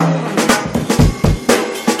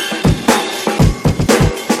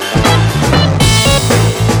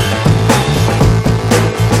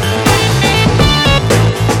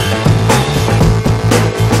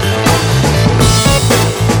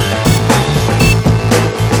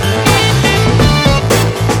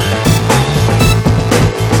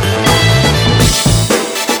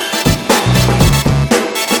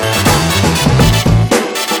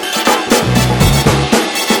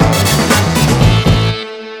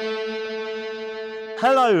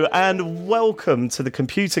Hello and welcome to the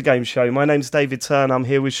Computer Game Show. My name's David Turn. I'm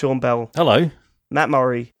here with Sean Bell. Hello. Matt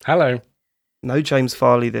Murray. Hello. No James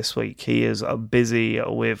Farley this week. He is busy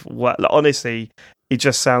with what? Honestly, he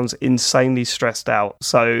just sounds insanely stressed out.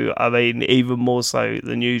 So, I mean, even more so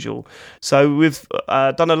than usual. So we've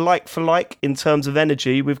done a like for like in terms of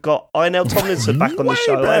energy. We've got Inel Tomlinson back on the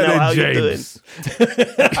show. Inel, how you doing?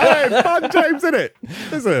 Hey, fun James, innit?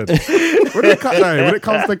 Listen, when it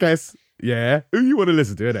comes to guests, yeah, who you want to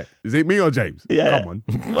listen to, innit? Is it me or James? Yeah. Come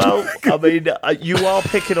on. Well, I mean, you are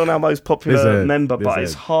picking on our most popular member, but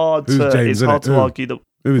it's hard to argue that.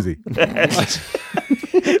 Who is he?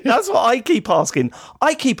 That's what I keep asking.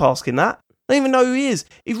 I keep asking that. I don't even know who he is.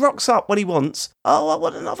 He rocks up when he wants. Oh, I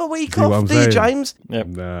want another week off, do you, James? Yep.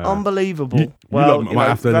 Nah. Unbelievable. You might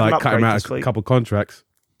have to cut him out a couple contracts.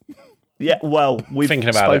 Yeah, well, we've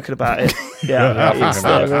spoken about it. Yeah,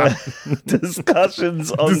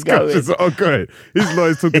 discussions ongoing. Discussions are ongoing. His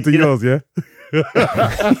lawyer's talking to yours, yeah?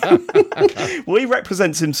 Well, he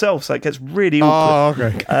represents himself, so it gets really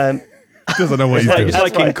awkward. Oh, okay. Doesn't know what he's doing. It's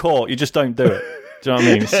like in court, you just don't do it. Do you know what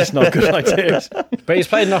I mean? It's just not a good idea. But he's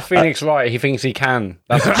played enough Phoenix right, he thinks he can.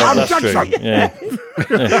 That's true.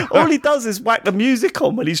 Yeah. All he does is whack the music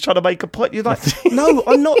on when he's trying to make a point. You're like, no,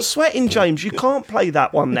 I'm not sweating, James. You can't play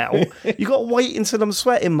that one now. You got to wait until I'm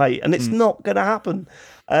sweating, mate, and it's not going to happen.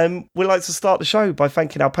 We'd like to start the show by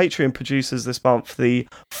thanking our Patreon producers this month, the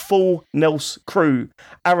full Nels crew: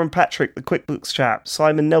 Aaron Patrick, the QuickBooks chap,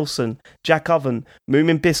 Simon Nelson, Jack Oven,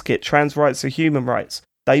 Moomin Biscuit, Trans Rights and Human Rights,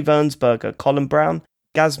 Dave Ernsberger, Colin Brown,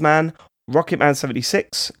 Gazman,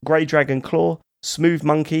 Rocketman76, Grey Dragon Claw, Smooth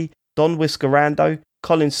Monkey, Don Whiskerando,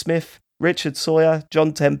 Colin Smith, Richard Sawyer,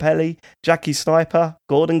 John Tempelli, Jackie Sniper,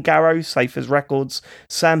 Gordon Garrow, Safe as Records,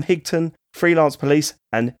 Sam Higton, Freelance Police,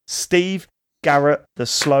 and Steve Garrett, the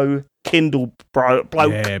slow Kindle bloke.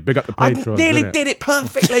 Yeah, big up the Patreon. I nearly did it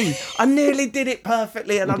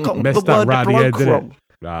perfectly. And I got Messed the up word right bloke at the end, wrong.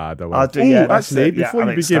 Nah, don't worry. Actually, before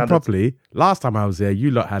you begin properly, last time I was there,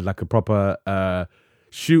 you lot had like a proper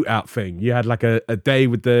shootout thing. You had like a day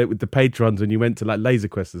with the patrons, and you went to like Laser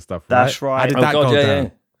Quest and stuff. That's right. How did that go down? Yeah.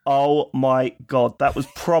 Oh my God, that was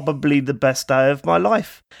probably the best day of my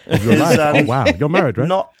life. Of your life? Oh wow, you're married, right?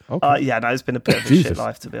 Not, okay. Yeah, no, it's been a bit of a shit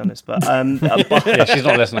life, to be honest. But, Yeah, she's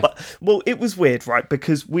not listening. Well, it was weird, right?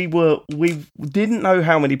 Because we didn't know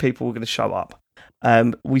how many people were going to show up.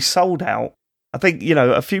 We sold out. I think,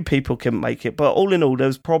 a few people couldn't make it, but all in all, there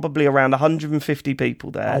was probably around 150 people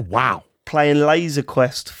there. Oh wow. Playing Laser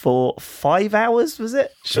Quest for 5 hours, was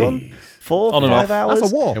it, Sean? Jeez. 4 On and 5 off. hours?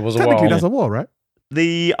 That's a war. It was a Technically, war. that's a war, right?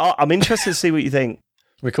 I'm interested to see what you think.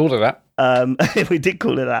 We called it that. We did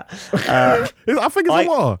call it that. I think it's a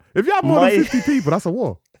war. If you have more than 50 people, that's a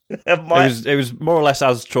war. It was more or less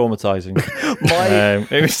as traumatizing.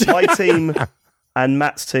 My team and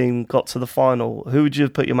Matt's team got to the final. Who would you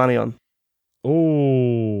have put your money on?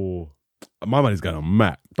 Oh, my money's going on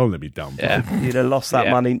Matt. Don't let me down. Bro. Yeah. You'd have lost that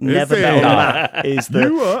Yeah. money. Never it? bet on Matt. Is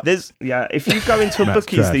You if you go into a Matt's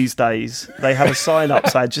bookies trash. these days, they have a sign up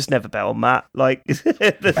saying just never bet on Matt. Like there's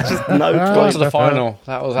just no Got point. to the final.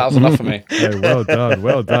 That was enough for me. Hey, well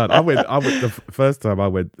done. I went the first time I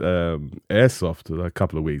went airsoft a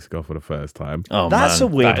couple of weeks ago for the first time. Oh, That's man.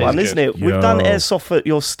 a weird That is one, good. isn't it? We've Yo. done airsoft at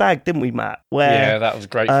your stag, didn't we, Matt? Where Yeah, that was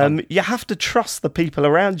great fun. you have to trust the people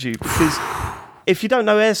around you, because if you don't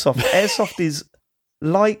know airsoft is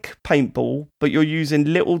like paintball, but you're using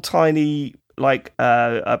little tiny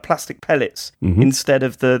plastic pellets instead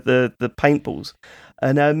of the paintballs,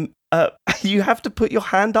 and you have to put your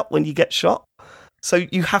hand up when you get shot. So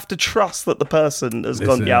you have to trust that the person has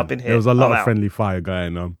gone, yeah, I've been here. There was a lot I'm of out. friendly fire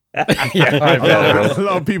going on. Yeah, I bet. A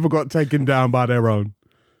lot of people got taken down by their own.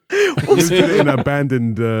 It was in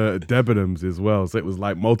abandoned Debenhams as well, so it was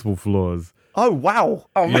like multiple floors. Oh wow!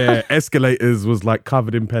 Yeah, escalators was like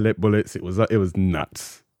covered in pellet bullets. It was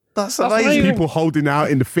nuts. That's amazing. amazing. People holding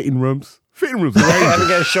out in the fitting rooms. Fitting rooms are Never dangerous.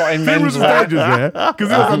 get shot in Fitting men's rooms are wear. dangerous, yeah,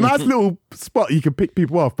 because it was a nice little spot you could pick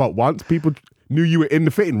people off. But once people knew you were in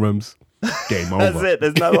the fitting rooms, game over. That's it.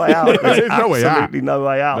 There's no way out. There's no way out. absolutely no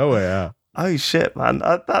way out. No way out. Oh shit, man!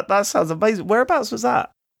 That sounds amazing. Whereabouts was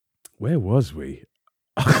that? Where was we?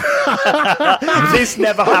 This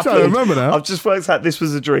never I'm trying happened. to remember now. I've just worked out this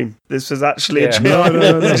was a dream. This was actually a Yeah. dream.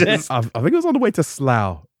 No. Just- I think it was on the way to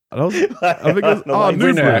Slough. I think it was, No way.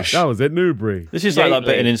 Newbury. Greenwich. That was it, Newbury. This is like that bit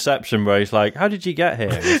in Gately. Inception where he's like, how did you get here?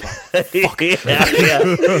 It's like,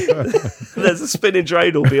 yeah. There's a spinning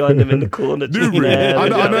dreidel behind him in the corner. just Newbury. there. I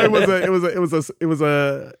know it was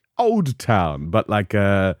a old town, but like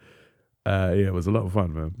It was a lot of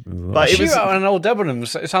fun, man. But it was Shootout on an old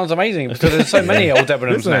Debenhams. It sounds amazing because there's so many old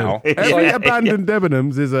Debenhams now. Every abandoned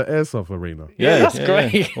Debenhams is an airsoft arena. Yeah, that's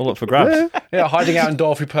great. Yeah. All up for grabs. Yeah, hiding out in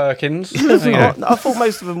Dorothy Perkins. I thought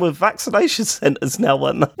most of them were vaccination centres now,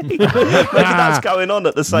 weren't they? Maybe that's going on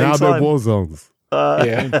at the same Now time. they're war zones. Well,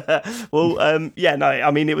 no,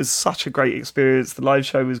 I mean, it was such a great experience. The live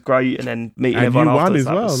show was great, and then meeting And everyone you won afterwards,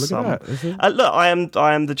 as well. was Look at some- that. Look,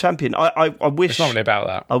 I am the champion. I wish It's not really about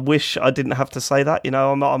that. I wish I didn't have to say that. You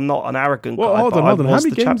know, I'm not an arrogant Well, guy. hold but on. I How was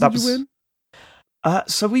many the chap games that did you was- win?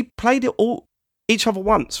 So we played it all each other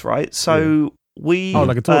once, right? So we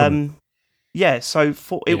like a tournament. So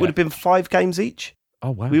it would have been 5 games each. Oh,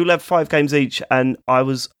 wow. We all had 5 games each, and I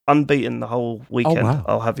was unbeaten the whole weekend. wow.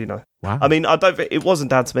 I'll have you know. Wow. I mean, I don't think it wasn't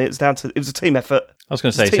down to me. It was a team effort. I was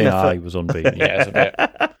going to say, Team seeing effort. I was unbeaten. Yeah, it's a bit.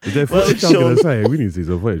 Is there Well, footage? I was Sean- going to say, we need to see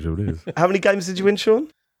some footage of this. How many games did you win, Sean?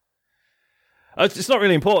 It's not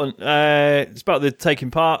really important. It's about the taking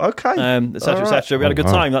part. Okay. Et cetera, All et right. cetera. We had a good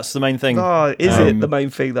Oh, wow. time. That's the main thing. Oh, is it the main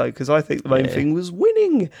thing, though? Because I think the main thing was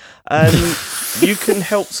winning. You can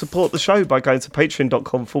help support the show by going to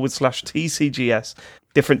patreon.com/TCGS.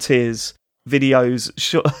 Different tiers, videos.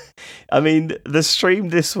 Sure. I mean, the stream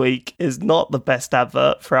this week is not the best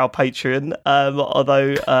advert for our Patreon,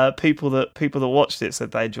 although people that watched it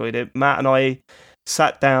said they enjoyed it. Matt and I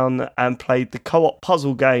sat down and played the co-op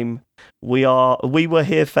puzzle game. We were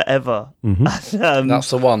here forever. Mm-hmm. That's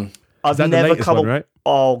the one. I've Is that the never latest come. one, right?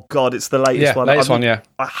 Oh God, it's the latest one. Latest one. Yeah.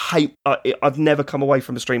 I've never come away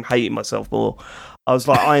from a stream hating myself more. I was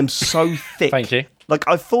like, I am so thick. Thank you. Like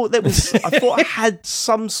I thought I had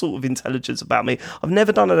some sort of intelligence about me. I've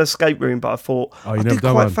never done an escape room, but I thought Oh, you I never did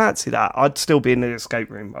done quite one? fancy that. I'd still be in the escape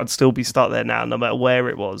room. I'd still be stuck there now, no matter where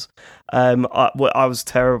it was. I was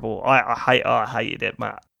terrible. I hated it,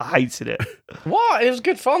 Matt. I hated it. What? It was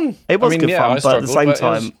good fun. It was good fun, I but at the struggled, same but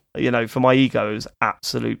it was- time, for my ego, it was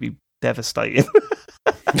absolutely devastating.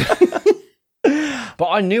 But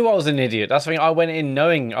I knew I was an idiot. That's the thing. I went in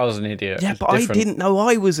knowing I was an idiot. Yeah, It's but I different. didn't know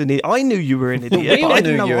I was an idiot. I knew you were an idiot, We but I knew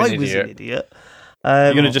didn't know you were I an was idiot. an idiot.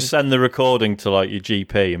 You're going to just send the recording to like your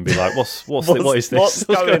GP and be like, what is this? What's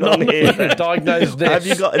going on here? Diagnose this. Have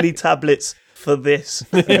you got any tablets for this?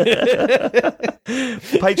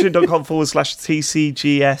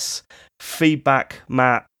 Patreon.com/TCGS feedback,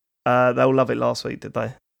 Matt. They'll love it last week, did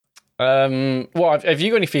they? What have you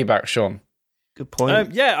got any feedback, Sean? Good point.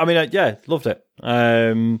 Loved it.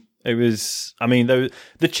 It was, I mean, the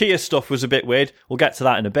cheer stuff was a bit weird. We'll get to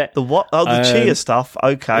that in a bit. The what? Oh, the cheer stuff.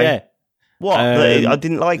 Okay. Yeah. What? I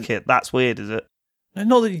didn't like it. That's weird, is it?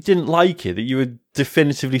 Not that you didn't like it, that you were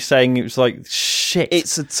definitively saying it was like shit.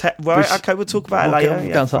 It's right. Okay, we'll talk about it later.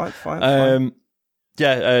 Yeah, fine.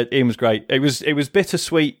 Ian was great. It was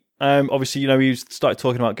bittersweet. Obviously, he started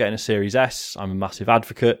talking about getting a Series S. I'm a massive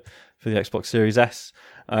advocate for the Xbox Series S.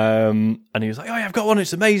 And he was like, "Oh, yeah, I've got one.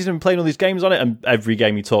 It's amazing. I'm playing all these games on it." And every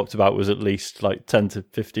game he talked about was at least like 10 to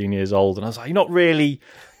 15 years old. And I was like, "You're not really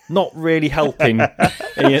helping."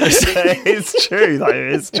 It's true, though.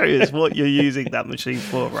 It's true. It's what you're using that machine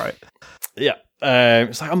for, right? Yeah.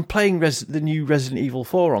 It's like, I'm playing the new Resident Evil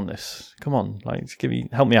 4 on this. Come on, like,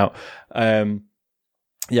 help me out.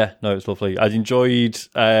 Yeah, no, it was lovely. I enjoyed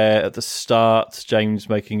at the start James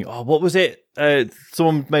making. Oh, what was it?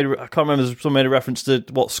 Someone made. I can't remember. Someone made a reference to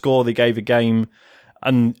what score they gave a game,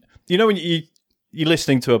 and when you're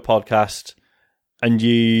listening to a podcast and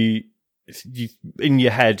you in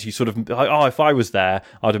your head you sort of like, oh, if I was there,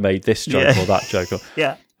 I'd have made this joke or that joke.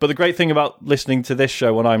 Yeah. But the great thing about listening to this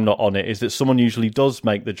show when I'm not on it is that someone usually does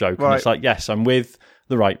make the joke, and it's like, yes, I'm with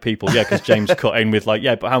the right people. Yeah, because James cut in with like,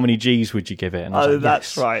 yeah, but how many G's would you give it? And I was like,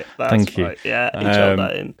 that's yes. right. Thank you. Yeah, he dropped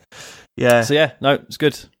that in. Yeah. So yeah, no, it's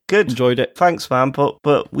good. Good. Enjoyed it. Thanks, man. But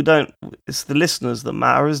we don't. It's the listeners that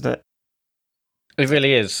matter, isn't it? It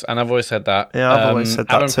really is, and I've always said that. Yeah, I've always said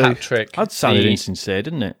that Aaron too. Patrick. That sounded insincere,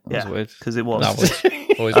 didn't it? That was weird. Because it was. That was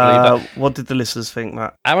always believe that. What did the listeners think,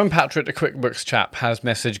 Matt? Aaron Patrick, the QuickBooks chap, has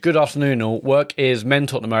messaged, "Good afternoon all. Work is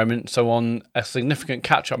mental at the moment, so on a significant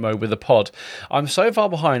catch-up mode with the pod. I'm so far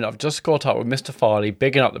behind, I've just caught up with Mr. Farley,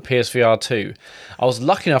 bigging up the PSVR 2. I was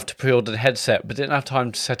lucky enough to pre-order the headset, but didn't have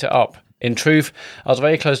time to set it up. In truth, I was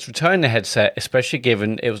very close to returning the headset, especially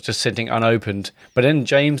given it was just sitting unopened. But then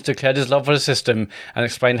James declared his love for the system and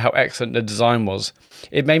explained how excellent the design was.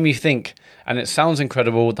 It made me think, and it sounds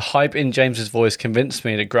incredible, the hype in James's voice convinced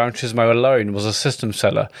me that Gran Turismo alone was a system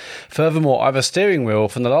seller. Furthermore, I have a steering wheel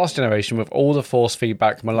from the last generation with all the force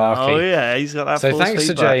feedback malarkey. Oh yeah, he's got that. So force thanks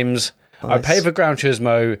feedback. to James, I paid for Gran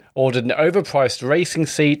Turismo, ordered an overpriced racing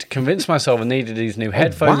seat, convinced myself I needed these new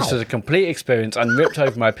headphones as a complete experience, and ripped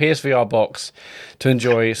open my PSVR box to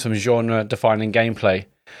enjoy some genre-defining gameplay.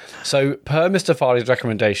 So, per Mr. Farley's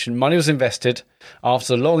recommendation, money was invested.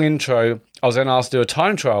 After the long intro, I was then asked to do a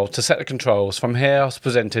time trial to set the controls. From here, I was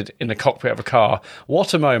presented in the cockpit of a car.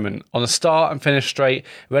 What a moment. On the start and finish straight,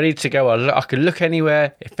 ready to go. I could look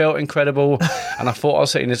anywhere. It felt incredible. And I thought I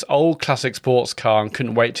was sitting in this old classic sports car and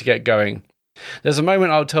couldn't wait to get going. There's a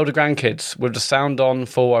moment I would tell the grandkids with the sound on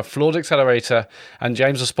for a flawed accelerator, and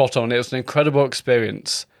James was spot on. It was an incredible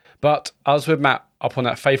experience. But I was with Matt up on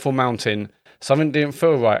that fateful mountain. Something didn't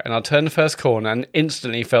feel right, and I turned the first corner and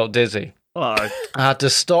instantly felt dizzy. Oh. I had to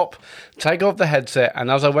stop, take off the headset, and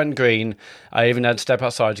as I went green, I even had to step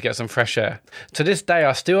outside to get some fresh air. To this day,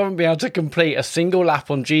 I still haven't been able to complete a single lap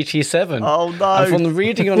on GT7. Oh, no. And from the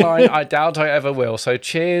reading online, I doubt I ever will. So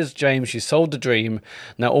cheers, James, you sold the dream.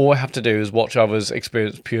 Now all I have to do is watch others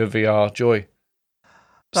experience pure VR joy.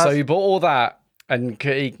 So you bought all that, and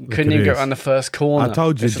he couldn't even get around the first corner. I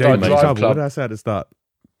told you, It's James, like in Drive trouble. Club. What did I say at the start?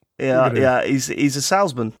 Yeah, he's a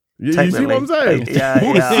salesman. You see what I'm saying?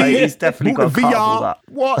 Yeah, he's definitely got a card for that.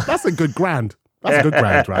 What? That's a good grand. That's a good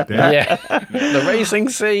grand right there. Yeah, the racing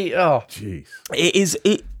seat. Oh, Jeez.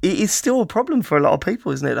 It is still a problem for a lot of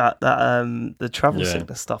people, isn't it? That the travel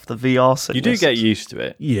sickness stuff, the VR sickness. You do get used to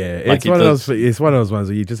it. Yeah, Like it's it one does. of those. It's one of those ones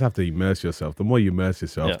where you just have to immerse yourself. The more you immerse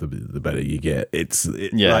yourself, Yeah. the better you get. Yeah,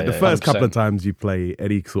 like the yeah, first couple of 100%. times you play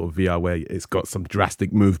any sort of VR where it's got some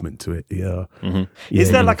drastic movement to it. Yeah. Mm-hmm. Is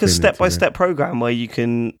there you're like a feeling it, step-by-step program where you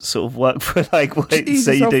can sort of work for like what Just ease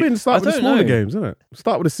so you yourself do? in. Start I with the don't smaller know. games, isn't it?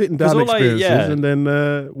 Start with the sitting 'Cause down all I- experiences yeah. and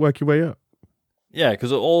then work your way up. Yeah,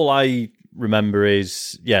 because all I remember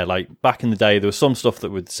is, like back in the day, there was some stuff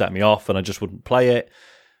that would set me off and I just wouldn't play it.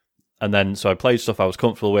 And then, so I played stuff I was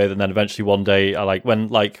comfortable with. And then eventually one day,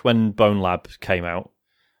 when Bone Lab came out,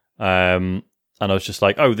 and I was just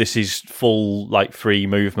like, oh, this is full, like, free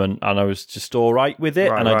movement. And I was just all right with it.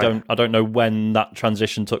 Right, and right. I don't know when that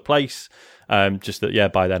transition took place. Just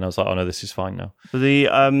that, by then I was like, oh no, this is fine now.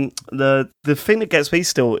 The thing that gets me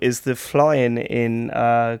still is the flying in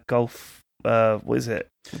golf. What is it?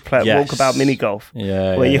 Play Yes. walkabout mini golf.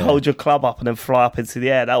 Yeah. Where you yeah. hold your club up and then fly up into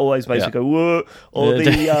the air. That always makes Yeah. you go, whoa. Or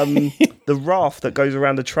Yeah. the raft that goes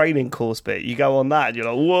around the training course bit. You go on that and you're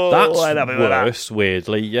like, whoa. That's I ain't having with that. worse,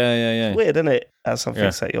 weirdly. Yeah. Weird, isn't it? That's something Yeah.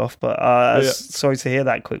 to set you off. But Yeah. sorry to hear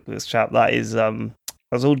that quick with this chap.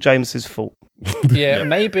 That's all James's fault. yeah.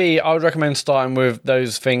 Maybe I would recommend starting with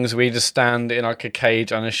those things where you just stand in like a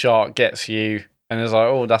cage and a shark gets you, and it's like,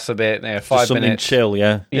 oh, that's a bit. Yeah, Just 5 something minutes. chill,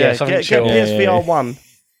 yeah. Yeah, something get chill. PSVR 1.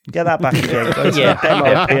 Get that back again. Yeah.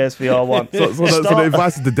 Demo PSVR 1. So the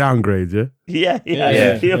advice is to downgrade, yeah? Yeah.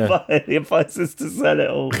 Yeah. The advice is to sell it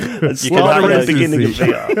all and You start can at the have it. beginning of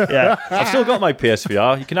VR. Yeah. I've still got my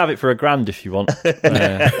PSVR. You can have it for $1,000 if you want.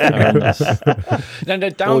 No, All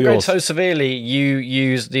downgrade yours. so severely, you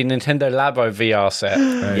use the Nintendo Labo VR set.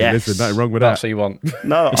 Hey, Yes. listen, nothing wrong with That's that. what you want.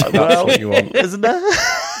 No, That's well, what you want. isn't there?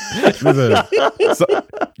 Listen, so,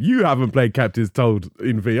 you haven't played Captain's Toad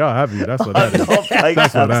in VR, have you? That's what that is. Not playing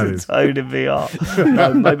That's what that Captain is. Toad in VR.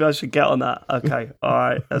 No, maybe I should get on that. Okay, all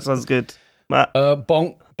right, that sounds good. Matt,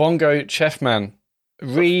 Bongo Chefman.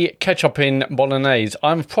 Ketchup in bolognese.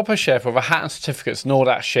 I'm a proper chef with a hat and certificates and all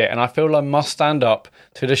that shit, and I feel I must stand up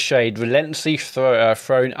to the shade relentlessly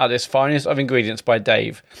thrown at its finest of ingredients by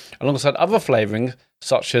Dave, alongside other flavourings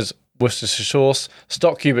such as Worcestershire sauce,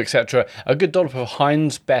 stock cube, etc. A good dollop of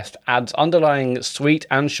Heinz Best adds underlying sweet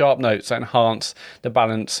and sharp notes that enhance the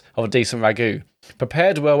balance of a decent ragu.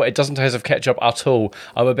 Prepared well, it doesn't taste of ketchup at all.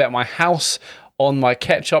 I would bet my house on my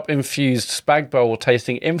ketchup-infused spag bowl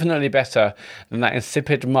tasting infinitely better than that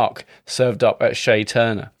insipid muck served up at Shea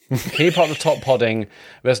Turner. Keep up the top podding.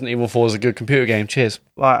 Resident Evil 4 is a good computer game. Cheers.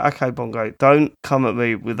 right, okay, Bongo, don't come at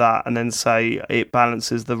me with that and then say it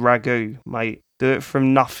balances the ragu, mate. Do it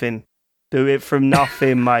from nothing. Do it from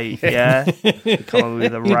nothing, mate. Yeah, come on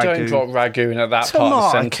with a You don't ragu. drop ragu in at that part of the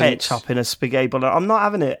Tomato sentence. ketchup in a spaghetti bolognese. I'm not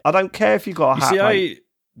having it. I don't care if you got a You hat. see, mate.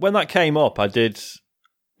 when that came up, I did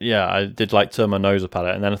like turn my nose up at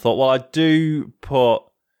it, and then I thought, well, I do put,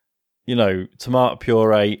 tomato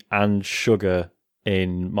puree and sugar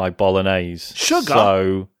in my bolognese. Sugar?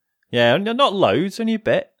 So, yeah, not loads, only a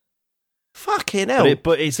bit. Fucking hell.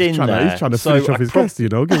 But it's in there. He's trying to So finish off I his guest,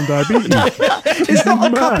 give him diabetes. It's not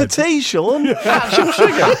a cup mad. of tea, Sean. Actual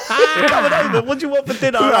sugar. Coming over. What do you want for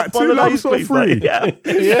dinner? Like 2 lumps or please, 3? mate.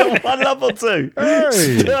 Yeah. 1 lump or 2. Hey.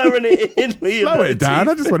 Stirring it in with your Slow it down.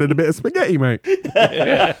 I teeth. just wanted a bit of spaghetti, mate.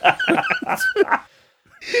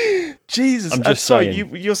 Jesus. I'm just sorry,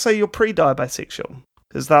 saying. you'll say you're pre-diabetic, Sean.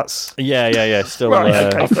 Because that's... Yeah. Still,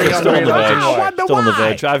 Right, okay. still on the verge. I wonder Still on the why.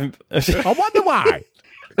 verge. I haven't. I wonder why.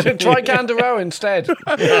 Try Gandero instead.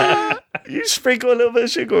 You sprinkle a little bit of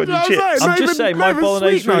sugar on your You know chips. what I'm Not just even- saying, not my even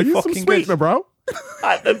bolognese sweetener. really Use fucking some good. sweetener, bro.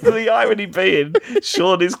 The irony being,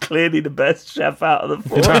 Sean is clearly the best chef out of the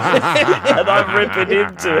four, and I'm ripping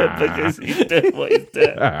into him because he's doing what he's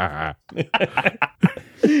doing.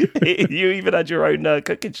 You even had your own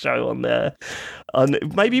cooking show on there. And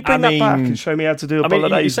maybe bring that back and show me how to do a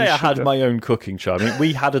bolognese. You say I had my own cooking show. I mean,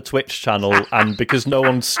 we had a Twitch channel, and because no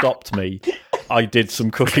one stopped me, I did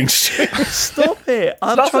some cooking streams. Stop it!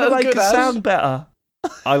 I'm trying to make it sound better.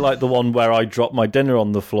 I like the one where I dropped my dinner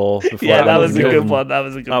on the floor. Yeah, that was a good one. That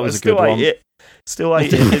was a good one. Still ate it. Still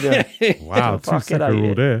ate it, didn't you? Wow, two-second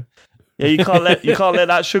rule there. Yeah, you can't let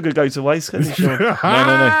that sugar go to waste, can you, Sean? No,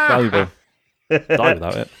 valuable. Die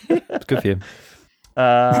without it. It's good for you.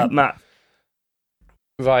 Matt.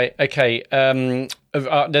 Right, okay. There's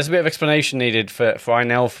a bit of explanation needed for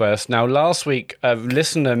INL first. Now, last week, a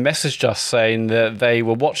listener messaged us saying that they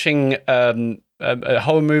were watching a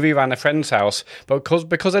horror movie around a friend's house, but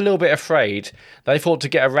because they're a little bit afraid, they thought to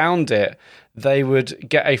get around it, they would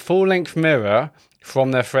get a full-length mirror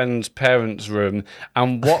from their friend's parents' room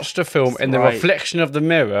and watch the film in the reflection of the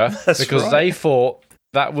mirror because they thought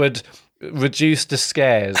that would reduce the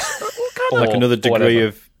scares. Like another degree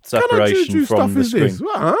of separation from the screen.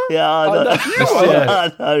 Yeah,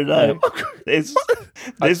 I know. This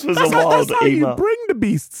was a wild that's how email. you bring the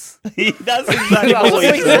beasts. That's exactly what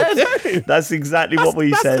we said. That's exactly what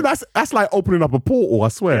we said. That's like opening up a portal, I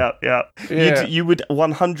swear. Yeah. You would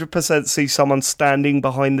 100% see someone standing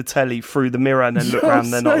behind the telly through the mirror and then look around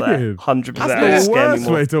and they're not there. 100%. That's the worst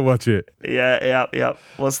way to watch it. Yeah.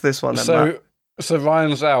 What's this one then, Matt? So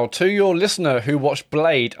Ryan Zhao, to your listener who watched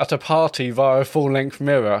Blade at a party via a full-length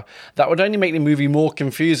mirror, that would only make the movie more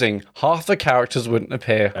confusing. Half the characters wouldn't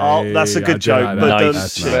appear. Oh, that's a good joke. But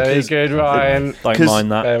nice. Very good, Ryan. Don't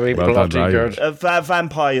mind that. Very bloody good.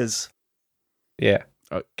 Vampires. Yeah.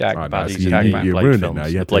 Gag baddies. You ruined it now.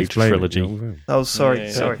 You The have to Blade explain trilogy. it. Oh, sorry.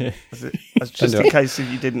 That's just in case if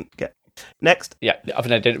you didn't get... Next. Yeah, I've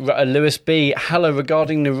noted. Lewis B. Hello,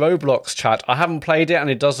 regarding the Roblox chat. I haven't played it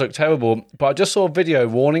and it does look terrible, but I just saw a video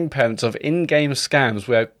warning parents of in-game scams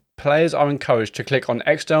where players are encouraged to click on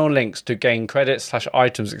external links to gain credits /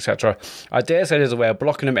 items, etc. I dare say there's a way of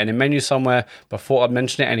blocking them in a menu somewhere, but thought I'd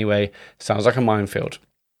mention it anyway. Sounds like a minefield.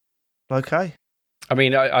 Okay. I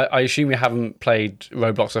mean, I assume you haven't played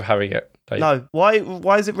Roblox of Harry yet. No. Why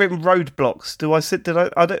is it written roadblocks? I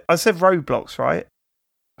said roadblocks, right?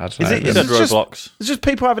 I don't know. Is it Roblox? It's just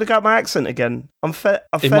people having to go at my accent again. I'm fed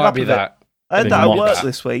up. It might be that. I had that at work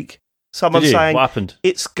this week. Someone saying, what happened?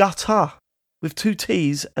 It's gutter with 2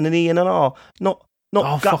 T's and an E and an R, not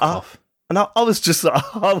gutter. Fuck off. And I was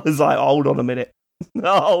like, hold on a minute.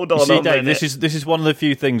 Hold on a minute. This is one of the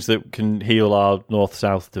few things that can heal our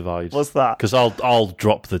north-south divide. What's that? Because I'll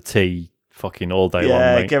drop the T fucking all day long.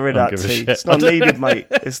 Yeah, get rid of that T. It's not needed, mate.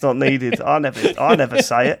 It's not needed. I never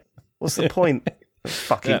say it. What's the point?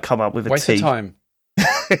 Fucking come up with a waste T. Of time.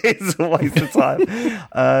 It's a waste of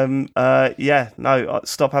time.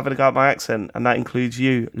 Stop having to go at my accent, and that includes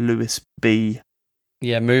you, Lewis B.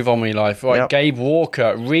 Yeah, move on with life. Right, Yep. Gabe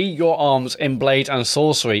Walker, your arms in Blade and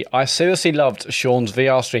Sorcery. I seriously loved Sean's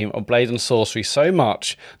VR stream of Blade and Sorcery so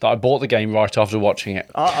much that I bought the game right after watching it.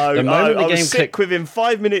 I was sick within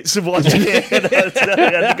 5 minutes of watching it. I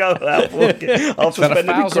had to go out walking after Spent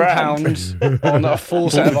spending £1,000 on a full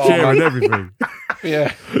set of Chair armor. and everything.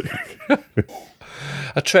 Yeah.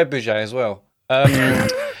 A trebuchet as well.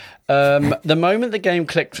 The moment the game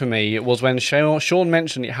clicked for me was when Sean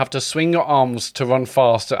mentioned you have to swing your arms to run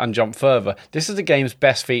faster and jump further. This is the game's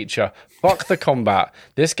best feature. Fuck the combat.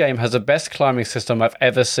 This game has the best climbing system I've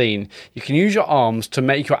ever seen. You can use your arms to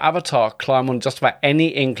make your avatar climb on just about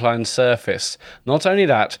any inclined surface. Not only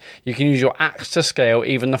that, you can use your axe to scale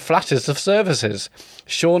even the flattest of surfaces.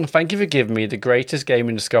 Sean, thank you for giving me the greatest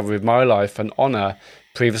gaming discovery of my life, an honour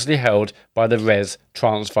previously held by the Res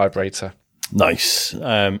Trance Vibrator. Nice.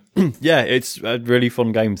 Yeah, it's a really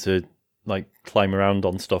fun game to like climb around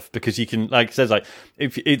on stuff because you can, like it says, like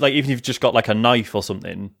even if you've just got like a knife or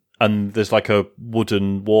something and there's like a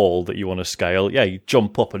wooden wall that you want to scale, yeah, you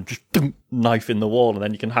jump up and just knife in the wall and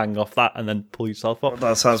then you can hang off that and then pull yourself up.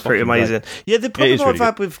 That sounds pretty amazing. Great. Yeah, the problem I've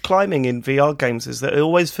had with climbing in VR games is that it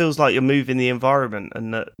always feels like you're moving the environment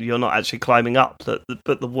and that you're not actually climbing up,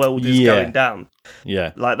 but the world is going down.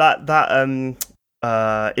 Yeah, like that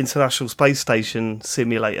International Space Station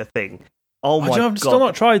simulator thing. Oh my god! I've still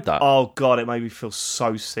not tried that. Oh god, it made me feel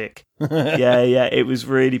so sick. yeah, it was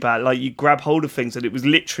really bad. Like you grab hold of things, and it was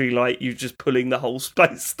literally like you just pulling the whole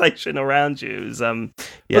space station around you. It was but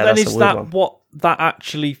then is that what that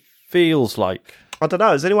actually feels like? I don't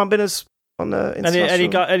know. Has anyone been as on the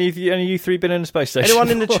any of you three been in the space station? Anyone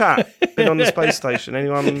in the chat been on the space station?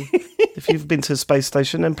 Anyone? If you've been to the space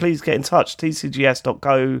station, then please get in touch.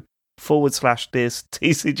 tcgs.go/this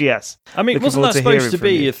TCGS. I mean, wasn't that supposed to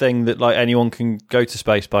be a thing that like anyone can go to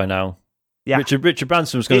space by now? Yeah. Richard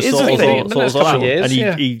Branson was going to sort us all out, and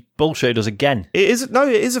he bullshitted us again. It is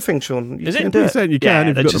a thing, Sean. Is it? You're saying you can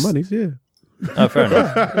if you've got the money, yeah. Oh, fair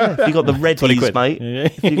enough. If you got the readies, mate. Yeah.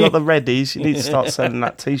 If you got the readies, you need to start selling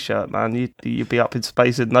that T-shirt, man. You'd be up in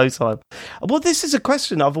space in no time. Well, this is a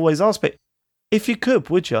question I've always asked, but if you could,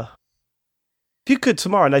 would you? If you could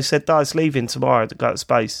tomorrow, and they said, "Dice leaving tomorrow to go to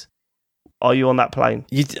space," are you on that plane?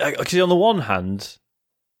 Because on the one hand,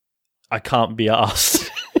 I can't be arsed.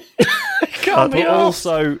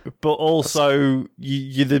 But also,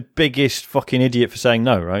 you're the biggest fucking idiot for saying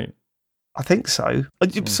no, right? I think so.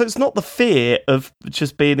 So it's not the fear of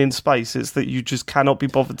just being in space; it's that you just cannot be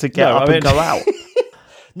bothered to get up and go out.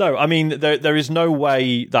 No, I mean there is no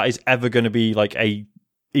way that is ever going to be like a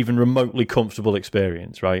even remotely comfortable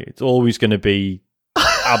experience, right? It's always going to be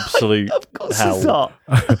absolute Of course hell. it's not.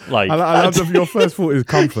 Like, I love that your first thought is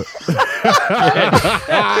comfort. What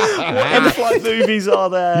in-flight movies are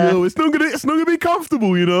there? It's not gonna be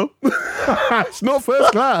comfortable, you know. It's not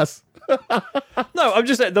first class. no, I'm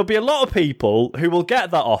just saying there'll be a lot of people who will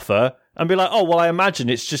get that offer and be like, "Oh, well, I imagine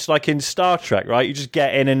it's just like in Star Trek, right? You just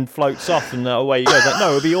get in and floats off, and away you go." It's like,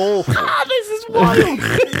 no, it'd be awful. This is wild.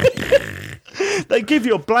 They give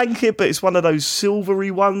you a blanket, but it's one of those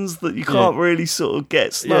silvery ones that you can't really sort of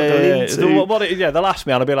get snuggled into. They'll ask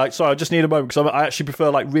me, and I'll be like, "Sorry, I just need a moment because I actually prefer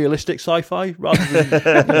like realistic sci-fi rather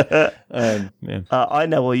than." I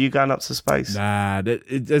know. Are you going up to space? Nah,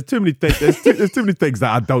 there's too many things. There's too many things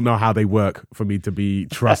that I don't know how they work for me to be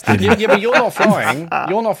trusted. Yeah, but you're not flying.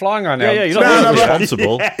 You're not flying right now. Yeah, you're not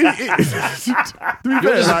responsible. To be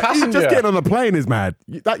fair, just getting on a plane is mad.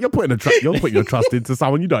 You're putting your trust into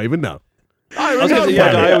someone you don't even know. I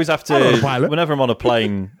always have to. Whenever I'm on a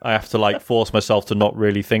plane, I have to like force myself to not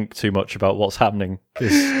really think too much about what's happening.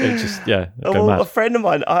 It's just a friend of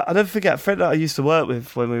mine, I never forget, a friend that I used to work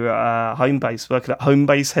with when we were at home base, working at home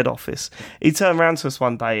base head office. He turned around to us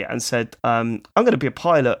one day and said, "I'm going to be a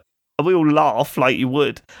pilot." And we all laugh like you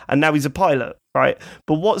would. And now he's a pilot, right?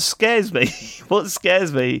 But what scares me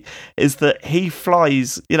is that he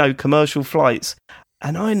flies, commercial flights.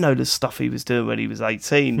 And I know the stuff he was doing when he was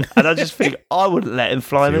 18. And I just think I wouldn't let him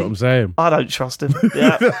fly me. What I'm saying? I don't trust him.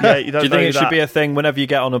 Yeah, you don't. Do you think it should be a thing whenever you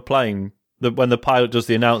get on a plane that when the pilot does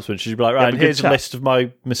the announcement, should be like, right, here's a list of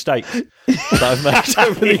my mistakes that I've made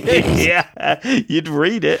over the years. Yeah, you'd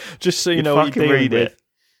read it. Just so you know what you're dealing with.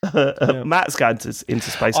 Matt's going into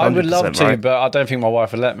space. I would love to, right? but I don't think my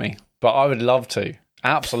wife would let me. But I would love to.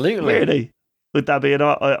 Absolutely. Really? Would that be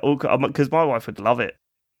because my wife would love it.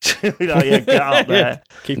 Get up there.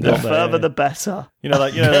 Keep the up there, further the better.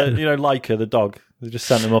 Leica, the dog. They just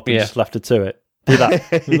sent him up and just left her to it. Do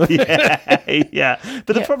that. yeah.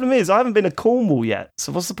 But the problem is, I haven't been to Cornwall yet.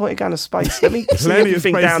 So what's the point of going to space? Let me see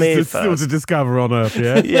everything down here first. Still to discover on Earth,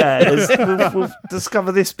 yeah? Yeah, we'll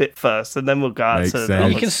discover this bit first, and then we'll go out to the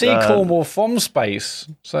You can see Cornwall from space.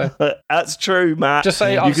 So that's true, Matt. Just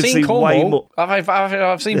say, I've seen Cornwall.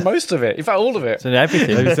 I've seen most of it. In fact, all of it. So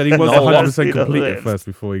everything. He said he was 100% completed first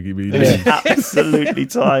before he absolutely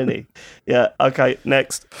tiny. Yeah, okay,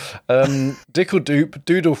 next. Dickle Doop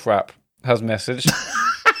Doodle Frap has messaged.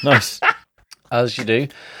 Nice. As you do.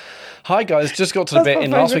 Hi guys, just got to the bit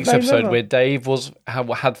in last week's episode where Dave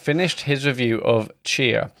had finished his review of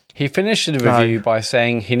Cheer. He finished the review by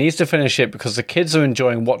saying he needs to finish it because the kids are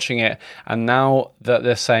enjoying watching it, and now that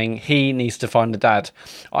they're saying he needs to find a dad.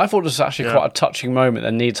 I thought this was actually quite a touching moment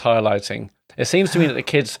that needs highlighting. It seems to me that the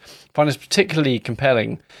kids find this particularly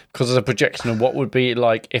compelling because there's a projection of what would be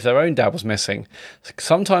like if their own dad was missing.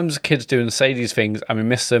 Sometimes kids do and say these things and we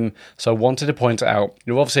miss them, so I wanted to point it out.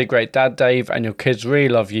 You're obviously a great dad, Dave, and your kids really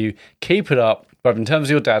love you. Keep it up, both in terms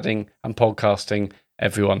of your dadding and podcasting,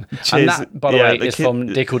 everyone. Cheers. And that, by the way, is from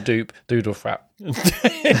Dickle Doop Doodle Frap.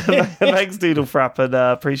 Thanks, Doodle Frap, and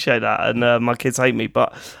appreciate that. And my kids hate me,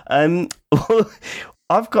 but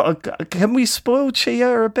I've got can we spoil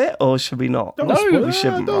Chia a bit, or should we not? We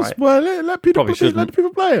shouldn't. Don't spoil it. Let people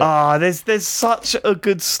play it. There's such a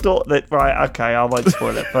good story I won't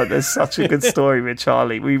spoil it, but there's such a good story with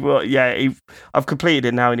Charlie. I've completed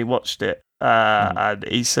it now, and he watched it, and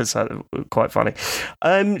he said something quite funny.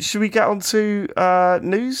 Should we get on to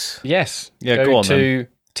news? Yes. Yeah, go on to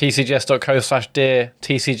tcgs.co/dear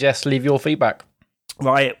TCGS. Leave your feedback.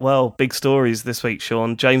 Right, well, big stories this week,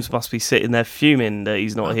 Sean. James must be sitting there fuming that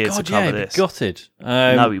he's not here to cover this. Gutted.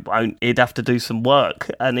 No, he won't. He'd have to do some work,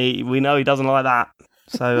 and we know he doesn't like that.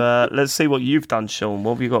 So let's see what you've done, Sean.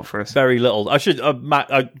 What have you got for us? Very little. I should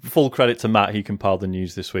Matt. Full credit to Matt. He compiled the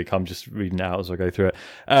news this week. I'm just reading it out as I go through it.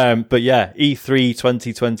 But yeah, E3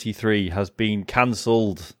 2023 has been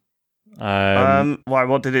cancelled. Why?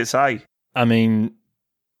 What did it say? I mean,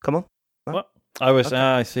 come on. What?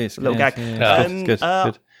 I see. It's a little gag.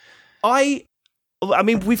 Good. I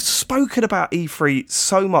mean, we've spoken about E3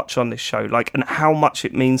 so much on this show, like, and how much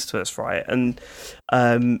it means to us, right? And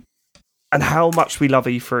how much we love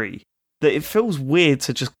E3, that it feels weird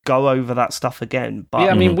to just go over that stuff again. But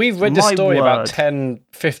yeah, I mean, we've read this story about 10,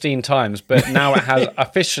 15 times, but now it has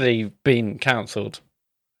officially been cancelled.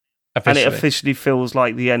 And it officially feels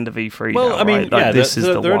like the end of E3 well, now, I mean, right? Like, this is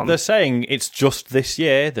the one. They're saying it's just this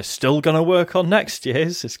year. They're still going to work on next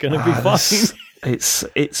year's. It's going to be fine. It's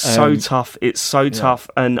so tough. It's so tough.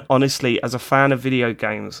 And honestly, as a fan of video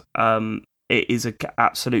games, it is an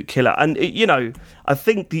absolute killer. And, I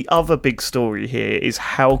think the other big story here is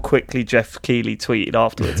how quickly Jeff Keighley tweeted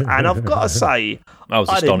afterwards. And I've got to say,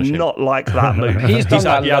 I did not like that move. He's done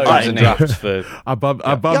that loads in drafts for... I bumped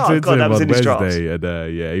into him on Wednesday, and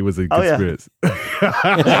he was in good spirits.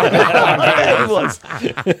 Yeah, he was.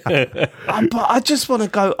 But I just want to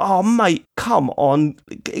go, oh, mate, come on.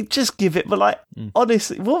 Just give it. But, like,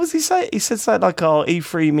 honestly, what was he saying? He said something like, oh,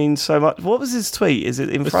 E3 means so much. What was his tweet? Is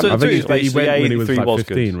it in front of I think he went when he was like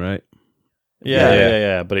 15, right?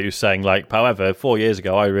 Yeah. But he was saying, like, however, 4 years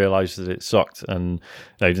ago, I realised that it sucked. And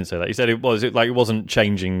no, he didn't say that. He said it wasn't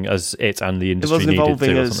changing as it and the industry needed to. It wasn't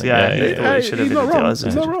evolving as, it should have been.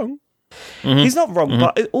 He's not wrong. Mm-hmm. He's not wrong,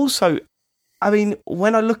 but it also, I mean,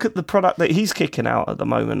 when I look at the product that he's kicking out at the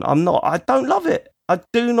moment, I don't love it. I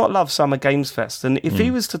do not love Summer Games Fest. And if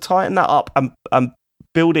he was to tighten that up and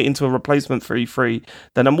build it into a replacement for E3,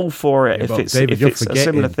 then I'm all for it. Yeah, if it's a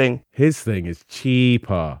similar thing. His thing is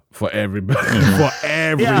cheaper for everybody. For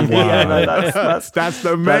everyone. That's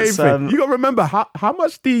the main thing. You got to remember how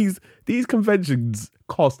much these conventions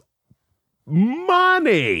cost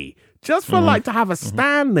money just for like to have a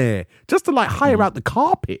stand there, just to like hire out the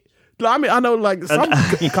carpet. I mean, I know like some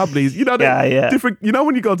companies, different. You know,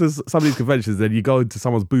 when you go to some of these conventions, then you go into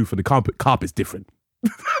someone's booth and the carpet's different.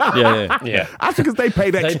 Yeah. That's because they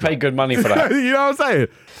paid extra. They pay good money for that. You know what I'm saying?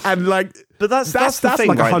 And like, but that's the thing,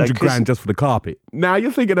 like right, $100,000 just for the carpet. Now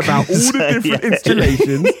you're thinking about all the different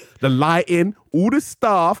installations, the lighting, all the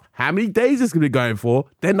staff, how many days it's going to be going for,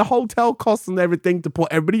 then the hotel costs and everything to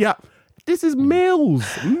put everybody up. This is meals.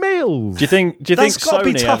 Do you think that's got to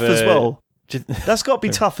be Sony tough as well? That's got to be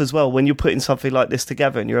tough as well when you're putting something like this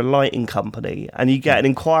together and you're a lighting company and you get an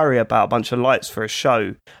inquiry about a bunch of lights for a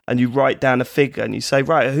show and you write down a figure and you say,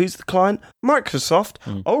 right, who's the client? Microsoft.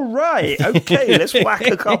 All right, okay, let's whack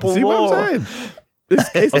a couple See more. What I'm saying?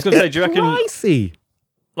 I was going to say, do you reckon, pricey.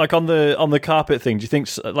 like on the carpet thing, do you think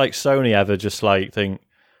like Sony ever just like think,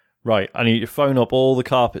 right, I need to phone up all the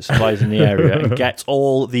carpet suppliers in the area and get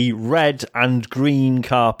all the red and green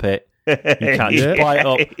carpet. You can't just buy it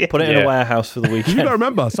up, put it in a warehouse for the weekend. You got to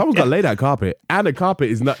remember, someone's got to lay that carpet, and the carpet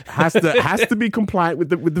has to be compliant with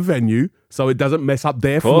the venue, so it doesn't mess up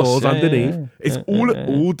their floors underneath. It's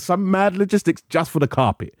all some mad logistics just for the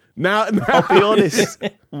carpet. Now I'll be honest.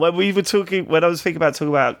 When I was thinking about talking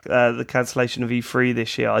about the cancellation of E3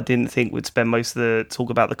 this year, I didn't think we'd spend most of the talk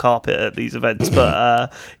about the carpet at these events,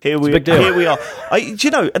 but here we are.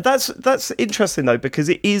 That's interesting though, because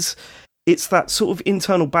it's that sort of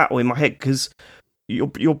internal battle in my head, because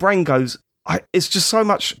your brain goes, it's just so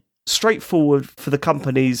much straightforward for the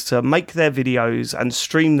companies to make their videos and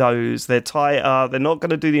stream those. They're tighter. They're not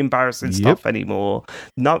going to do the embarrassing stuff anymore.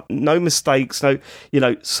 No mistakes.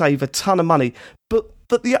 Save a ton of money. But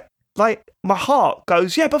my heart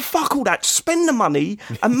goes, yeah, but fuck all that. Spend the money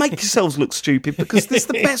and make yourselves look stupid, because this is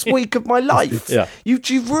the best week of my life. Yeah. You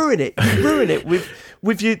ruin it. You ruin it with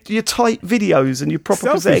your tight videos and your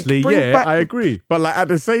proper Selfishly, I agree. But like at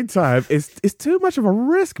the same time, it's too much of a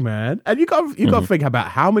risk, man. And you got to think about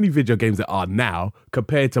how many video games there are now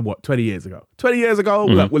compared to 20 years ago. 20 years ago,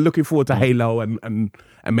 we're looking forward to Halo and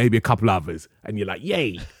maybe a couple others, and you're like,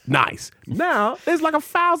 yay, nice. Now there's like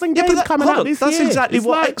 1,000 games coming out this year. That's exactly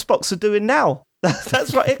what Xbox are doing now.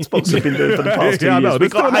 That's what Xbox have been doing for the past 2 years.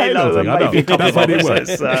 We've got Halo and maybe a couple of others.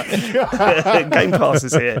 Game Pass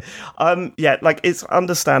is here. It's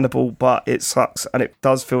understandable, but it sucks, and it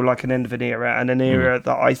does feel like an end of an era, and an era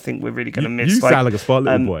that I think we're really going to miss. You sound like a spoiled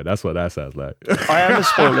little boy. That's what that sounds like. I am a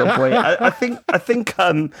spoiled little boy. I think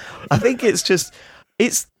it's just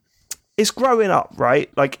it's it's growing up, right?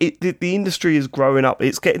 Like the industry is growing up.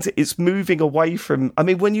 It's moving away from. I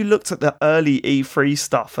mean, when you looked at the early E3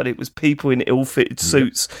 stuff, and it was people in ill-fitted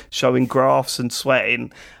suits showing graphs and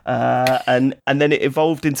sweating, and then it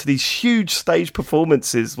evolved into these huge stage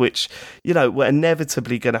performances, which were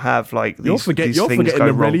inevitably going to have like these. You're things forgetting go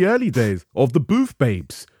the wrong. really early days of the booth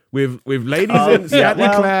babes with ladies in scantily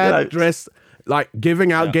clad, dressed, like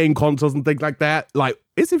giving out game consoles and things like that. Like,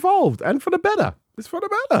 it's evolved, and for the better. It's for the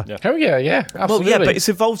better. Yeah. Oh yeah, absolutely. Well, yeah, but it's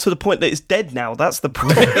evolved to the point that it's dead now. That's the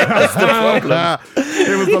problem. That's the problem.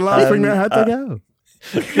 It was the last thing that had to go.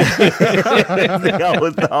 the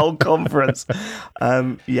whole conference. I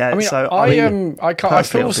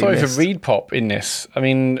feel sorry for ReedPop in this. I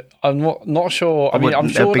mean, I'm not sure. I'm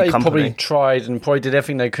sure they probably tried and probably did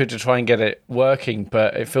everything they could to try and get it working,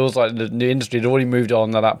 but it feels like the industry had already moved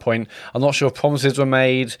on at that point. I'm not sure if promises were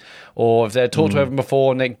made or if they had talked to everyone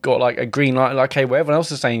before and they got like a green light, like, okay, well, everyone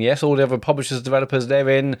else is saying yes, all the other publishers, developers, they're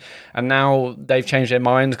in, and now they've changed their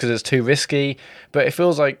minds because it's too risky. But it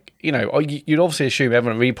feels like, you'd obviously assume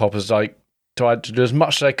everyone at ReedPop is like tried to do as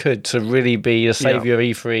much as they could to really be the saviour of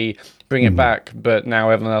E3, bring it back, but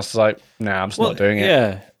now everyone else is like, nah, I'm just not doing it.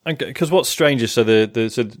 Yeah, because what's strange is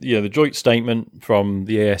the joint statement from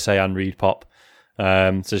the ASA and ReedPop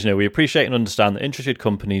says, we appreciate and understand that interested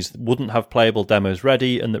companies wouldn't have playable demos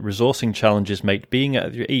ready and that resourcing challenges make being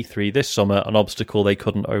at E3 this summer an obstacle they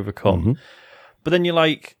couldn't overcome. But then you're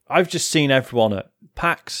like, I've just seen everyone at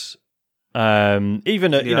PAX,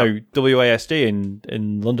 even at WASD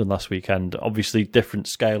in London last weekend, obviously different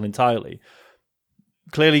scale entirely.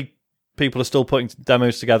 Clearly, people are still putting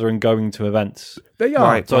demos together and going to events. They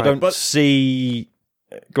are, right, so I don't see.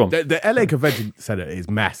 Go on. The LA Convention Center is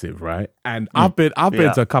massive, right? And I've been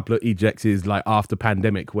to a couple of EGXs like after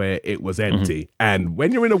pandemic where it was empty, and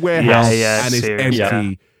when you're in a warehouse and it's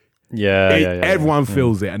empty. Everyone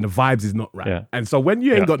feels it, and the vibes is not right. Yeah. And so when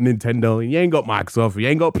you ain't got Nintendo, you ain't got Microsoft, you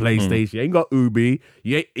ain't got PlayStation, you ain't got Ubi,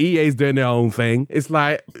 EA's doing their own thing. It's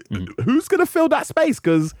like, who's gonna fill that space?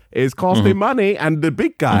 Because it's costing money, and the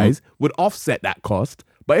big guys would offset that cost.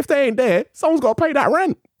 But if they ain't there, someone's got to pay that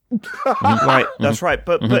rent. Right, that's right.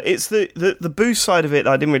 But it's the boost side of it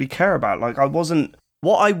that I didn't really care about. Like, I wasn't.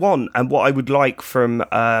 What I want and what I would like from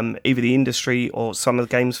either the industry or some of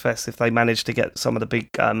the Games Fest, if they manage to get some of the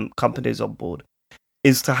big companies on board,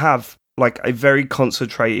 is to have like a very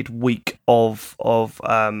concentrated week of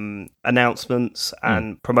announcements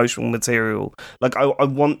and promotional material. Like I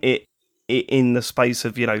want it in the space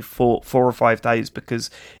of 4 or 5 days, because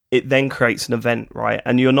it then creates an event, right?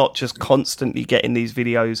 And you're not just constantly getting these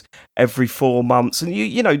videos every 4 months, and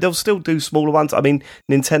they'll still do smaller ones. I mean,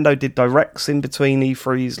 Nintendo did directs in between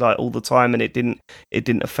E3s like all the time, and it didn't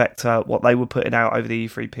affect what they were putting out over the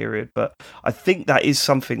E3 period. But I think that is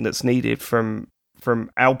something that's needed from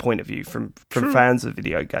our point of view, from fans of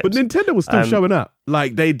video games. But Nintendo was still showing up.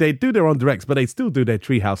 Like, they do their own directs, but they still do their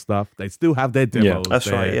Treehouse stuff. They still have their demos. That's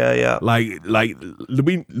right, yeah. Like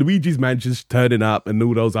Luigi's Mansion's turning up and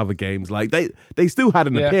all those other games. Like, they still had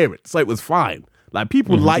an appearance, so it was fine. Like,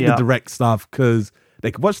 people like the direct stuff because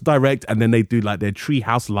they can watch the direct and then they do, like, their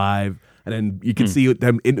Treehouse Live, and then you can see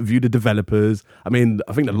them interview the developers. I mean,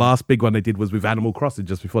 I think the last big one they did was with Animal Crossing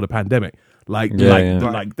just before the pandemic. Like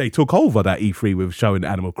they took over that E3 with showing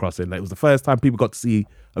Animal Crossing. Like, it was the first time people got to see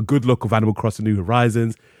a good look of Animal Crossing New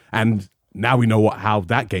Horizons, and now we know how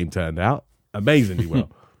that game turned out. Amazingly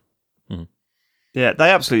well. Yeah,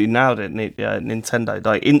 they absolutely nailed it. Nintendo,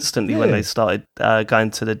 like instantly when they started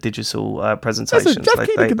going to the digital presentations,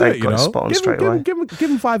 they got spot on straight away. Give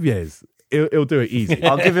him 5 years. It'll do it easy.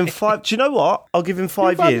 I'll give him 5. Do you know what? I'll give him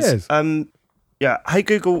 5 years. Hey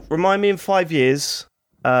Google, remind me in 5 years.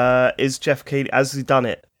 Is Jeff Keighley? Has he done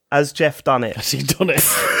it? Has Jeff done it? Has he done it?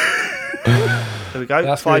 There we go.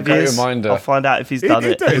 That's 5 years. I'll find out if he's done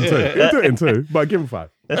it. He'll do it in 2, but give him 5.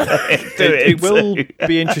 It will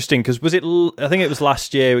be interesting because I think it was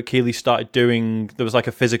last year Keighley started doing. There was like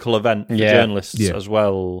a physical event for journalists as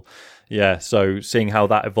well. Yeah, so seeing how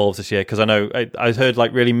that evolves this year, because I know I heard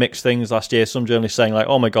like really mixed things last year. Some journalists saying like,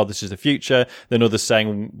 "Oh my god, this is the future." Then others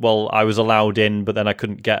saying, "Well, I was allowed in, but then I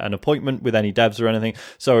couldn't get an appointment with any devs or anything."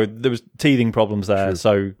 So there was teething problems there. True.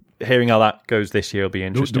 So hearing how that goes this year will be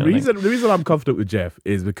interesting. The reason I'm confident with Jeff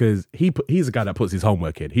is because he's a guy that puts his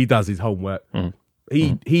homework in. He does his homework.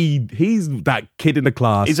 He's that kid in the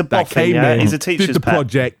class. He's a that came in, he's a teacher's did the pet.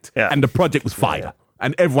 Project, and the project was fire.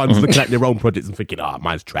 And everyone's looking at their own projects and thinking,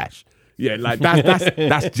 mine's trash. Yeah, like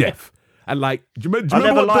that's Jeff. And like, do you remember I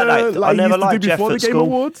never liked I never liked Jeff before at the Game school.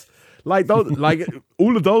 Awards? Like those, like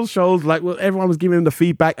all of those shows, like well, everyone was giving him the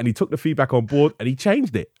feedback, and he took the feedback on board and he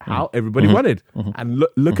changed it how everybody wanted. And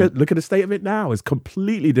look at the state of it now. It's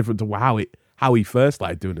completely different to how he first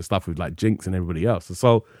started doing the stuff with like Jinx and everybody else.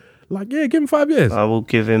 So, like, yeah, give him 5 years. I will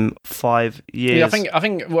give him 5 years. Yeah, I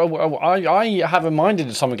think. Well, I have in mind in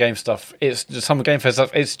the Summer Game stuff. It's the Summer Game Fest stuff.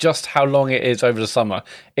 It's just how long it is over the summer.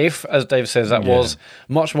 If, as Dave says, that was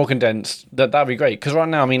much more condensed, that'd be great. Because right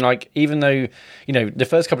now, I mean, like, even though the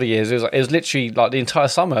first couple of years it was literally like the entire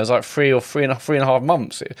summer. It was like three and a half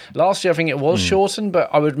months. Last year, I think it was shortened, but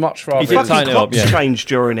I would much rather. He fucking clock's changed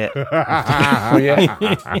during it.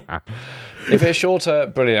 If it's shorter,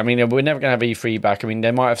 brilliant. I mean, we're never going to have E3 back. I mean, they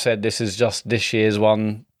might have said this is just this year's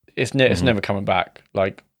one. It's never coming back.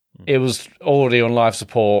 Like, it was already on live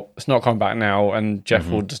support. It's not coming back now, and Jeff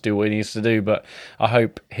will just do what he needs to do. But I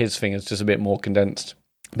hope his thing is just a bit more condensed.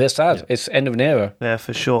 But it's sad. Yeah. It's end of an era. Yeah,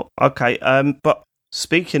 for sure. Okay, but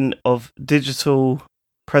speaking of digital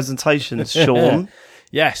presentations, Sean...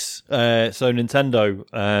 Yes, so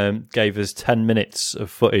Nintendo gave us 10 minutes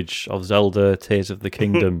of footage of Zelda Tears of the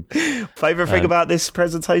Kingdom. Favourite thing about this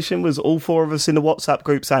presentation was all 4 of us in the WhatsApp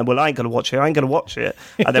group saying, well, I ain't going to watch it.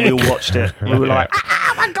 And then we all watched it. We were like,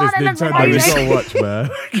 oh my God, it looks amazing. Watch, man.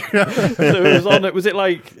 So it was on, was it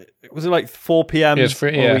like 4 p.m. for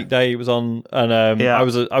a weekday it was on? And I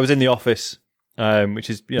was in the office, which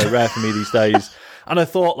is rare for me these days. And I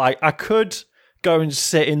thought, like, I could go and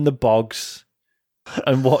sit in the bogs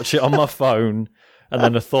and watch it on my phone, and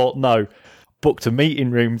then I thought, no, booked a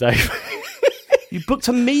meeting room, Dave. You booked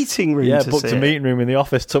a meeting room? Yeah, booked a meeting room in the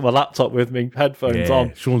office, took my laptop with me, headphones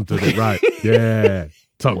on. Sean did it right. Yeah,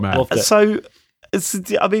 top man. So,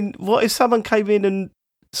 I mean, what if someone came in and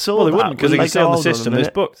saw Well, they wouldn't, because they can see on the system it's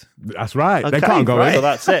booked. That's right. Okay, they can't go in. So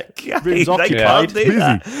that's it. Room's They occupied. can't do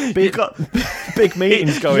that. Big, big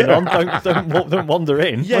meetings going on. Don't wander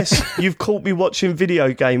in. Yes, you've caught me watching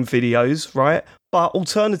video game videos, right? But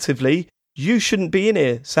alternatively, you shouldn't be in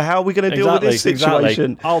here. So how are we going to deal with this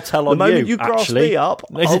situation? I'll tell on you. The moment you grass me up,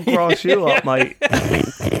 I'll grass you up, mate.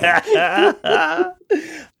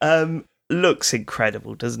 Looks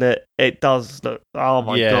incredible, doesn't it? It does look. Oh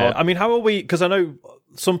my God! I mean, how are we? Because I know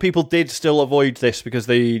some people did still avoid this because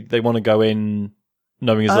they want to go in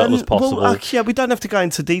knowing as little as possible. Well, yeah, we don't have to go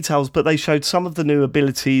into details, but they showed some of the new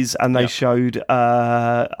abilities, and they showed.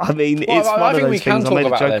 I mean, it's one of those things. I think we can talk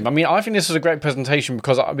about them. I mean, I think this was a great presentation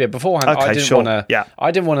because beforehand I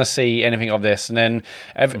didn't want to see anything of this, and then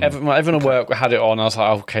everyone at work had it on. I was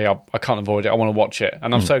like, okay, I can't avoid it. I want to watch it,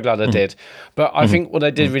 and I'm so glad I did. But I think what they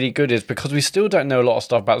did really good is because we still don't know a lot of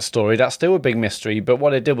stuff about the story. That's still a big mystery. But what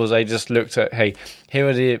they did was they just looked at, hey, here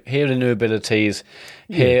are the new abilities.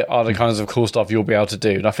 Here are the kinds of cool stuff you'll be able to do.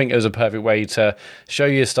 And I think it was a perfect way to show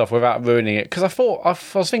you stuff without ruining it. Because I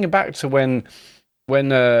was thinking back to when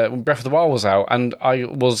Breath of the Wild was out, and I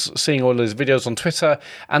was seeing all those videos on Twitter,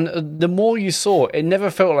 and the more you saw, it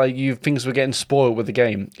never felt like things were getting spoiled with the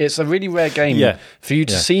game. It's a really rare game for you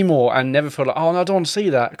to see more and never feel like, oh, no, I don't want to see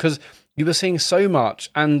that, because you were seeing so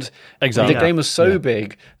much, and the game was so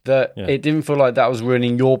big that it didn't feel like that was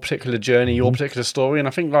ruining your particular journey, your particular story. And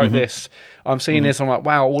I think this, I'm seeing this, I'm like,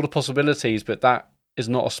 wow, all the possibilities, but that is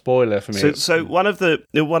not a spoiler for me. So one of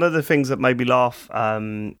the things that made me laugh,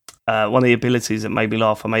 one of the abilities that made me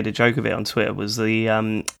laugh, I made a joke of it on Twitter, was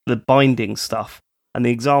the binding stuff. And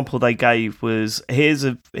the example they gave was, here's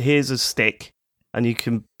a stick, and you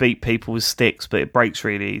can beat people with sticks, but it breaks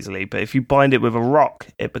really easily. But if you bind it with a rock,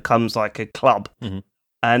 it becomes like a club.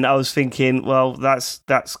 And I was thinking, well, that's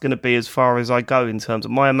going to be as far as I go in terms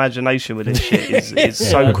of my imagination with this shit is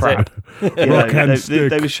so crap. They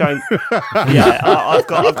were showing, I've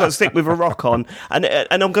got a stick with a rock on, and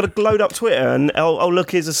I'm going to load up Twitter, and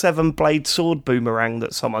look, here's a 7-blade sword boomerang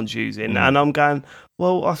that someone's using, and I'm going,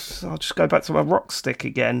 well, I'll just go back to my rock stick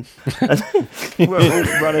again. And we're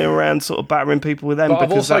all running around sort of battering people with them, but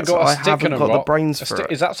because I haven't got the brains for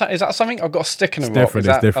it. Is that something? I've got a stick and a rock.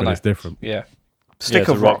 It's different. Yeah. Stick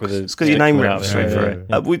of rock. It's because your name written straight for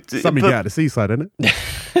it. Something out the seaside, isn't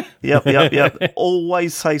it? Yep.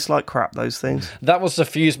 Always tastes like crap, those things. That was the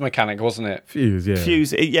fuse mechanic, wasn't it? Fuse.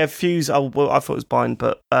 Fuse. Oh, well, I thought it was bind,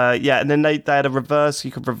 but and then they had a reverse.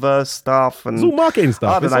 You could reverse stuff, and it's all marketing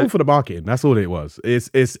stuff. It's all for the marketing. That's all it was.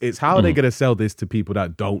 It's how are they going to sell this to people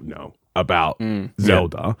that don't know about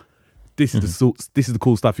Zelda? This is the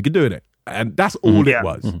cool stuff you can do in it. And that's all it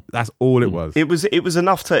was. That's all it was. It was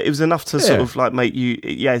enough to sort of like make you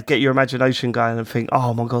get your imagination going and think,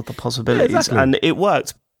 oh my God, the possibilities. And it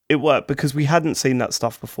worked. it worked because we hadn't seen that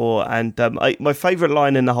stuff before. And my favourite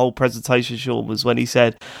line in the whole presentation, Sean, was when he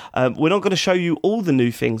said, "We're not going to show you all the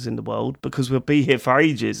new things in the world because we'll be here for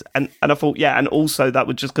ages." And I thought, yeah, and also that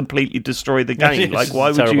would just completely destroy the game. Like,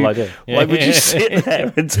 why would you? Why would you sit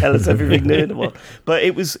there and tell us everything new in the world? But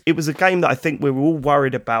it was a game that I think we were all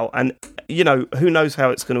worried about, and who knows how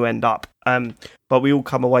it's going to end up. But we all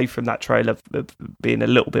come away from that trailer being a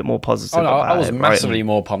little bit more positive. Oh, no, about I was it, massively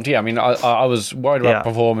more pumped. Yeah, I mean, I was worried about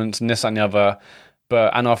performance and this and the other,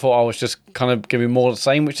 and I thought I was just kind of giving more of the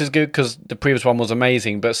same, which is good because the previous one was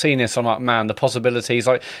amazing. But seeing this, I'm like, man, the possibilities.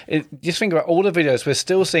 Just think about all the videos we're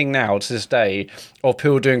still seeing now to this day of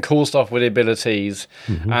people doing cool stuff with abilities,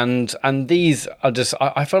 and these are just.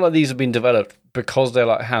 I feel like these have been developed because they're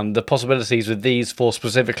like hand. The possibilities with these four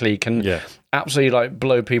specifically can absolutely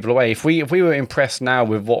blow people away. If we were impressed now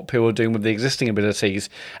with what people are doing with the existing abilities,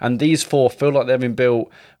 and these four feel like they've been built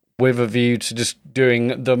with a view to just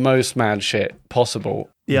doing the most mad shit possible.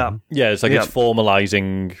 Yeah. Yeah, it's like it's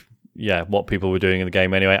formalising what people were doing in the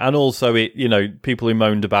game anyway. And also people who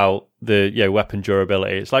moaned about the weapon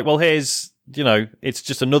durability. It's like, well, here's it's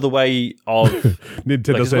just another way of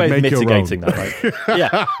Nintendo said, make mitigating that, right?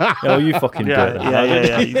 Yeah. You fucking do it.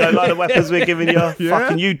 Yeah. You don't like the weapons we're giving you?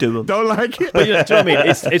 Fucking you do them. Don't like it. But do you know what I mean?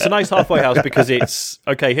 It's a nice halfway house because it's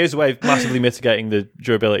okay. Here's a way of massively mitigating the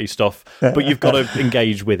durability stuff, but you've got to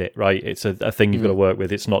engage with it, right? It's a thing you've got to work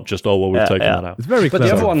with. It's not just we've taken that out. It's very But clever.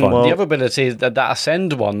 the other one, the other ability is that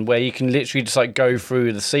Ascend one, where you can literally just go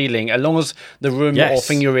through the ceiling, as long as the room or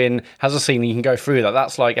thing you're in has a ceiling, you can go through that.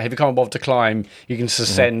 That's like if you can't bother to climb, you can just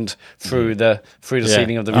ascend through the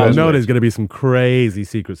ceiling of the room. I know there's going to be some crazy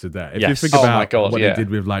secrets with that. If you think about what they did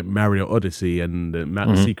with Mario Odyssey and the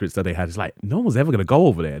amount of secrets that they had, it's like no one's ever going to go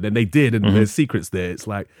over there. And then they did, and there's secrets there. It's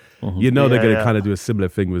like they're going to kind of do a similar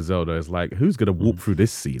thing with Zelda. It's like who's going to walk through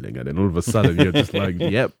this ceiling? And then all of a sudden you're just like,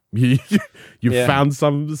 yep, you found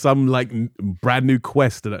some like brand new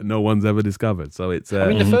quest that no one's ever discovered. So it's. I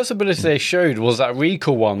mean, the first ability they showed was that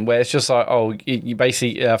recall one, where it's just like, you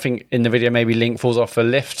basically, I think in the video maybe Link falls off a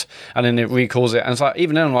lift and then it recalls it, and it's like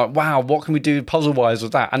even then I'm like, wow, what can we do puzzle wise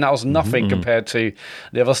with that? And that was nothing compared to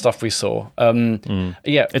the other stuff we saw.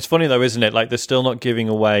 Yeah, it's funny though, isn't it? Like they're still not giving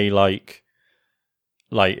away like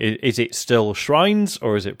is it still shrines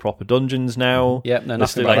or is it proper dungeons now? Yeah, no,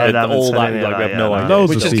 nothing like about that. all that. Like we have no idea,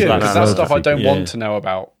 which is good because that's stuff I don't want to know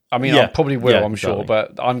about. I mean, I probably will, I'm sure,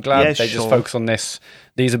 but I'm glad they just focus on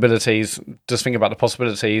these abilities. Just think about the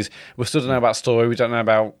possibilities. We still don't know about story. We don't know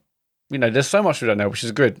about. There's so much we don't know, which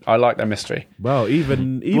is good. I like that mystery. Well,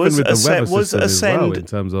 even with the weather system as well, in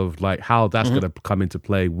terms of like how that's going to come into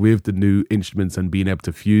play with the new instruments and being able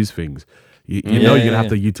to fuse things. You're going to have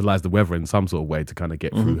to utilize the weather in some sort of way to kind of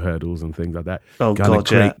get through hurdles and things like that.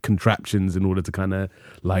 Create contraptions in order to kind of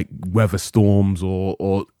like weather storms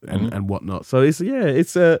and whatnot. So it's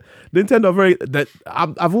Nintendo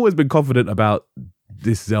I've always been confident about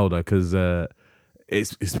this Zelda because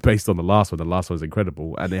it's based on the last one. The last one was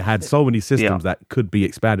incredible, and it had so many systems that could be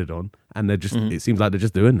expanded on, and they're just it seems like they're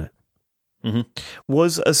just doing that.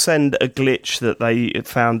 Was Ascend a glitch that they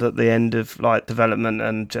found at the end of development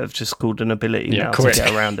and have just called an ability now to get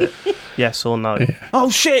around it? Yes or no? Oh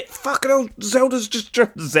shit! Fucking hell! Link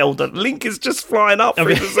is just flying up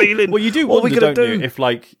through the ceiling. Well, you do wonder, don't you? If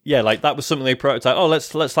that was something they prototyped. Oh,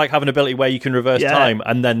 let's have an ability where you can reverse time,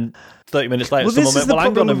 and then 30 minutes later, someone went, "Well,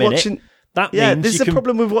 hang on a minute." That means this is the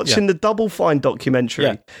problem with watching the Double Fine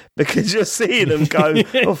documentary because you're seeing them go,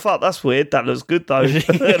 "Oh fuck, that's weird. That looks good though."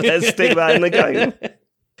 Let's stick that in the game.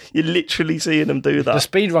 You're literally seeing them do that. The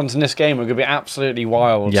speedruns in this game are going to be absolutely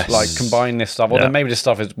wild. Yes. Like combine this stuff. Although maybe this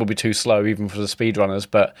stuff will be too slow even for the speedrunners,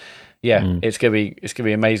 but. Yeah, it's gonna be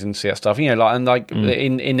amazing to see that stuff. In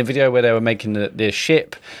the video where they were making the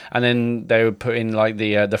ship, and then they would put in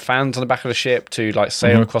the fans on the back of the ship to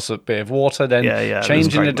sail across a bit of water, then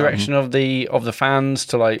changing the direction of the fans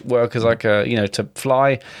to work as to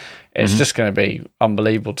fly. It's just going to be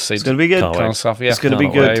unbelievable to see. It's going to be good. Kind of stuff. Yeah, it's going to be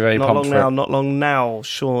good. Very not long now.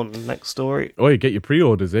 Sean, next story. Oh, you get your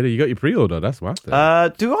pre-orders, Eddie. You got your pre-order. That's what.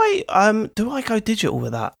 Do I go digital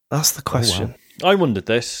with that? That's the question. Oh, wow. I wondered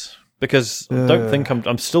this. Because I don't think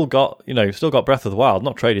I'm still got Breath of the Wild,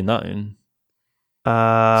 not trading that in. So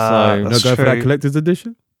no go for that collector's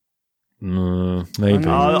edition? Maybe.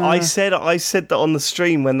 I said that on the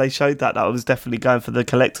stream when they showed that I was definitely going for the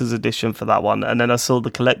collector's edition for that one, and then I saw the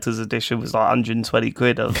collector's edition was like 120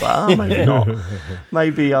 quid. I was like, maybe not.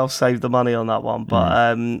 Maybe I'll save the money on that one, but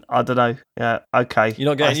I don't know. Yeah, okay.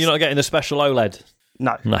 You're not getting the special OLED.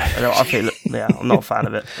 No. I feel I'm not a fan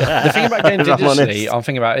of it. The thing about games digitally, I'm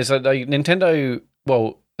thinking about is that Nintendo,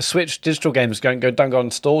 Switch digital games don't go on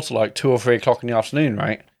store till 2 or 3 o'clock in the afternoon,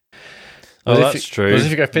 right? Oh, that's true. Because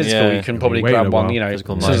if you go physical, Yeah. you can probably Wait a grab one, while. as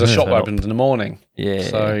Physical soon as the might shop turn up. opens in the morning. Yeah.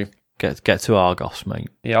 So, Get to Argos, mate.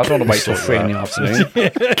 yeah, I don't want to wait till 3 in the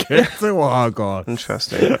afternoon. Oh God.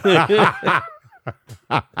 Interesting.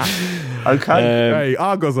 Okay. Hey,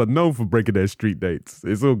 Argos are known for breaking their street dates.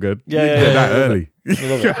 It's all good. Yeah, You yeah, get yeah, that yeah. early. I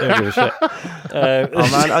love it. I don't give a shit.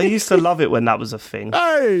 Oh man, I used to love it when that was a thing.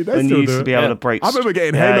 Hey, they When you still used do to it. be able to break. I remember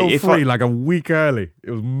getting Yeah, Halo if 3 like a week early.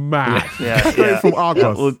 It was mad. Yeah, Straight yeah. from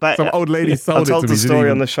Argos. Yeah, well, Some old lady I sold it to told me. the She didn't story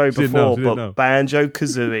even- on the show she didn't know, before, she didn't but know.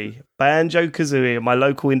 Banjo-Kazooie at my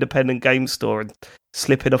local independent game store and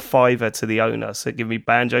slipping a $5 to the owner. So give me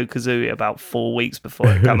Banjo-Kazooie about 4 weeks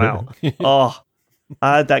before it come out. Oh,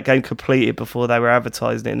 I had that game completed before they were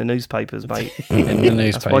advertising it in the newspapers, mate. In the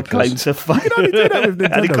That's my claim newspapers. to fame. You can only do that with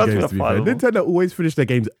And it Nintendo cost me games, a to be fair. $5. Nintendo always finish their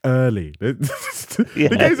games early. The games are yeah,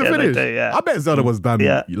 they finished. do, yeah. I bet Zelda was done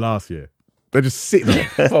Yeah. last year. They're just sitting on it.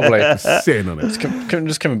 Probably. Sitting on it.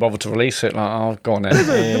 Just couldn't bother to release it. Like, oh, go on then.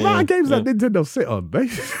 The amount of games that Nintendo sit on, they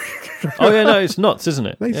Oh yeah, no, it's nuts, isn't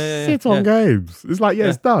it? they Yeah, sit on games. It's like,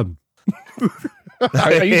 it's done.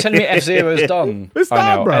 Are you telling me F-Zero's done? It's I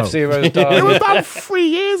done, know, bro. F-Zero's It was done. done 3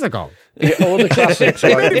 years ago. Yeah, all the classics.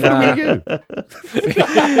 They Like, made it for the nah.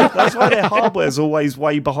 Wii U. That's why their hardware's always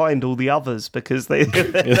way behind all the others because they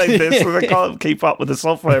can't keep up with the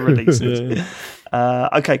software releases.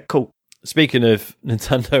 Okay, cool. Speaking of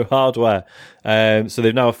Nintendo hardware, so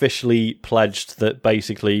they've now officially pledged that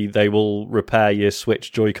basically they will repair your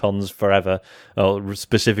Switch Joy-Cons forever, or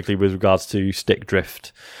specifically with regards to stick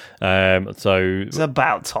drift. So It's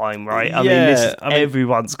about time, right? Yeah,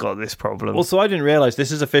 everyone's got this problem. Also, I didn't realise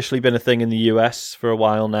this has officially been a thing in the US for a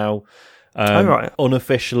while now. Right.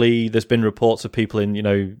 Unofficially, there's been reports of people in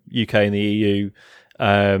UK and the EU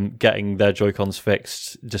getting their Joy-Cons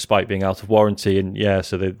fixed despite being out of warranty, and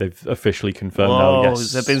so they've officially confirmed now. Yes,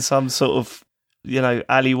 Has there been some sort of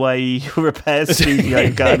alleyway repair studio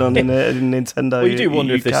going on in Nintendo? Well, you do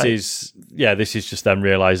wonder if UK? this is just them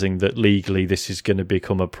realising that legally this is going to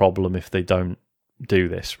become a problem if they don't do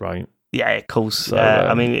this, right? Yeah, of course. So,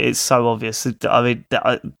 it's so obvious.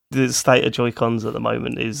 The state of Joy-Cons at the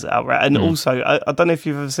moment is outrageous. And also, I don't know if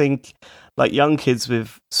you've ever seen like young kids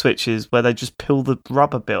with Switches where they just peel the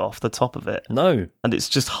rubber bit off the top of it. No. And it's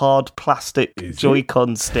just hard plastic Is it?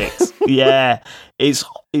 Joy-Con sticks. Yeah, it's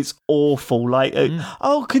awful. Like,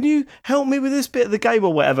 oh, can you help me with this bit of the game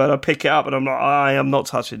or whatever? And I pick it up and I'm like, I am not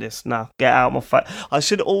touching this. No, get out of my face. I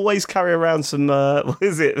should always carry around some,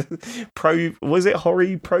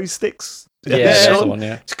 Hori Pro sticks? Yeah, that's the Sean? one,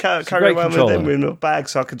 yeah. Just carry great around with controller. them in a bag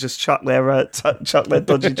so I could just chuck their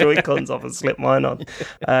dodgy Joy-Cons off and slip mine on.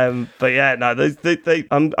 But yeah, no,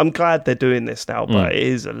 I'm glad they're doing this now, but it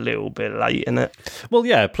is a little bit late, isn't it? Well,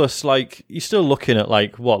 yeah. Plus, like, you're still looking at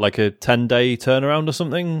like a 10-day turnaround or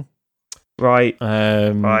something. Right.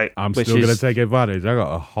 Right. I'm Which still going to is- take advantage. I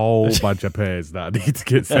got a whole bunch of pairs that I need to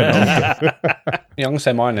get sent off. Yeah, I'm going to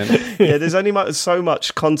say mine then. Yeah, there's only so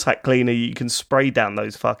much contact cleaner you can spray down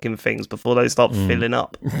those fucking things before they start filling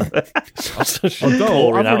up.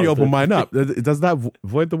 Although, I've already opened mine up. Does that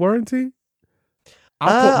void the warranty? I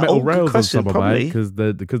put metal good rails on question, some of probably.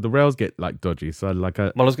 mine because the rails get like dodgy. So like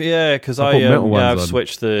Well, because I put metal ones I've on.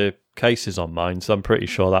 switched the cases on mine, so I'm pretty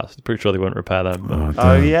sure they won't repair them. But...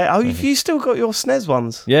 Oh, yeah. Oh, you still got your SNES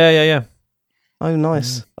ones? Yeah. Oh,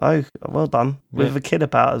 nice. Oh, well done. With a kid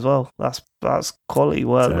about as well. That's quality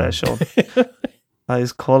work there, Sean. That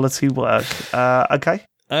is quality work. Okay.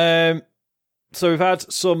 So we've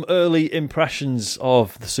had some early impressions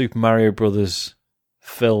of the Super Mario Brothers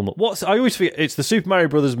film. I always forget it's the Super Mario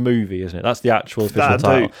Brothers movie, isn't it? That's the actual official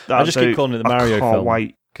title. I just keep calling it the Mario film. I can't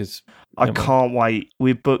wait. Because I can't wait.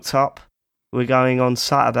 We're booked up. We're going on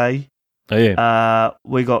Saturday. Oh yeah.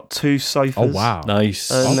 We got 2 sofas. oh wow, Nice.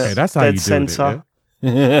 And okay, that's how dead you do centre.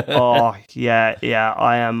 it. Oh yeah.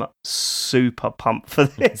 I am super pumped for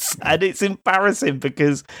this, and it's embarrassing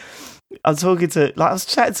because I was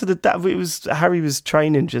chatting to the dad. Harry was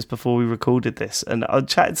training just before we recorded this, and I was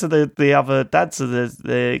chatting to the other dads of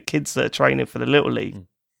the kids that are training for the Little League,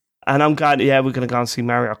 and I'm going, yeah, we're going to go and see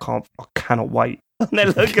Mario. I cannot wait. And they're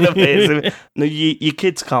looking at me and saying, no, your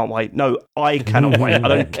kids can't wait. No, I cannot wait. I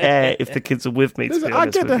don't care if the kids are with me. To Listen, be I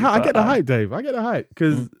honest get with you, I get the but, hype, Dave. I get the hype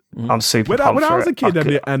because I'm super when pumped I was for a kid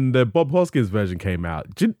it. and the Bob Hoskins version came out,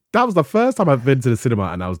 that was the first time I've been to the cinema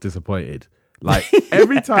and I was disappointed. Like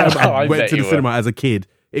every time I I went bet to the you were. cinema as a kid,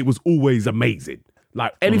 it was always amazing.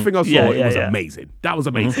 Like anything I saw, it was amazing. That was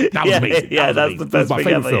amazing. That was amazing. Yeah, that was that's the amazing. It was best my thing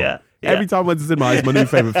favorite ever, film. yeah. Every time I went to cinema, it's my new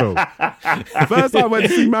favorite film. First time I went to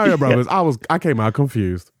see Mario Brothers, I came out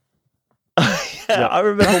confused. Yeah, I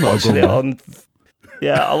remember not a watching it Goomba. on.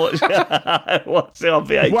 Yeah, I watched it on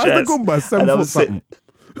VHS. Why is the Goomba And 7 I foot was something?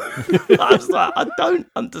 I was like, I don't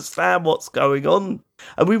understand what's going on.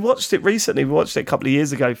 And we watched it recently. We watched it a couple of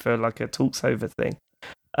years ago for like a talks over thing.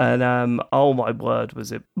 And oh my word,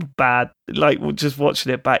 was it bad? Like just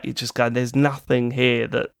watching it back, you just go, "There's nothing here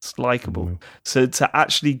that's likable." So to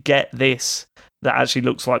actually get this, that actually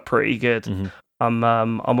looks like pretty good. I'm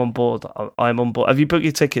on board. I'm on board. Have you booked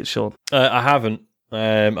your tickets, Sean? I haven't.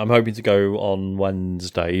 I'm hoping to go on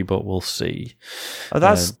Wednesday, but we'll see. Oh,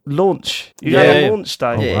 that's launch. You Yeah, go on yeah. launch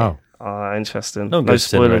day. Oh, wow. Oh, interesting. No, No go to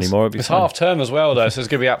cinema spoilers. anymore. It'll be It's fine. half term as well, though, so it's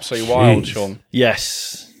going to be absolutely wild, Jeez. Sean.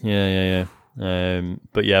 Yes. Yeah.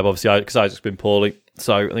 But yeah, obviously, because Isaac's been poorly,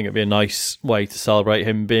 so I think it'd be a nice way to celebrate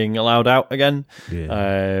him being allowed out again.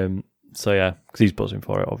 Yeah. So yeah, because he's buzzing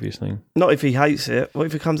for it, obviously. Not if he hates it. What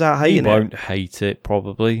if he comes out He hating it? won't hate it,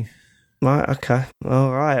 probably. Right, okay.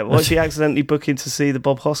 All right. What if he accidentally booking to see the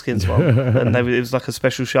Bob Hoskins one? And it was like a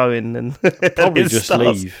special showing and Probably it just starts.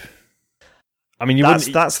 leave. I mean, you That's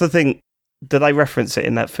wouldn't. the thing. Do they reference it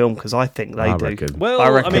in that film? Because I think they I do. reckon. Well, I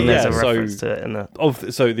reckon I mean, there's yeah, a so- reference to it in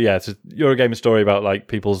there. So yeah, it's a Eurogamer story about like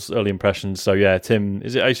people's early impressions. So yeah, Tim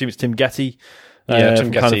is it? I assume it's Tim Getty. Yeah, Tim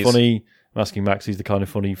from Kind of Getty's. Funny. I'm asking Max. He's the Kind of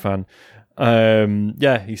Funny fan.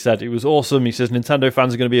 Yeah, he said it was awesome. He says Nintendo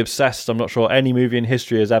fans are going to be obsessed. I'm not sure any movie in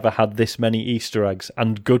history has ever had this many Easter eggs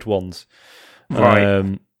and good ones.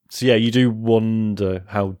 Right. So yeah, you do wonder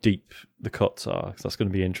how deep the cuts are. 'Cause that's going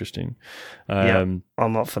to be interesting. I'm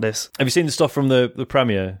up for this. Have you seen the stuff from the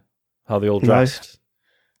premiere? How they all No. dressed?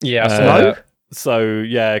 Yeah, so No? So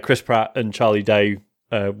yeah, Chris Pratt and Charlie Day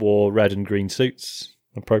wore red and green suits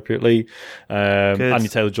appropriately. Anya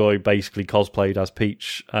Taylor-Joy basically cosplayed as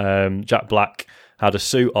Peach. Jack Black had a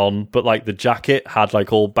suit on, but like the jacket had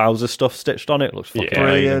like all Bowser stuff stitched on it. It looks fucking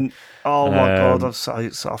Brilliant. Oh my God, Um,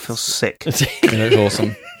 I feel sick. it looks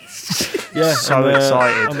awesome. Yeah, So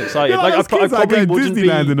excited. I'm excited. Yeah, like I probably going wouldn't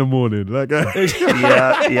Disneyland be in the morning. Like,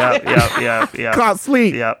 Yeah. can't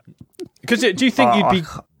sleep. Yeah. because do you think you'd be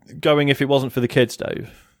going if it wasn't for the kids, Dave?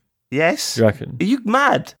 Yes. You reckon? Are you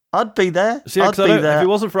mad? I'd be there. See, I'd 'cause be if there. it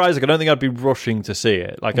wasn't for Isaac, I don't think I'd be rushing to see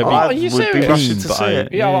it. Like I'd be I Are you would be serious? rushing to But see I-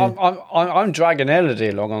 it. Yeah, I'm dragging Elodie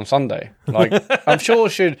along on Sunday. Like, I'm sure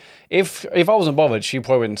she'd. If I wasn't bothered, she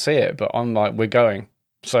probably wouldn't see it. But I'm like, we're going.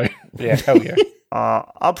 So yeah, hell yeah.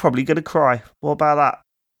 I'm probably gonna cry. What about that?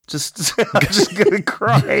 I'm just gonna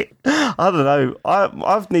cry. I don't know.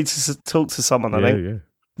 I need to talk to someone. I think.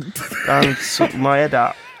 Yeah. Sort my head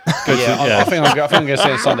out. I think I'm going to see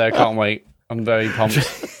it Sunday. I can't wait. I'm very pumped.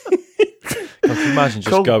 Can you imagine just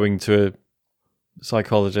Cool. going to a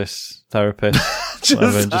psychologist, therapist,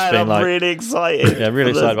 whatever, and just being I'm like, really excited. yeah,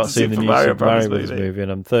 really excited about seeing the new Super Mario Brothers movie,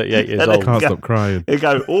 and I'm 38 years And old. Can't stop crying. You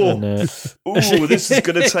go, And, this is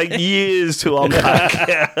going to take years to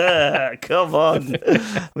unpack. Come on.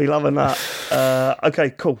 We loving that. Okay,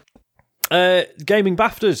 cool. gaming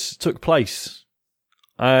BAFTAs took place.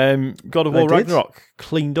 God of War They did? Ragnarok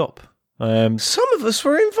cleaned up. Some of us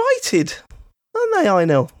were invited, weren't they,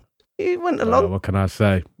 Einel? You went along. What can I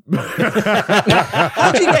say?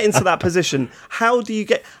 How do you get into that position? How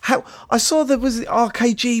I saw there was the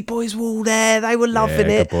RKG boys were all there. They were loving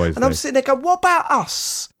Yeah, it, good boys, and I'm they. sitting there going, "What about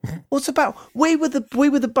us? What's about we were the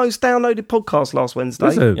most downloaded podcast last Wednesday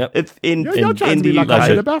Listen, Yep. in You're trying to be the like UK." I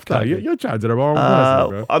should have BAFTA. You're trying to the wrong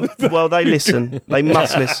person, bro. Well, they listen. They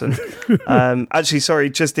must listen. Actually, sorry,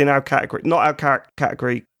 just in our category, not our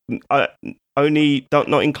category. Only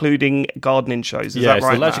not including gardening shows. Is Yeah, that it's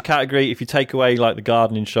right? the leisure Matt? category. If you take away like the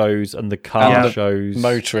gardening shows and the car And the shows,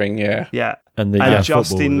 Motoring, yeah. Yeah. and the And just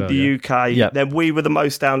football in as the well, UK, Yeah. then we were the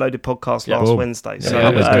most downloaded podcast Yeah. last Boom. Wednesday. So,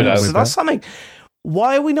 Yeah, that's good, so as. that's something.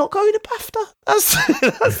 Why are we not going to BAFTA?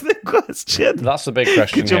 That's the question. That's the big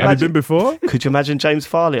question. Could you yeah. Have you been before? Could you imagine James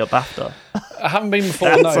Farley at BAFTA? I haven't been before,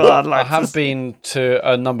 That's no. what I'd But like I have to been to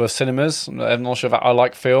a number of cinemas. I'm not sure if I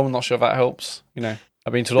like film. I'm not sure if that helps. You know,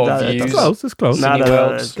 I've been to a lot of No, it views. It's close. It's close. No, Cine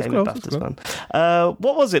Worlds. it's It's Gaming close, it's BAFTA's fun.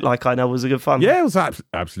 What was it like? I know, was it good fun? Yeah, it was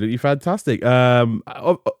absolutely fantastic. I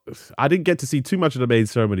didn't get to see too much of the main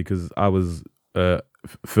ceremony because I was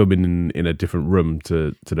filming in a different room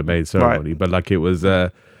to the main ceremony. But like it was,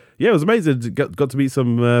 it was amazing. Got to meet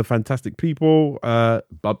some fantastic people.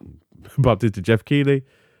 Bumped into Jeff Keighley.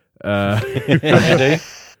 As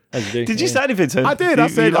you do. Did you say anything to him? I did. You- I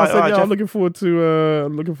said, you like, yeah, "Alright, I'm Jeff." looking forward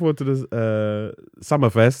to this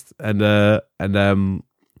Summerfest, and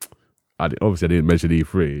obviously I didn't mention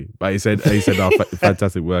E3, but he said,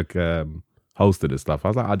 fantastic work hosting and stuff. I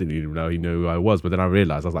was like, I didn't even know he knew who I was, but then I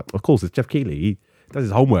realized I was like, of course it's Jeff Keighley. Does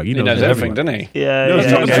his homework. He knows everything, doesn't he? Yeah,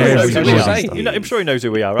 I'm sure he knows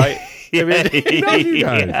who we are, right? He knows you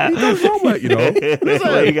guys. He does his homework, you know.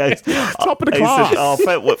 There you go. Top of the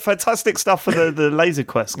class. Fantastic stuff for the Laser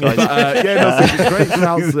Quest, guys. Great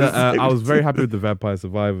shouts. I was very happy with the Vampire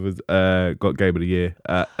Survivors. Got Game of the Year,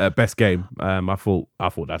 best game. I thought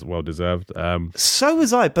that's well deserved. So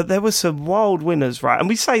was I, but there were some wild winners, right? And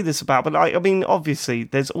we say this about, but I mean, obviously,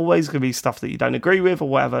 there's always going to be stuff that you don't agree with or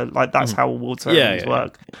whatever. Like that's how award ceremonies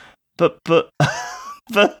work. But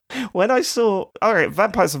when I saw, all right,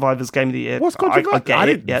 Vampire Survivors Game of the Year, what's controversial? I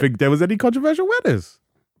didn't think there was any controversial winners.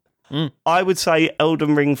 I would say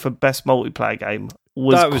Elden Ring for best multiplayer game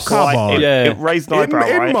was quite. It raised an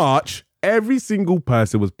eyebrow. In March, every single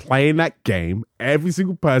person was playing that game. Every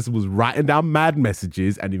single person was writing down mad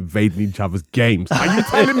messages and invading each other's games. Are you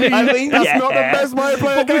telling me that's not the best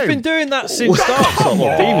multiplayer game? We've been doing that since Dark Souls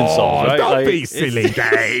or Demon Souls, right? Don't be silly,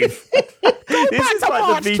 Dave. Go back to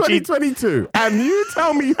March 2022 and you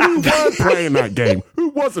tell me who weren't playing that game, who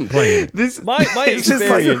wasn't playing it. My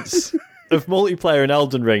experience of multiplayer in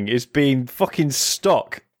Elden Ring is being fucking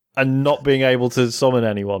stuck and not being able to summon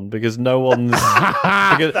anyone because no one's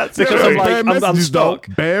because I'm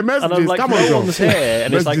stuck bare messages. And I'm like, come no on, one's here,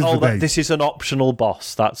 and it's like, this is an optional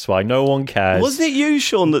boss. That's why no one cares. Wasn't it you,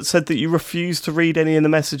 Sean, that said that you refused to read any of the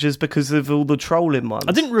messages because of all the trolling ones?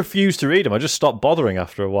 I didn't refuse to read them. I just stopped bothering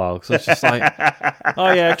after a while because I was just like,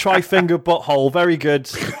 oh yeah, try finger butthole, very good.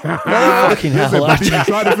 Fucking hell! Did you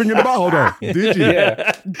try to finger the butthole though? Did you?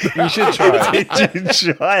 Yeah, you should try. Did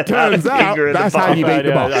you try? Turns out that's how you beat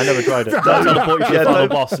the boss. I never tried it. That's how the point you the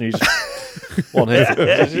boss and you just one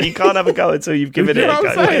hit. You can't have a go until you've given it a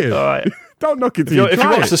go. Saying? All right. Don't knock it if you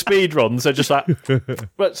watch the speed runs, they're just like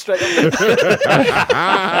straight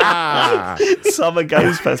up. Summer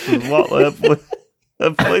Games Festival.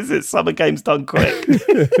 What is it? Summer Games done quick.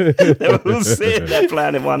 They were all sitting there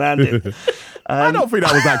playing it one-handed. I don't think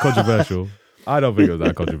that was that controversial. I don't think it was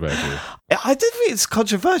that controversial. I didn't think it's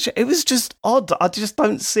controversial. It was just odd. I just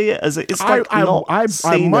don't see it as it's like I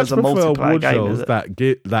seen much as a prefer multiplayer award game.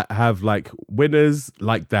 shows that have like winners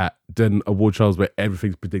like that than award shows where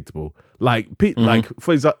everything's predictable. Like like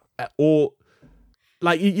for example, or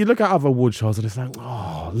like you look at other award shows and it's like,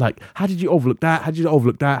 oh, like how did you overlook that? How did you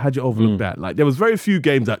overlook that? How did you overlook that? Like there was very few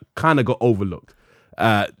games that kind of got overlooked.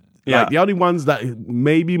 Like the only ones that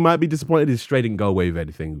maybe might be disappointed is Stray didn't go away with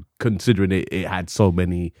anything, considering it had so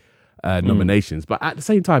many nominations. But at the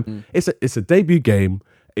same time, it's a debut game.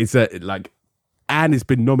 And it's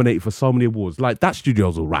been nominated for so many awards. Like that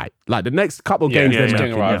studio's all right. Like the next couple of games they're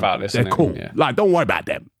making, they're cool. Yeah. Like don't worry about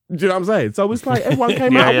them. Do you know what I'm saying? So it's like everyone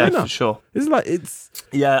came out a winner. For sure. It's like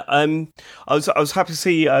I was happy to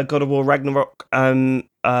see God of War Ragnarok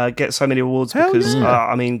get so many awards because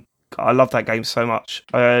I mean, I love that game so much.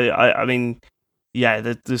 I mean,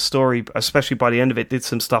 the story, especially by the end of it, did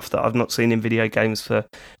some stuff that I've not seen in video games for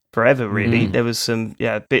forever. Really, there was some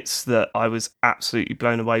bits that I was absolutely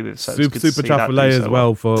blown away with. So super chuffed for Leia as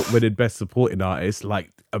well for winning Best Supporting Artist.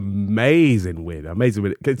 Like amazing win.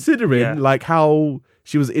 Considering like how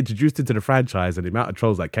she was introduced into the franchise and the amount of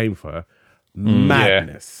trolls that came for her.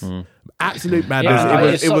 Madness, absolute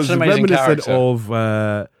madness. It was reminiscent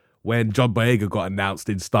of. When John Boyega got announced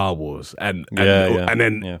in Star Wars, and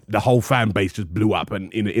then the whole fan base just blew up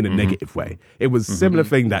and in a negative way. It was a similar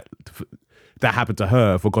thing that happened to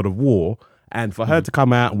her for God of War, and for her to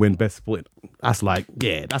come out and win Best Supporting, that's like,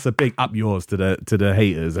 that's a big up yours to the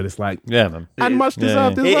haters, and it's like, man, and much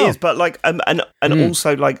deserved as well. It is, but like, and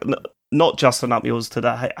also like. Not just an up yours to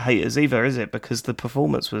the haters either, is it? Because the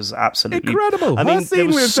performance was absolutely incredible. I mean, there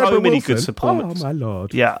was so many good supports. Oh my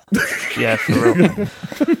lord! Yeah, for real.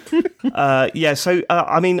 So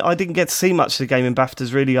I mean, I didn't get to see much of the game in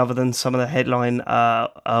BAFTAs really, other than some of the headline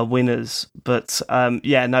winners. But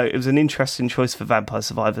it was an interesting choice for Vampire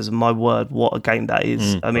Survivors, and my word, what a game that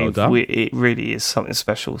is! I mean, it really is something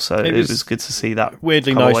special. So it was good to see that.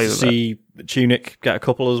 Weirdly nice to see Tunic get a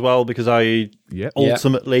couple as well, because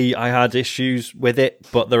ultimately I had issues with it,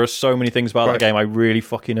 but there are so many things about that game I really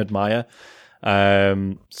fucking admire.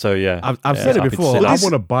 I've said it before. I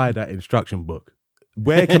want to buy that instruction book.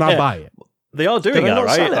 Where can I buy it? They are doing that,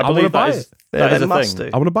 right? I believe that is a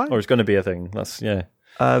thing. I want to buy it, or it's going to be a thing. That's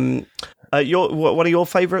one of your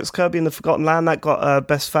favourites, Kirby and the Forgotten Land, that got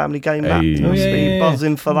best family game.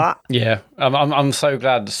 Buzzing for that. Yeah, I'm so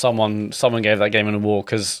glad someone gave that game an award,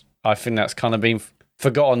 because I think that's kind of been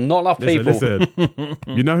forgotten. Not enough people. Listen.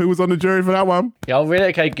 You know who was on the jury for that one? Yeah, really?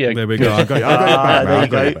 Okay, good. There we go. I got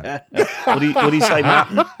you back. What do you say,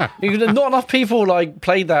 Matt? Not enough people like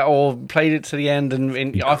played that or played it to the end,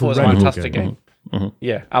 and I thought it was a fantastic game.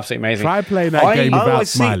 Yeah, absolutely amazing. Try playing that game without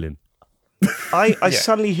smiling. I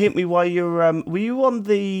suddenly hit me while you're were you on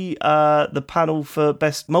the panel for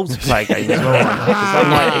best multiplayer game as well? 'Cause that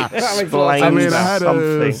might explain I mean, I had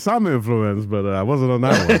something. some influence, but I wasn't on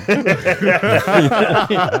that one.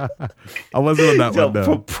 I wasn't on that one.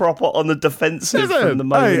 No. Proper on the defensive from the Listen,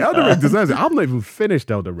 moment. hey, Elden Ring deserves it. I'm not even finished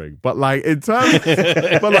Elden Ring, but like in terms,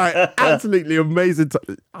 but like absolutely amazing.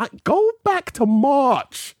 Go back to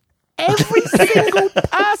March. Every single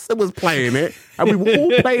person was playing it, and we were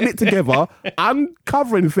all playing it together,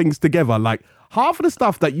 uncovering things together. Like half of the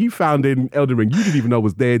stuff that you found in Elden Ring, you didn't even know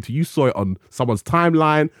was there until you saw it on someone's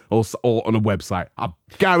timeline or on a website. I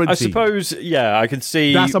guarantee. I suppose, yeah, I can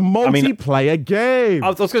see. That's a multiplayer game. I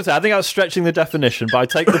was going to say, I think I was stretching the definition, but I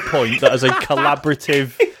take the point that as a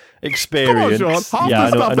collaborative experience. Come on, Sean. Half the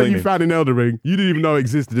stuff that you found in Elden Ring, you didn't even know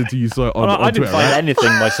existed until you saw it on I didn't Twitter, find right?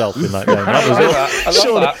 anything myself in that game. That was it.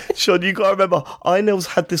 I love that. Sean, you got to remember, Einel's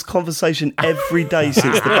had this conversation every day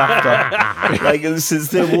since the BAFTA. Like, since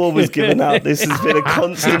the award was given out, this has been a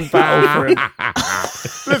constant battle for him.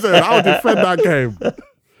 Listen, I'll defend that game.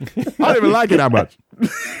 I don't even like it that much.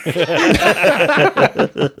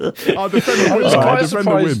 I'll defend the win. I'll defend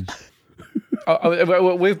the win.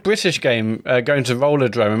 With British game going to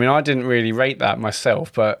Rollerdrome, I mean, I didn't really rate that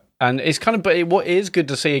myself, but it's kind of. But what is good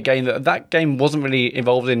to see a game that game wasn't really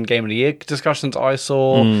involved in Game of the Year discussions I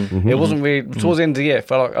saw. It wasn't really towards the end of the year. It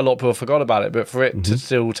felt like a lot of people forgot about it, but for it to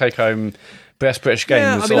still take home Best British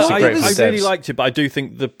Game was obviously great. I really liked it, but I do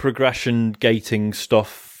think the progression gating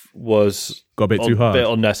stuff was got a bit too hard, a bit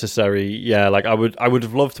unnecessary. Yeah, like I would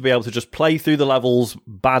have loved to be able to just play through the levels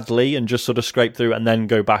badly and just sort of scrape through and then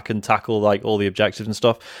go back and tackle like all the objectives and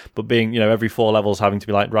stuff. But being, every 4 levels having to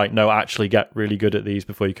be like, right, no, actually get really good at these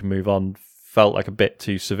before you can move on, felt like a bit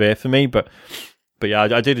too severe for me. But yeah,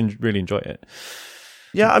 I did really enjoy it.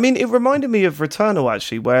 Yeah, I mean, it reminded me of Returnal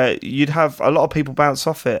actually, where you'd have a lot of people bounce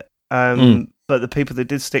off it. But the people that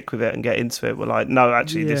did stick with it and get into it were like, no,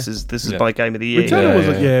 actually, this is my game of the year.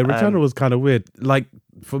 Returnal was kind of weird. Like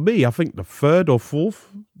for me, I think the third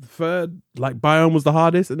like biome was the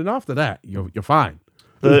hardest, and then after that, you're fine.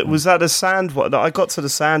 Was that the sand one? I got to the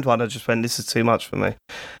sand one. I just went, this is too much for me.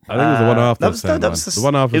 I think it was the one after the sand one. The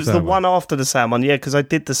one after it was the one after the sand one. Yeah, because I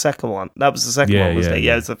did the second one. That was the second one, wasn't it?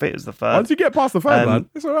 Yeah, it was the third. Once you get past the third one,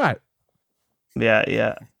 it's all right.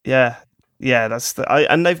 Yeah. That's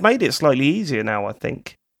and they've made it slightly easier now. I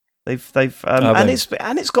think they've and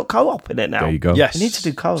it's got co-op in it now. There you go. Yes, you need to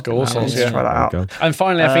do co-op. Try that out. And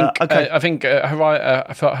finally, I think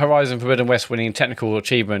Horizon Forbidden West winning technical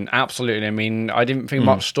achievement. Absolutely. I mean, I didn't think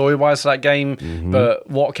much story-wise to that game, but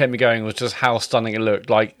what kept me going was just how stunning it looked.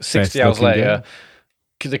 Like 60 hours later.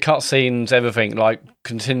 The cutscenes, everything, like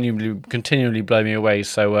continually blow me away.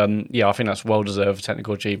 So I think that's well deserved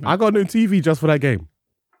technical achievement. I got a new TV just for that game.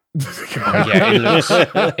 It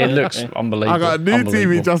looks unbelievable. I got a new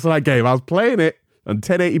TV just for that game. I was playing it on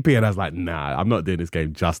 1080p, and I was like, nah, I'm not doing this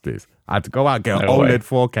game justice. I had to go out and get an OLED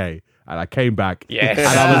 4K, and I came back, and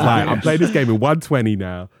I was like, I'm playing this game in 120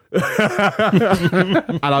 now,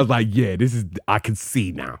 and I was like, I can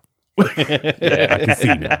see now. I can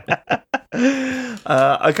see now.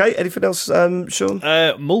 Okay, anything else, Sean?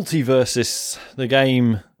 Multiversus, the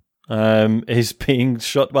game is being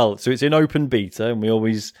shut. Well, so it's in open beta, and we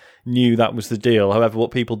always knew that was the deal. However,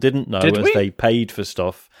 what people didn't know they paid for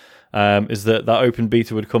stuff is that open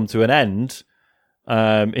beta would come to an end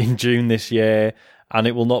in June this year, and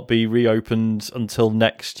it will not be reopened until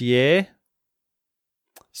next year.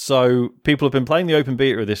 So people have been playing the open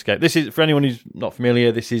beta of this game. This is, for anyone who's not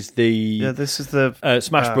familiar, this is the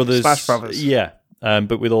Smash Brothers. Smash Brothers. Yeah.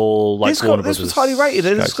 But with all like Warner Brothers. This was highly rated,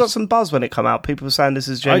 and it's got some buzz when it came out. People were saying this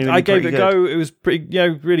is genuinely I gave it a good. go. It was pretty,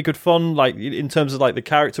 really good fun. Like in terms of like the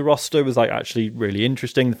character roster was like actually really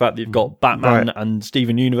interesting. The fact that you've got Batman and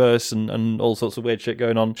Steven Universe and all sorts of weird shit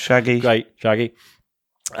going on. Shaggy. I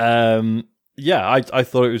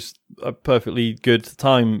thought it was a perfectly good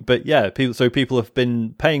time. But yeah, people have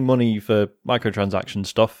been paying money for microtransaction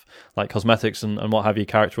stuff like cosmetics and what have you,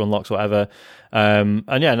 character unlocks, whatever.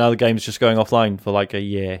 Now the game's just going offline for like a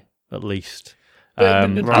year at least. How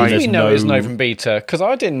do we know it's an open beta? Because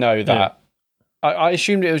I didn't know that. Yeah. I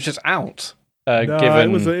assumed it was just out.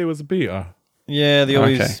 Given it was a beta. Yeah, they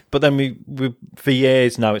always. Okay. But then we for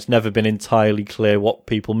years now, it's never been entirely clear what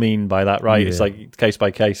people mean by that, right? Yeah. It's like case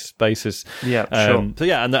by case basis. Yeah, sure. So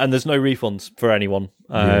yeah, and there's no refunds for anyone,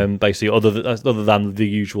 basically, other than the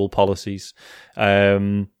usual policies.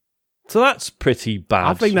 So that's pretty bad.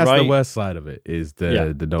 I think that's the worst side of it is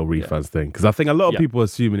the no refunds thing, because I think a lot of people were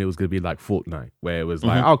assuming it was going to be like Fortnite, where it was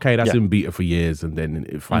like, okay, that's in beta for years, and then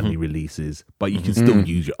it finally releases, but you can still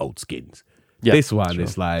use your old skins. Yeah, this one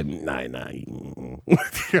is like, nah,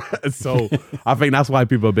 now. So I think that's why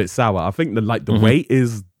people are a bit sour. I think the wait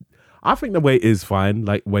is, I think the wait is fine,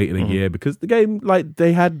 like waiting a year, because the game, like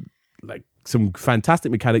they had like some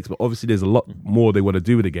fantastic mechanics, but obviously there's a lot more they want to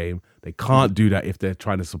do with the game. They can't do that if they're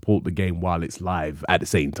trying to support the game while it's live at the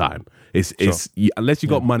same time. It's unless you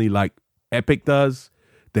got money like Epic does,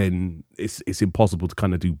 then it's impossible to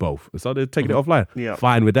kind of do both. So they're taking it offline. Yeah.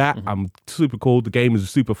 Fine with that. I'm super cool. The game is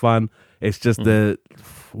super fun. It's just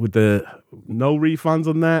with the no refunds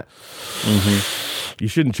on that. You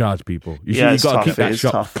shouldn't charge people. You got to keep that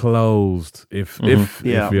shop closed if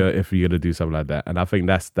you're gonna do something like that. And I think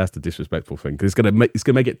that's the disrespectful thing, because it's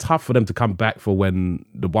gonna make it tough for them to come back for when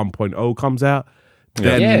the 1.0 comes out.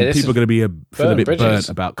 Then people are gonna be feel a bit burnt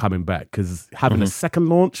about coming back, because having a second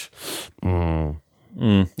launch.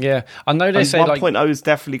 Yeah, I know they say 1.0 is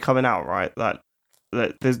definitely coming out, right? That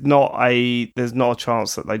there's not a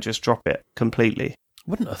chance that they just drop it completely.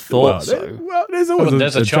 Wouldn't have thought so. There's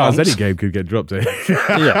always a chance any game could get dropped.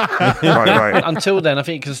 Right. Until then, I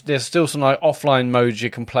think because there's still some like offline modes you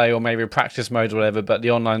can play, or maybe a practice mode or whatever, but the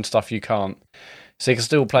online stuff you can't. So you can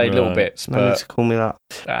still play little bits. No need to call me that.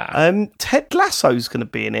 Ted Lasso's going to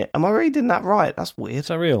be in it. Am I reading that right? That's weird. Is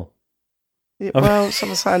that real? Yeah, well,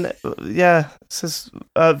 someone's saying that. Yeah, it says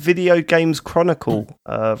Video Games Chronicle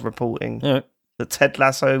reporting that Ted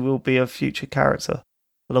Lasso will be a future character,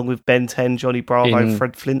 along with Ben 10, Johnny Bravo,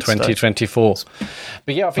 Fred Flintstone. 2024.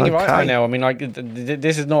 But yeah, I think you're right now. I mean, like,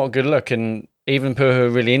 this is not a good look, and even people who are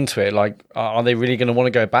really into it, like, are they really going to want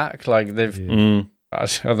to go back? Like, they've, I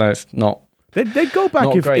don't know, it's not. They'd go back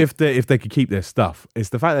if they could keep their stuff. It's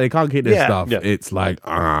the fact that they can't keep their stuff. Yeah. It's like,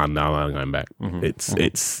 no, I'm going back.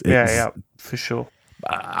 It's for sure.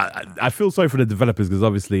 I feel sorry for the developers, because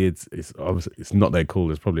obviously it's not their call.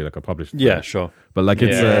 It's probably like a publisher. Yeah, sure. But like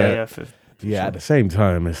it's sure. At the same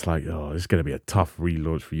time, it's like, it's going to be a tough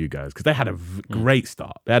relaunch for you guys, because they had a great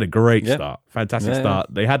start. They had a great start, fantastic start.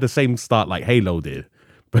 They had the same start like Halo did.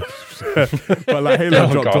 But like Halo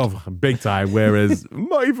dropped off big time, whereas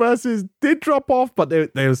Multiverses did drop off, but there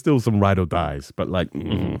were still some ride or dies. But like,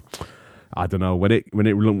 I don't know, when it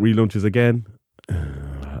relaunches again,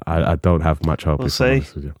 I don't have much hope. We'll see.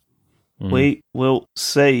 We will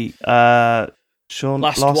see. Sean,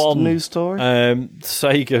 last one. News story.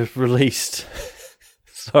 Sega released.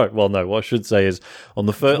 Sorry, well, no. What I should say is on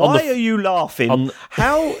the first. Why are you laughing?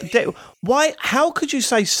 How could you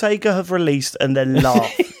say Sega have released and then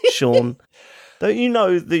laugh, Sean? Don't you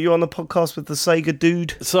know that you're on the podcast with the Sega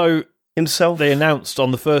dude? So himself. They announced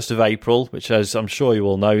on the 1st of April, which, as I'm sure you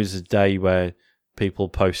all know, is a day where people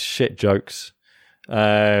post shit jokes.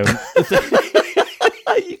 You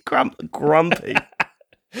grumpy.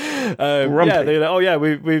 We've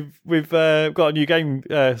got a new game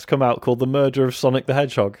that's come out called The Murder of Sonic the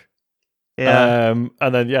Hedgehog. Yeah.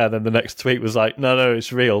 And then the next tweet was like, no,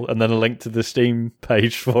 it's real, and then a link to the Steam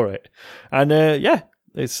page for it. And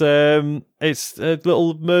it's a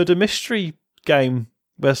little murder mystery game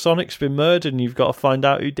where Sonic's been murdered and you've got to find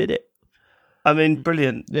out who did it. I mean,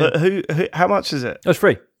 brilliant. Yeah. But how much is it? It's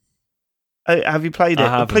free. Have you played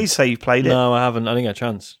it? Please say you've played it. No, I haven't. I didn't get a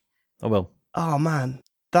chance. I will. Oh, man.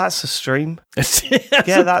 That's a stream. That's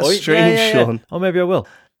stream, Sean. Oh, maybe I will.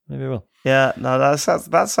 Yeah, no, that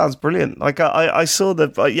sounds brilliant. Like I saw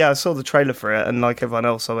the trailer for it, and like everyone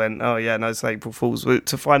else, I went, oh yeah, no, it's April Fool's.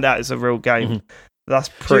 To find out it's a real game, that's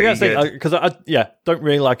pretty good. Because I don't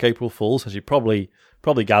really like April Fools, as you probably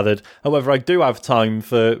gathered. However, I do have time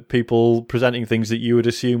for people presenting things that you would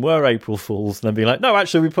assume were April Fools, and then being like, no,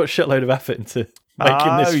 actually, we put a shitload of effort into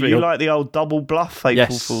making this real. You like the old double bluff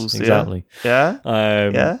April Fools? Exactly. Yeah.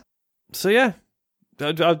 Yeah. So yeah.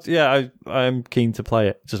 I'm keen to play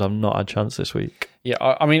it. Just I've not had a chance this week. Yeah,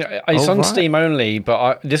 I mean, it's on Steam only,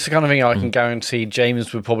 but this is the kind of thing I can guarantee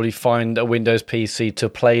James would probably find a Windows PC to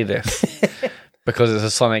play this because it's a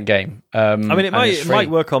Sonic game. I mean, it might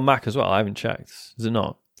work on Mac as well. I haven't checked. Is it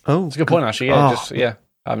not? Oh, it's a good point, actually. Yeah,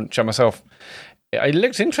 I haven't checked myself. It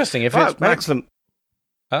looks interesting. If it's excellent.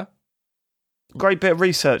 Huh? Great bit of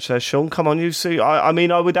research there, Sean. Come on, you see. I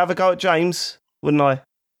mean, I would have a go at James, wouldn't I?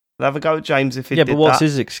 I'd have a go at James if he did that. Yeah, but what's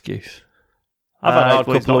his excuse? I've had a hard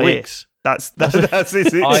couple of weeks. That's his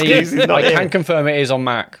excuse. I can confirm it is on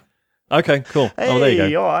Mac. Okay, cool. Hey, there you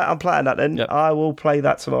go. All right, I'm playing that then. Yep. I will play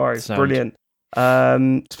that tomorrow. Sound. Brilliant.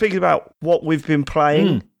 Speaking about what we've been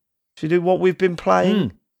playing, should we do what we've been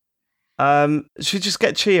playing? Should we just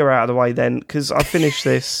get Chia out of the way then? Because I finished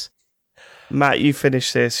this. Matt, you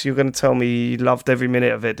finished this. You're going to tell me you loved every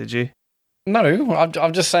minute of it, did you? No,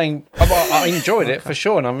 I'm just saying I enjoyed it for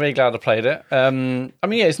sure, and I'm really glad I played it. I mean,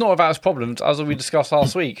 it's not without its problems, as we discussed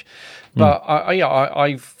last week, but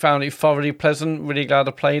I found it thoroughly pleasant. Really glad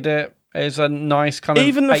I played it. is a nice kind of...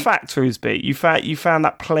 Even the factories bit, you found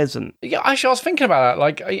that pleasant. Yeah, actually, I was thinking about that.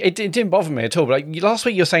 Like, it didn't bother me at all. But like last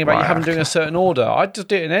week, you were saying about you having doing a certain order. I'd just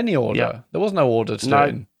do it in any order. Yeah. There was no order to do it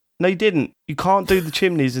in. No, you didn't. You can't do the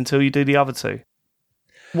chimneys until you do the other two.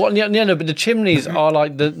 What? No, but the chimneys are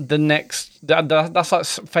like the next. That's like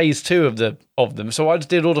phase 2 of them. So I just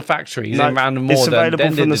did all the factories in random order. It's available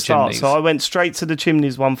then from did the start. chimneys. So I went straight to the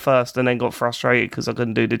chimneys one first, and then got frustrated because I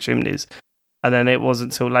couldn't do the chimneys. And then it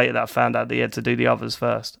wasn't until later that I found out that you had to do the others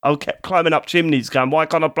first. I kept climbing up chimneys, going, "Why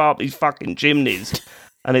can't I blow up these fucking chimneys?"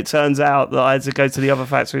 And it turns out that I had to go to the other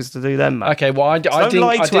factories to do them, mate. Okay, well, don't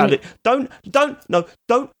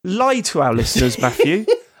lie to our listeners, Matthew.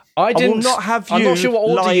 I will not have you. I'm not sure what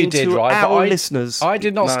order you did, right? Our listeners. I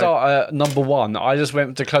did not start at number 1. I just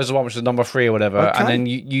went to close the one, which is number 3 or whatever, and then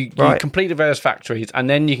you complete the various factories, and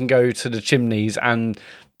then you can go to the chimneys and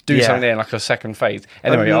do something there, like a second phase.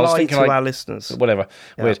 Anyway, I was thinking to like our listeners, whatever.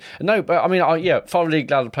 Yeah. Weird. No, but I mean, thoroughly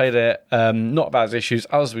glad I played it. Not about its issues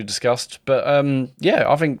as we discussed, but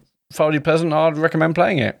I think thoroughly pleasant. I'd recommend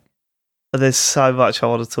playing it. There's so much I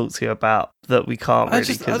want to talk to you about that we can't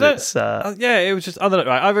really because it's. It was just I don't know.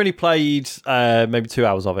 Right, I've only played maybe 2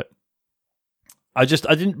 hours of it. I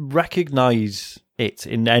didn't recognise it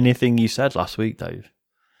in anything you said last week, Dave.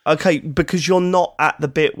 Okay, because you're not at the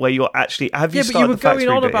bit where you're actually. Have you? Yeah, but you were going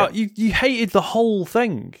on about you hated the whole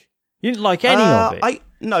thing. You didn't like any of it.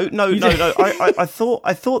 No. I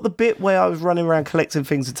thought the bit where I was running around collecting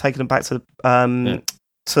things and taking them back to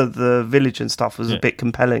the village and stuff was a bit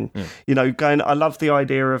compelling. Yeah. You know, I love the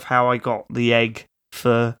idea of how I got the egg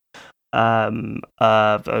for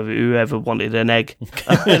whoever wanted an egg.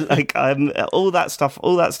 All that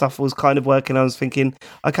stuff was kind of working. I was thinking,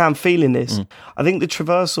 okay, I'm feeling this. I think the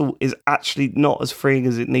traversal is actually not as freeing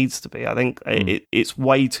as it needs to be. I think it's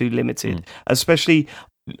way too limited, especially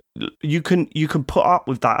you can put up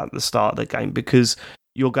with that at the start of the game because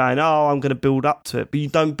you're going, I'm going to build up to it, but you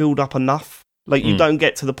don't build up enough. Like you don't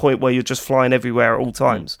get to the point where you're just flying everywhere at all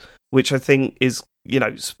times, which I think is,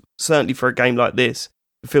 certainly for a game like this,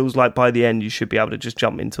 it feels like by the end you should be able to just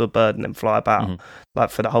jump into a bird and then fly about,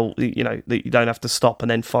 like for the whole, that you don't have to stop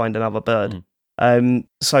and then find another bird.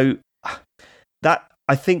 So that,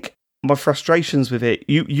 I think my frustrations with it,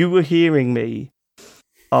 you were hearing me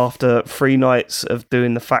after 3 nights of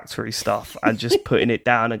doing the factory stuff and just putting it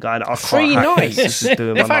down and going, I can't 3 nights? This is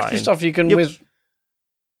doing the my factory mind. stuff you can whiz.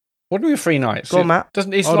 What do you mean 3 nights? Go on, Matt.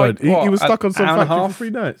 Doesn't it's Hold like on. what, He was stuck on some hour and a factory half? for 3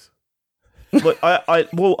 nights. But I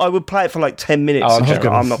would play it for like 10 minutes. Oh, okay.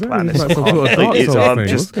 I'm not playing this. Like some sort of Dark Souls I'm thing.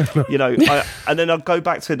 just, and then I'd go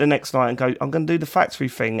back to it the next night and go, I'm going to do the factory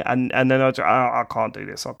thing, and then I can't do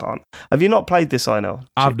this. I can't. Have you not played this? I know.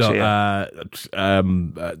 I've not. I've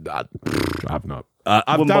not.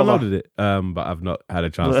 I've downloaded it, but I've not had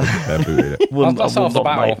a chance to boot it. That's half the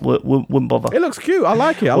battle. Wouldn't bother. It looks cute. I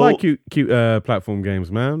like it. I like cute platform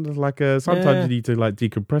games, man. There's like sometimes you need to like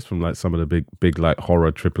decompress from like some of the big like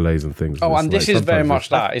horror AAAs and things. Oh, It's and this like, is very sometimes much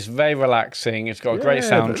that. It's very relaxing. It's got a great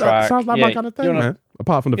That soundtrack. sounds like my kind of thing, man.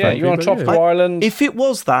 Apart from the fact, you're on Tropical Island. If it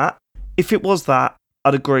was that,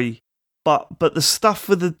 I'd agree. But the stuff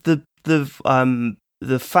with the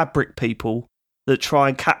fabric people that try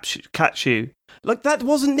and catch you, like that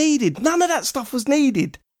wasn't needed. None of that stuff was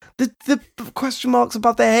needed. The question marks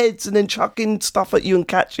above their heads and then chucking stuff at you and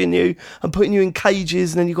catching you and putting you in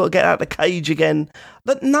cages and then you've got to get out of the cage again.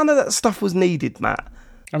 None of that stuff was needed, Matt.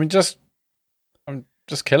 I mean, just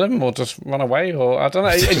kill him or just run away or I don't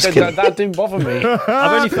know. That didn't bother me.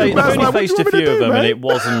 I've only faced a few of them and it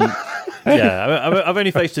wasn't. Yeah, I've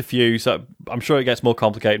only faced a few, so I'm sure it gets more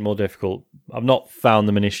complicated, more difficult. I've not found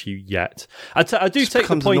them an issue yet. I do take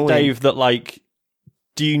the point, annoying. Dave, that like,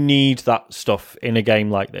 do you need that stuff in a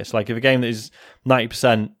game like this? Like, if a game that is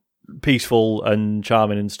 90% peaceful and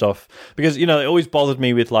charming and stuff, because it always bothered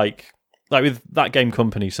me with like with that game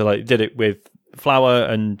company. So like, did it with Flower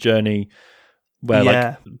and Journey,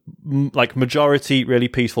 where like majority really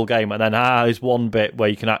peaceful game, and then there's one bit where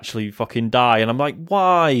you can actually fucking die, and I'm like,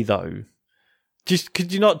 why though? Just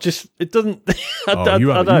could you not just? It doesn't. You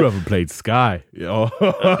haven't played Sky. Sky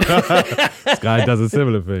does a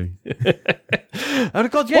similar thing. Oh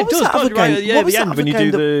God, yeah, it does. God, right at the end when you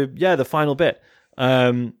do the final bit. I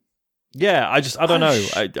don't know.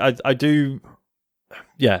 I do.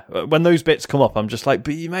 Yeah, when those bits come up, I'm just like,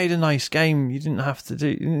 but you made a nice game. You didn't have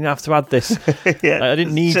to add this. I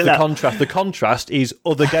didn't need the contrast. The contrast is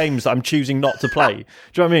other games that I'm choosing not to play.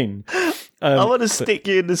 Do you know what I mean? I want to stick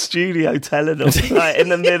you in the studio telling them, like, in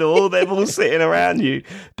the middle, all them all sitting around you.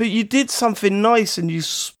 But you did something nice and you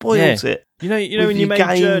spoiled it. You know when you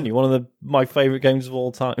made Journey, one of my favourite games of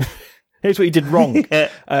all time. Here's what you did wrong.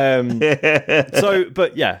 But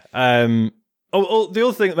yeah. The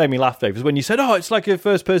other thing that made me laugh, Dave, was when you said, "Oh, it's like a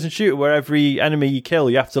first-person shooter where every enemy you kill,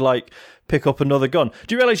 you have to like pick up another gun."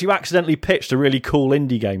 Do you realise you accidentally pitched a really cool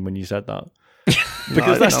indie game when you said that?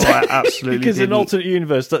 Because I absolutely because in didn't. an alternate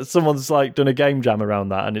universe, that someone's like done a game jam around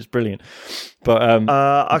that, and it's brilliant. But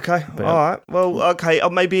okay, all right. Well, okay.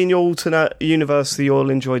 Maybe in your alternate universe,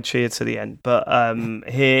 you'll enjoy Cheer to the end. But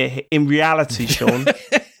here in reality, Sean,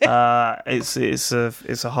 it's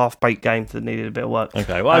a half-baked game that needed a bit of work.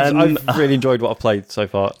 Okay. Well, I've really enjoyed what I've played so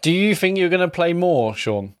far. Do you think you're going to play more,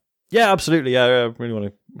 Sean? Yeah, absolutely. Yeah, I really want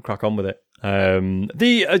to crack on with it. I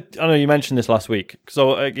know you mentioned this last week,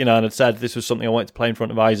 so and I'd said this was something I wanted to play in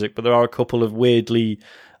front of Isaac, but there are a couple of weirdly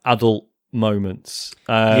adult moments.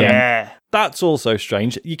 That's also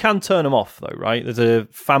strange. You can turn them off though, right? There's a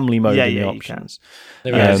family mode in the options.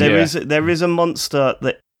 There is a monster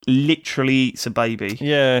that literally eats a baby.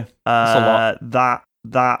 Yeah, that's a lot.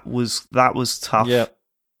 That was tough. Yeah.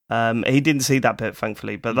 He didn't see that bit,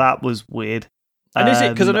 thankfully, but that was weird. And is it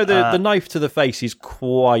because I know the knife to the face is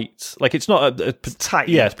quite like it's not tame.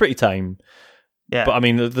 Yeah, it's pretty tame. Yeah, but I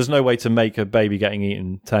mean, there's no way to make a baby getting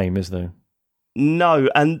eaten tame, is there? No,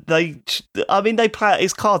 and they play.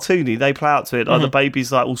 It's cartoony. They play out to it. Like the baby's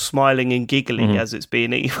like all smiling and giggling as it's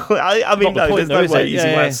being eaten. There's no way easy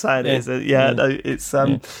way of saying it. It's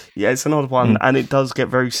it's an odd one, and it does get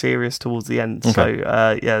very serious towards the end. Okay.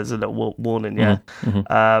 So there's a little warning. Yeah,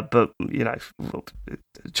 but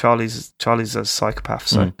Charlie's a psychopath.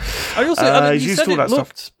 So I also you said it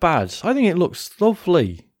looked bad. I think it looks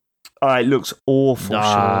lovely. It looks awful.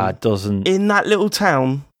 It doesn't. In that little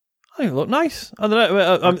town. I think it looked nice. I don't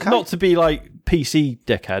know. Not to be like PC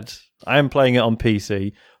dickhead. I am playing it on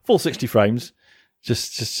PC, full 60 frames.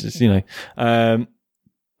 Just but I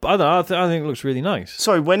don't know. I think it looks really nice.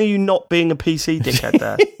 Sorry, when are you not being a PC dickhead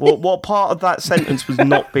there? what part of that sentence was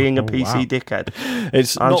not being a PC dickhead?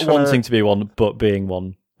 It's not wanting to be one, but being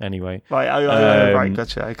one. Anyway. Right, right,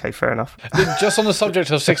 gotcha. Okay, fair enough. Just on the subject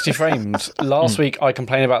of 60 frames, last week I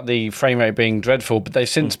complained about the frame rate being dreadful, but they've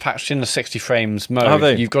since patched in the 60 frames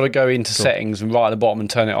mode. You've got to go into settings and right at the bottom and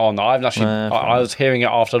turn it on. I've actually, I was hearing it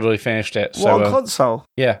after I'd already finished it. So, on console?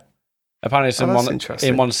 Yeah. Apparently it's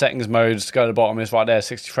in one settings mode, to go to the bottom, it's right there,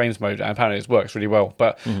 60 frames mode, and apparently it works really well.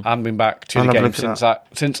 But I haven't been back to the game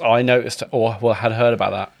since I noticed or had heard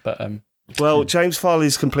about that. But well, James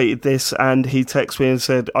Farley's completed this, and he texted me and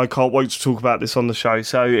said, "I can't wait to talk about this on the show."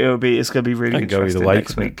 So it's going to be really interesting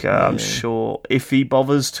next week. I'm sure if he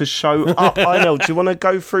bothers to show up. I know. Do you want to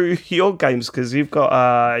go through your games because you've got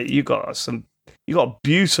a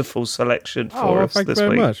beautiful selection for us this week. Thank you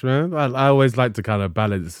very much, man. I always like to kind of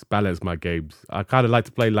balance my games. I kind of like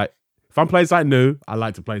to play if I'm playing something new, I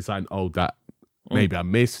like to play something old that maybe I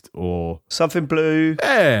missed or something blue.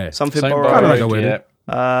 Yeah, something borrowed.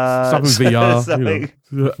 Something VR.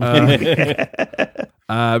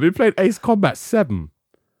 We played Ace Combat 7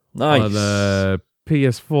 on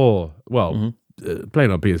PS4. Well,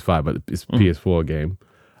 playing on PS5, but it's a PS4 game.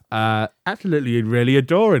 Absolutely, really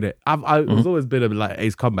adoring it. I've always been a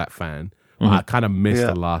Ace Combat fan. I kind of missed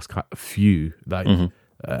the last few. I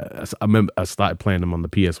remember I started playing them on the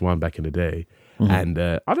PS1 back in the day, and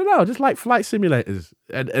I don't know, just like flight simulators,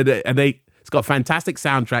 and it's got a fantastic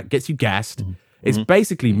soundtrack, gets you gassed. It's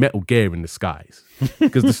basically Metal Gear in the skies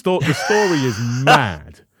because the story is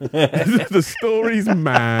mad. The story's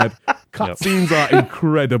mad. Cutscenes are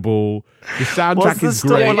incredible. The soundtrack is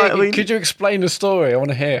great. Could you explain the story? I want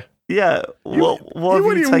to hear. Yeah, what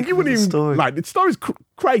have you taken from the story? Like, the story's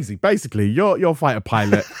crazy. Basically, you're a fighter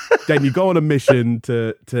pilot. Then you go on a mission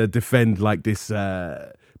to defend like this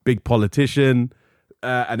big politician,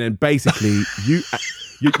 and then basically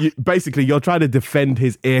you're trying to defend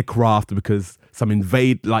his aircraft because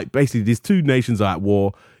these two nations are at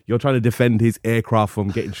war. You're trying to defend his aircraft from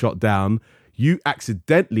getting shot down. You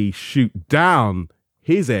accidentally shoot down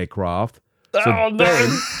his aircraft. So then,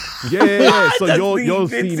 so you're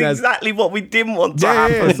seen as exactly what we didn't want to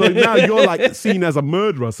happen. So now you're like seen as a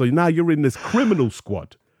murderer. So now you're in this criminal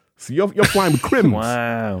squad. So you're flying with criminals.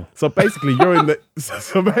 Wow. So basically you're like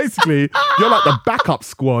the backup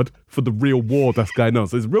squad for the real war that's going on.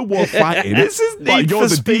 So it's real war fighting. This is Need for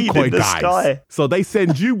Speed in the sky. So they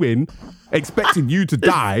send you in expecting you to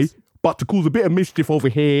die, but to cause a bit of mischief over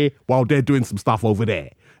here while they're doing some stuff over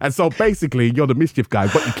there. And so basically you're the mischief guy,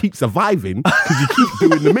 but you keep surviving because you keep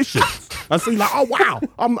doing the missions. And so you're like, oh wow,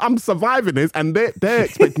 I'm surviving this, and they're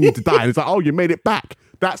expecting you to die. And it's like, oh, you made it back.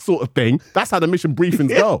 That sort of thing. That's how the mission briefings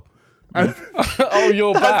go. And,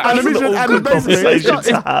 you're back. and, the mission, an and awkward basically, conversation to it's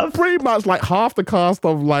have. pretty much like half the cast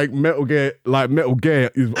of like Metal Gear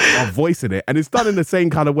are voicing it, and it's done in the same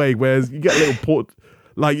kind of way. Whereas you get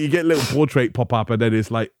little portrait pop up, and then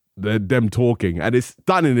it's like them talking, and it's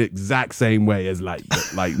done in the exact same way as like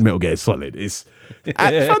Metal Gear Solid. It's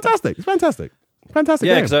fantastic. It's fantastic. Fantastic.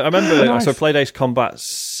 Yeah, game. because I remember Nice. I played Ace Combat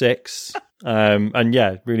 6, and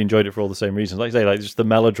yeah, really enjoyed it for all the same reasons. Like I say, like just the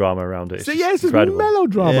melodrama around it. So yeah, it's just incredible.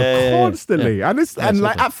 melodrama constantly, yeah. and it's lovely.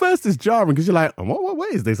 at first it's jarring because you're like,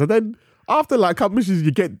 what is this? And then after like a couple missions,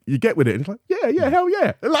 you get with it, and it's like, yeah, hell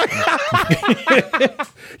yeah, like,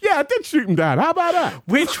 yeah, I did shoot him down. How about that?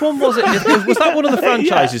 Which one was it? Was that one of the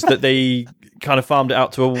franchises that they kind of farmed it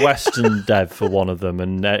out to a Western dev for one of them,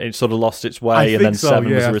 and it sort of lost its way, and then so, 7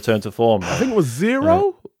 was yeah. a return to form? I think it was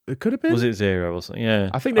Zero. It could have been. Was it 0 or something? Yeah,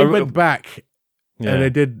 I think they went back Yeah. and they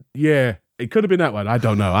did. Yeah, it could have been that one. I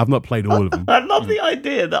don't know. I've not played all of them. I love the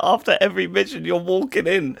idea that after every mission you're walking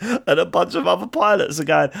in and a bunch of other pilots are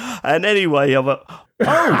going, and anyway, I'm like,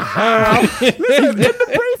 Listen, in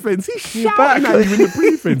the briefings, he's shouting at you in the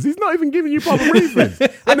briefings. He's not even giving you proper briefings.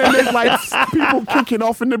 And then there's like people kicking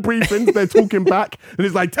off in the briefings. They're talking back, and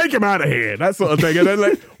it's like, take him out of here, that sort of thing. And then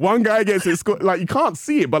like one guy gets escorted, like you can't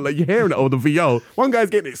see it, but like you're hearing it over the VO. One guy's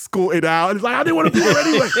getting escorted out, and it's like, I didn't want to be there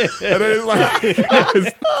anyway. And then it's like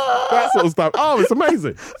that sort of stuff. Oh, it's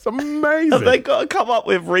amazing. It's amazing. have they got to come up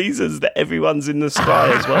with reasons that everyone's in the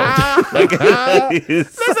sky as well? Like,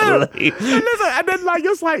 it's silly. Listen, and then like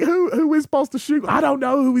you're like, who is supposed to shoot? I don't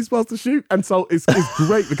know who he's supposed to shoot. And so it's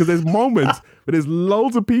great because there's moments where there's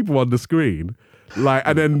loads of people on the screen, like,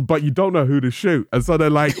 and then but you don't know who to shoot. And so they're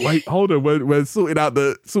like, wait, hold on, we're sorting out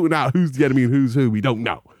who's the enemy and who's who. We don't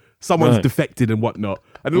know. Someone's defected and whatnot.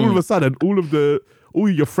 And then all of a sudden, all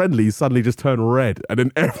your friendlies suddenly just turn red, and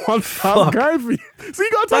then everyone starts going for you. So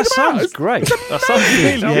you got to take That them out. sounds It's great. That sounds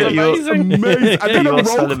really you're- amazing. And then You're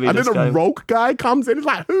telling me a this game. rogue guy comes in. It's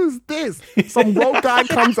like, who's this? Some rogue guy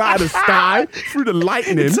comes out of the sky through the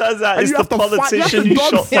lightning. It turns out and it's you the have to fight- politician you you have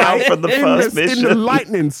to shot down dogfight from the in first in the mission.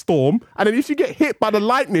 lightning storm. And then if you get hit by the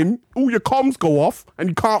lightning, all your comms go off and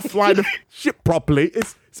you can't fly the ship properly.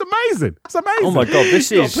 It's amazing. It's amazing. Oh my god, this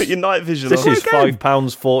You've got is to put your night vision this on. is Great game.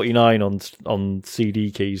 £5.49 on CD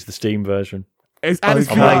keys, the Steam version. It's Oh,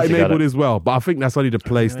 VR amazing. enabled as well, but I think that's only the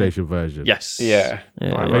PlayStation version. Yes. Yeah. I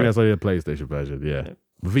think that's only the PlayStation version. Yeah.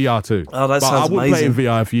 VR too. Oh, that but I sounds wouldn't play in amazing.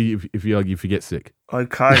 VR if you get sick.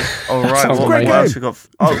 Okay, all right. Sounds What great else game. we got?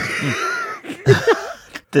 Oh,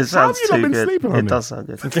 this How have sounds you not too been good. sleeping on It it? does sound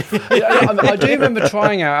good. I do remember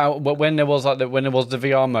trying out when there was the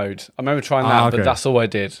VR mode. I remember trying that, okay. but that's all I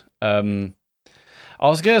did. I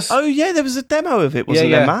was gonna. Oh yeah, there was a demo of it, wasn't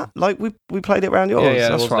Yeah, there, yeah. Matt? Like we played it around yours. yeah,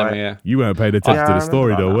 That's it was right. them, yeah. You weren't paying attention Yeah, to I the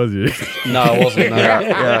story remember though, was you? No, I wasn't. No.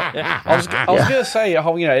 Yeah. I was gonna say,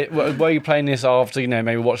 were you playing this after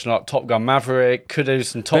maybe watching like Top Gun Maverick? Could do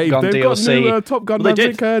some Top Gun They've DLC. got new Top Gun Well, they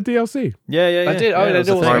Maverick DLC. Yeah. I did. Oh, Yeah, they that's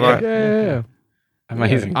did the also, thing. Right. Yeah.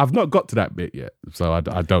 Amazing. I've not got to that bit yet, so I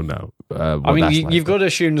don't know. I mean, you've got to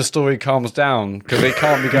assume the story calms down because it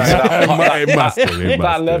can't be going that, It must do. It must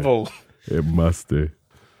that do. level. It must do.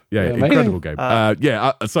 Yeah, amazing. incredible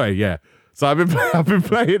game. Sorry, yeah. So I've been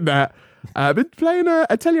playing that. I've been playing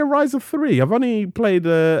Atelier Ryza 3. I've only played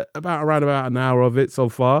around an hour of it so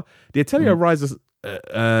far. The Atelier Ryza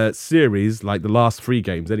series, like the last 3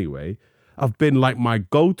 games anyway, have been like my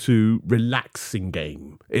go-to relaxing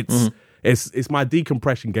game. It's my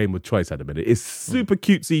decompression game of choice at the minute. It's super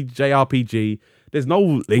cutesy JRPG. There's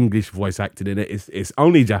no English voice acting in it. It's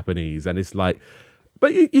only Japanese, and it's like.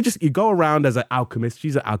 But you go around as an alchemist.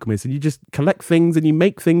 She's an alchemist, and you just collect things and you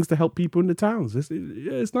make things to help people in the towns. It's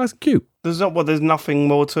nice and cute. There's nothing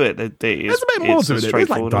more to it. There's a bit more to it. There's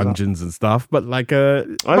like dungeons and stuff, but like but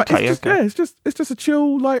it's just a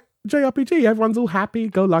chill like JRPG. Everyone's all happy,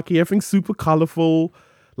 go lucky. Everything's super colorful.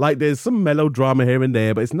 Like there's some melodrama here and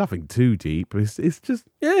there, but it's nothing too deep. It's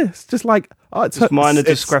just like it's minor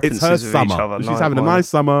discrepancies It's her with each summer. other, She's like having a mine. nice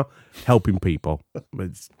summer, helping people.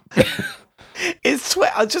 It's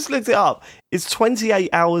I just looked it up. It's 28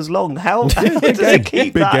 hours long. How does it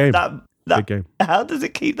keep Big that? game. That Big game. How does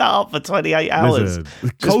it keep that up for 28 hours?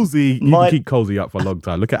 Listen, cozy. You my- can keep cozy up for a long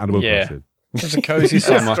time. Look at Animal Yeah. Crossing. It's a cozy It's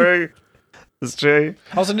summer. true. It's true.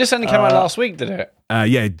 Oh, so this only came out last week, did it? Yeah,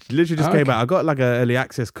 it literally just came out. I got like an early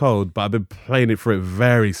access code, but I've been playing it for it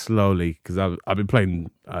very slowly because I've been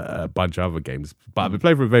playing a bunch of other games, but I've been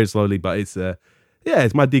playing for it very slowly. But it's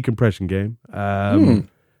it's my decompression game.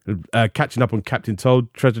 Catching up on Captain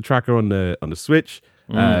Toad Treasure Tracker on the Switch.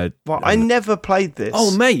 Well, I never played this.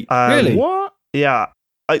 Oh, mate, really? What? Yeah.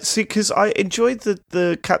 I see, because I enjoyed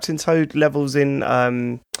the Captain Toad levels in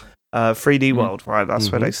 3D World, right?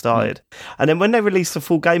 That's where they started. And then when they released the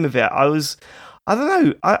full game of it, I don't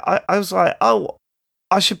know, I was like, oh,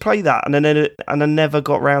 I should play that, and I never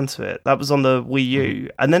got round to it. That was on the Wii U,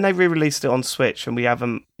 and then they re-released it on Switch, and we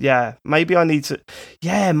haven't. Yeah, maybe I need to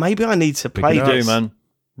play. You this. do, man.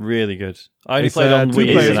 Really good. I only played on Wii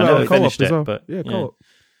U, and I never finished it. But co-op.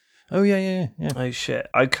 Oh yeah. Oh shit.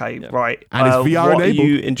 Okay, right. And it's VR what enabled. are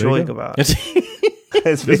you enjoying about it?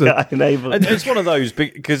 It's Listen. VR enabled. And it's one of those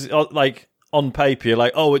because, like, on paper, you're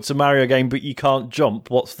like, oh, it's a Mario game, but you can't jump.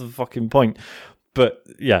 What's the fucking point? But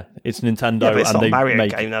yeah, it's Nintendo, Yeah, but it's and not they a Mario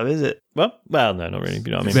make game, though, is it? Well, no, not really.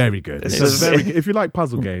 You know what I mean? Very good. It's It's just- very, if you like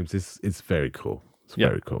puzzle games, it's very cool. It's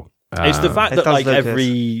very cool. It's the fact It that does like look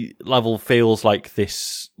every level feels like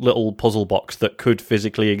this little puzzle box that could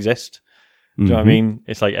physically exist. Do you know what I mean?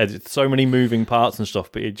 It's like it's so many moving parts and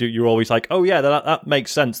stuff, but you're always like, oh yeah, that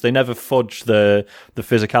makes sense. They never fudge the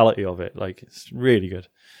physicality of it. Like, it's really good.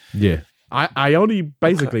 Yeah, I only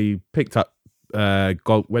basically picked up,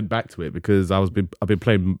 went back to it because I've been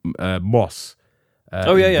playing Moss.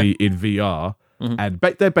 In VR, and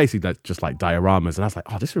they're basically just like dioramas, and I was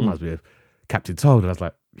like, oh, this reminds me of Captain Toad, and I was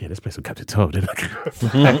like, yeah, let's play some Captain Toad.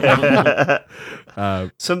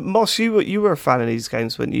 So Moss, you were a fan of these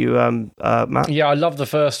games, weren't you, Matt? Yeah, I love the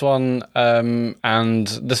first one, and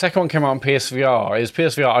the second one came out on PSVR. It was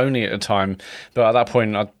PSVR only at the time, but at that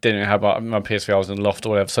point I didn't have my PSVR. I was in the loft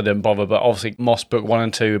or whatever, so I didn't bother. But obviously, Moss Book 1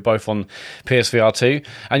 and 2 were both on PSVR 2,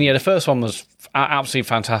 and yeah, the first one was absolutely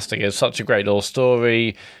fantastic. It's such a great little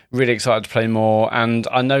story. Really excited to play more, and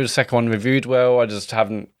I know the second one reviewed well. I just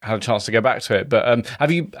haven't had a chance to go back to it. But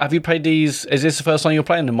have you played these? Is this the first time you're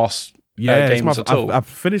playing the Moss games at all? I've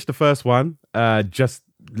finished the first one just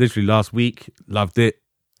literally last week. Loved it,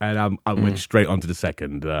 and I went straight on to the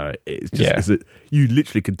second. It's just you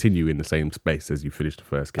literally continue in the same space as you finish the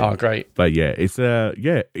first game. Oh, great! But yeah, it's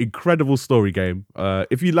incredible story game.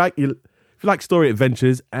 If you like story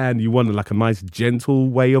adventures and you want like a nice gentle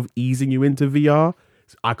way of easing you into VR,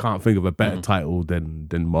 I can't think of a better title than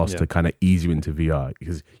Moss to kind of ease you into VR,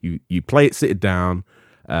 because you play it, sit it down,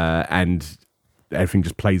 and everything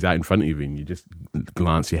just plays out in front of you, and you just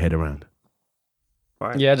glance your head around.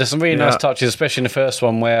 Right. Yeah, there's some really nice touches, especially in the first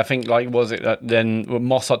one, where I think, like, was it that then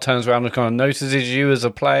Moss turns around and kind of notices you as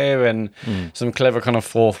a player, and some clever kind of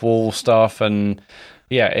fourth wall stuff, and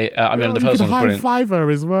yeah, I mean, the first one's brilliant. High five her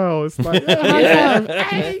as well. It's like, high five.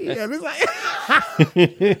 Hey, and it's like,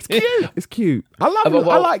 it's cute. It's cute. I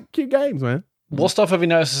like cute games, man. What stuff have you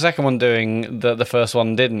noticed the second one doing that the first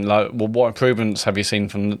one didn't? Like, well, what improvements have you seen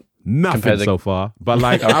from Nothing so far, but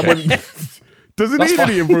like, I wouldn't. Does it That's need fine.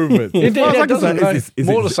 any improvement? It doesn't.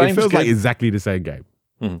 More the same. It feels like exactly the same game.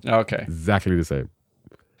 Okay. Exactly the same.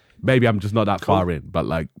 Maybe I'm just not that far in, but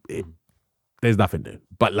like, there's nothing new.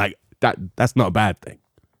 But like, that's not a bad thing.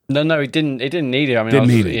 No, it didn't need it. I mean, I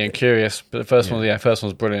was curious, but the first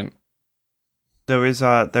one's brilliant. There is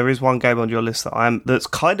one game on your list that's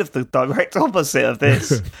kind of the direct opposite of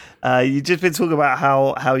this. You've just been talking about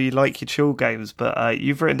how you like your chill games, but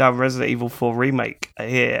you've written down Resident Evil 4 Remake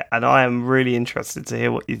here, and I am really interested to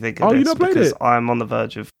hear what you think of this. You not played because it? I'm on the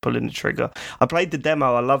verge of pulling the trigger. I played the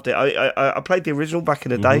demo, I loved it. I played the original back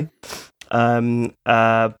in the day.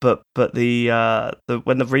 But the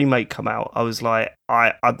when the remake come out, I was like,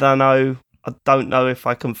 I don't know if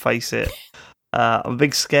I can face it. I'm a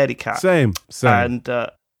big scaredy cat. Same.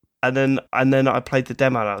 And then I played the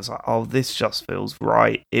demo and I was like, oh, this just feels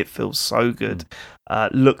right. It feels so good.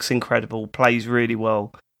 Looks incredible. Plays really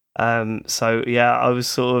well. So yeah, I was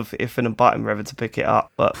sort of ifing and butting whether to pick it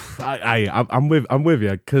up, but I'm with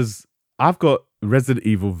you, because I've got Resident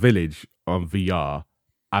Evil Village on VR.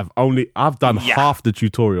 I've done half the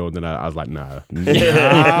tutorial, and then I was like, nah,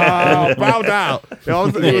 bowed out. It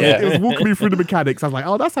was walking me through the mechanics. I was like,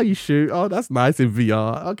 oh, that's how you shoot. Oh, that's nice in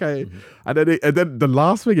VR. Okay. And then the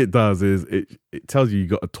last thing it does is it tells you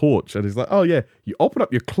got a torch, and it's like, oh yeah, you open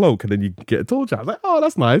up your cloak and then you get a torch out. I was like, oh,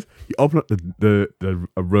 that's nice. You open up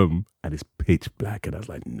a room and it's pitch black, and I was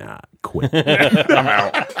like, nah, quit. I'm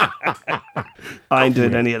out. I ain't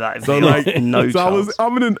doing any of that. So like, chance.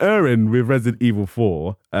 I'm in an errand with Resident Evil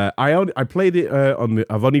 4. I played it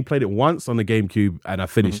I've only played it once on the GameCube, and I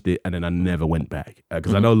finished it, and then I never went back,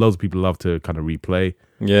 because I know loads of people love to kind of replay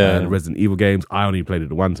the Resident Evil games. I only played it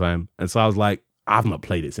the one time, and so I was like, I've not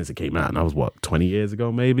played it since it came out, and that was 20 years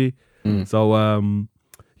ago maybe. So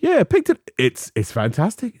picked it. It's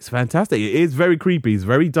fantastic. It's fantastic. It is very creepy. It's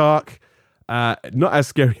very dark. Not as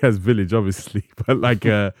scary as Village, obviously, but like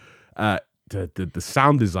the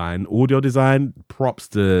sound design, audio design, props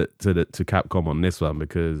to Capcom on this one,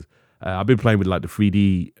 because I've been playing with like the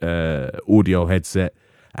 3D audio headset,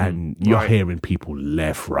 and you're hearing people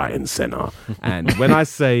left, right, and center. And when I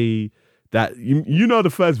say that, you know the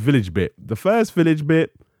first village bit,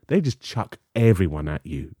 they just chuck everyone at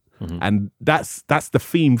you. And that's the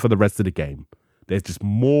theme for the rest of the game. There's just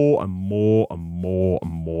more and more and more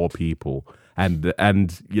and more people. And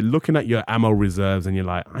you're looking at your ammo reserves and you're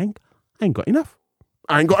like, I ain't got enough.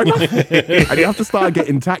 And you have to start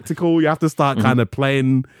getting tactical. You have to start kind of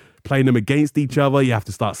playing them against each other. You have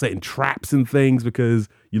to start setting traps and things because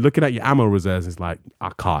you're looking at your ammo reserves. It's like,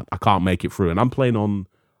 I can't make it through. And I'm playing on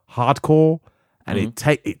hardcore, and it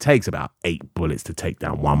takes about 8 bullets to take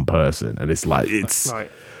down one person. And it's like, it's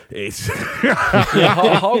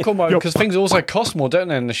hardcore mode, because things also cost more, don't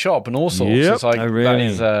they, in the shop and all sorts. Yep. It's like, that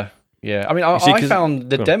is, yeah. I mean, I found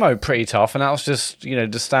the demo pretty tough, and that was just,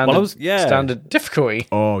 the standard difficulty.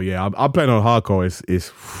 Oh, yeah. I'm playing on hardcore.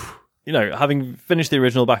 It's having finished the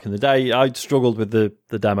original back in the day, I struggled with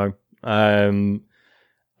the demo.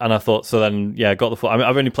 And I thought, so then, got the full... I mean,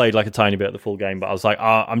 I've only played like a tiny bit of the full game, but I was like,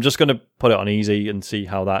 I'm just going to put it on easy and see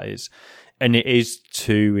how that is. And it is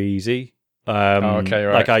too easy. Okay,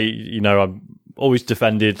 right. Like I'm always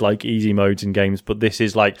defended like easy modes in games, but this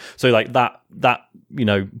is like, so like that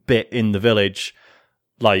bit in the village,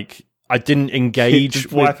 like I didn't engage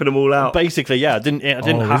just wiping them all out. Basically, I didn't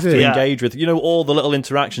have to engage with all the little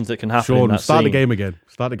interactions that can happen. Sean, in that start scene. the game again.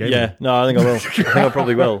 Yeah, no, I think I will. I think I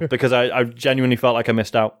probably will, because I genuinely felt like I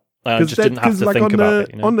missed out. I just didn't have to think about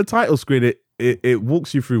it. On the title screen, it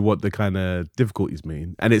walks you through what the kind of difficulties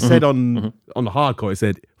mean, and it said on the hardcore, it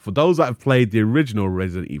said, for those that have played the original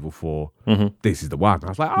Resident Evil 4, this is the one. I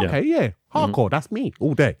was like, okay, hardcore, that's me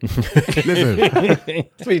all day. Listen,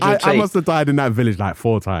 I must have died in that village like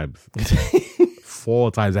 4 times.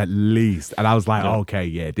 4 times at least. And I was like,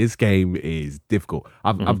 okay, this game is difficult.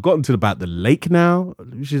 I've gotten to about the lake now,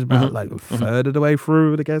 which is about like a third of the way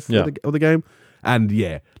through, I guess, of the game. And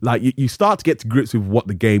like you start to get to grips with what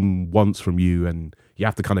the game wants from you, and you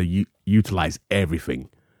have to kind of utilize everything.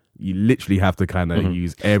 You literally have to kind of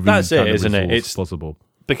use every That's kind it, of isn't it? resource It's possible.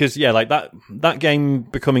 Because like that game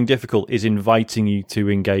becoming difficult is inviting you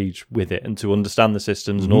to engage with it and to understand the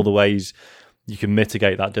systems and all the ways you can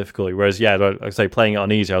mitigate that difficulty. Whereas like I say, playing it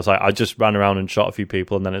on easy, I was like, I just ran around and shot a few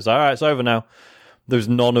people, and then it's like, all right, it's over now. There's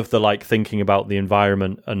none of the like thinking about the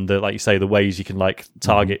environment and the, like you say, the ways you can like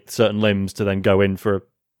target certain limbs to then go in for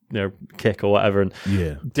a kick or whatever, and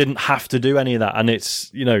didn't have to do any of that. And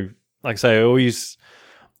it's like I say,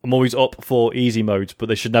 I'm always up for easy modes, but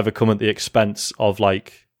they should never come at the expense of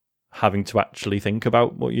like having to actually think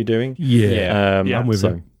about what you're doing. I'm with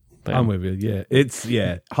you. I'm with you. Yeah, it's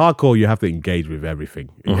hardcore. You have to engage with everything.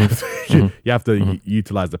 You have to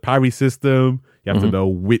utilize the parry system. You have to know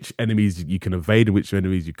which enemies you can evade and which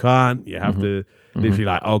enemies you can't. You have to literally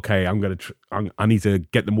like, okay, I need to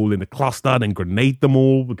get them all in the cluster, then grenade them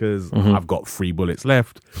all because I've got 3 bullets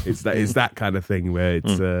left. It's that kind of thing where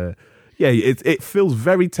it's it feels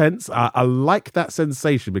very tense. I like that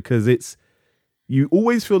sensation because you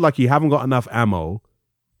always feel like you haven't got enough ammo,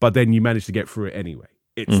 but then you manage to get through it anyway.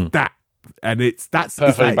 It's that, and it's that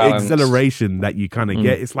exhilaration that you kind of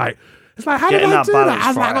get. It's like how did I do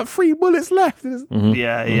that? I got 3 bullets left. But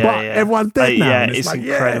everyone's dead now. It's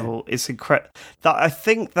incredible. It's incredible. I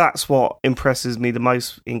think that's what impresses me the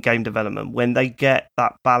most in game development, when they get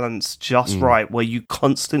that balance just right, where you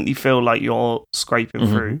constantly feel like you're scraping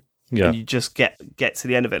through, and you just get to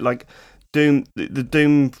the end of it. Like Doom, the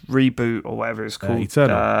Doom reboot or whatever it's called.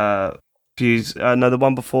 Eternal. The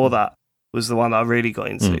one before that was the one that I really got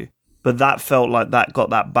into. But that felt like that got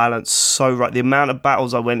that balance so right. The amount of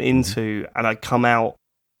battles I went into, and I come out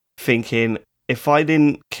thinking, if I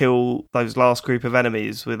didn't kill those last group of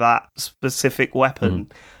enemies with that specific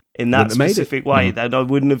weapon in that specific way, then I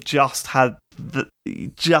wouldn't have just had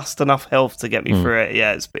just enough health to get me through it.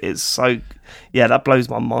 Yeah, it's so... Yeah, that blows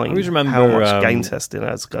my mind. I always remember how much game testing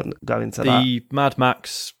has gone into that. The Mad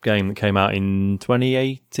Max game that came out in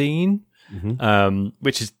 2018,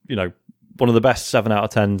 which is, one of the best 7 out of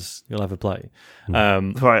 10s you'll ever play.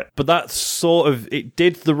 Right. But that sort of, it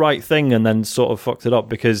did the right thing and then sort of fucked it up,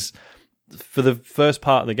 because for the first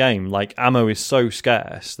part of the game, like, ammo is so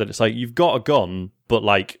scarce that it's like, you've got a gun, but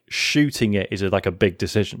like shooting it is like a big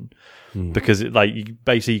decision, because it, like,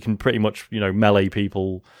 you can pretty much, melee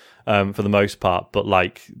people for the most part, but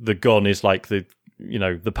like the gun is like the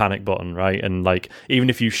panic button, right? And like, even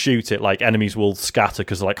if you shoot it, like, enemies will scatter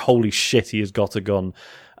because like, holy shit, he has got a gun.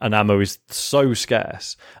 And ammo is so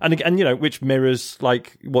scarce, and which mirrors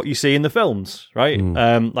like what you see in the films, right?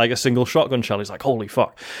 Like a single shotgun shell is like, holy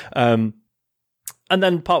fuck. And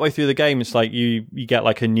then partway through the game, it's like you get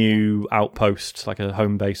like a new outpost, like a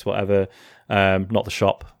home base, whatever. Not the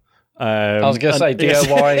shop, I was going to say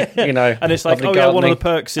DIY, you know. And it's like, lovely one of gardening. the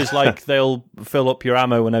perks is like they'll fill up your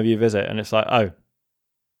ammo whenever you visit, and it's like, oh,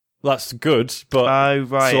 that's good, but Oh,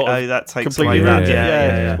 right. sort of Oh, that takes completely away that. random.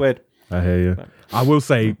 Yeah. It's weird. I hear you. I will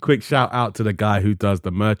say, quick shout out to the guy who does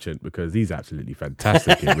the merchant because he's absolutely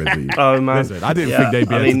fantastic in Resident Evil. Oh, man. Listen, I didn't Yeah, think they'd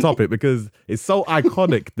be I able mean- to top it because it's so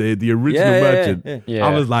iconic. The original Yeah, merchant. yeah. I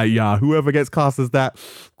was like, yeah, whoever gets cast as that,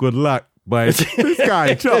 good luck. But this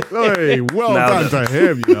guy, Chuck, hey, well Nailed done to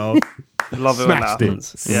him, you know. Love it when that Smashed it.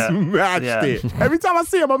 happens. Yeah. Smashed Yeah. it. Every time I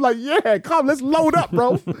see him, I'm like, yeah, come, let's load up,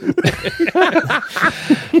 bro.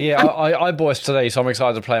 Yeah, I bought it today, so I'm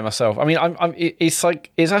excited to play it myself. I mean, it's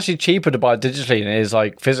actually cheaper to buy digitally than it is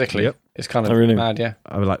like physically. Yep. It's kind of Oh, really? mad, yeah.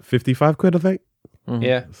 I was like, 55 quid, I think.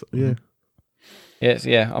 Yeah. So, yeah.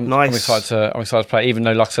 Yeah. I'm Nice. excited to play it, even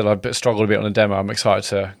though, like I said, I struggled a bit on the demo. I'm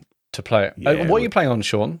excited to play it. Yeah, what are you playing on,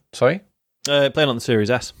 Sean? Sorry. Playing on the Series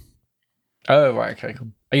S. Oh, right. Okay. Cool.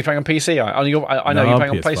 Are you playing on PC? I know No, you're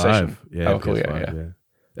playing on PS5. PlayStation. Yeah, Oh, cool. PS5, Yeah.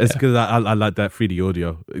 It's because I like that 3D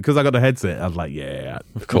audio. Because I got the headset, I was like, yeah.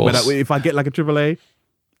 Of course. If I get like a AAA,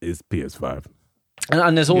 it's PS5.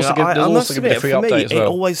 And there's also Yeah, I must going to be a admit, free for update me, as it well.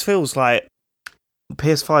 always feels like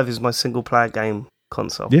PS5 is my single player game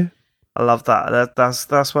console. Yeah. I love that.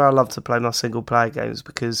 That's where I love to play my single player games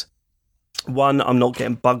because one, I'm not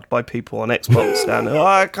getting bugged by people on Xbox going, "Oh,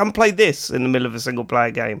 I can't play this" in the middle of a single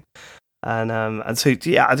player game. And two,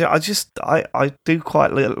 yeah, I do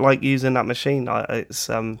quite like using that machine. I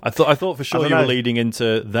thought for sure don't you were know. leading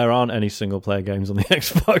into there aren't any single player games on the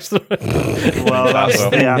Xbox. well, that's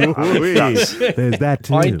There's that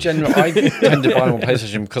too. I tend to buy them on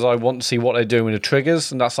PlayStation because I want to see what they're doing with the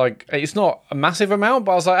triggers, and that's like, it's not a massive amount,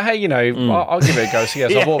 but I was like, hey, I'll give it a go. So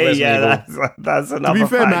yes, I bought Resident Evil. that's to another be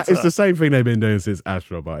fair, Matt, factor. it's the same thing they've been doing since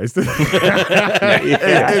Astrobot. It's the,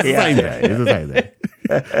 Yeah, it's the yeah, same yeah, thing. It's the same thing.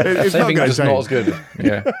 It's Same not thing, going to just not as change.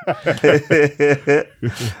 good.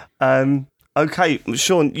 Yeah. Okay,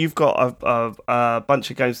 Sean, you've got a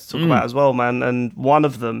bunch of games to talk about as well, man. And one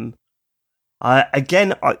of them,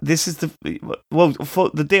 this is for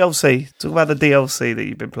the DLC. Talk about the DLC that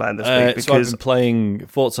you've been playing this week So I've because been playing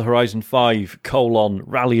Forza Horizon 5 :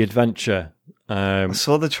 Rally Adventure. I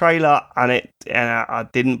saw the trailer and I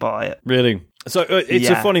didn't buy it. Really? So it's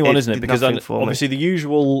a funny one, isn't it? did Because nothing for me. obviously the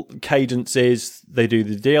usual cadence is they do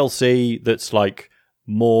the DLC that's like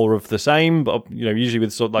more of the same, but usually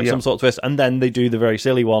with some sort of twist, and then they do the very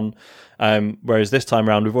silly one. Whereas this time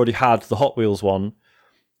around, we've already had the Hot Wheels one,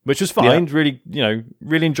 which was fine, really,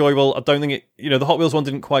 really enjoyable. I don't think it, the Hot Wheels one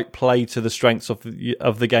didn't quite play to the strengths of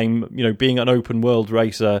the game. Being an open world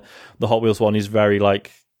racer, the Hot Wheels one is very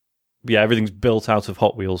like. Yeah, everything's built out of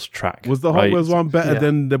Hot Wheels track. Was the Hot Wheels one better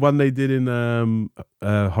than the one they did in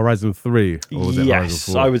Horizon 3? Or was it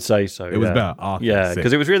Horizon 4? I would say so. It was better. Oh, okay, yeah, sick.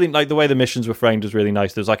 because it was really like the way the missions were framed was really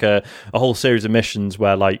nice. There's like a whole series of missions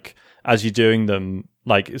where like as you're doing them,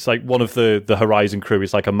 like it's like one of the Horizon crew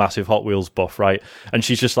is like a massive Hot Wheels buff, right? And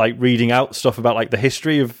she's just like reading out stuff about like the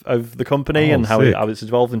history of the company and how it's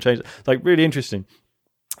evolved and changed. It's like really interesting.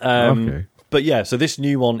 Okay. But yeah, so this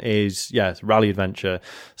new one is it's Rally Adventure.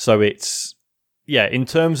 So it's in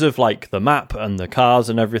terms of like the map and the cars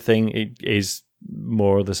and everything, it is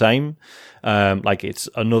more of the same. Like it's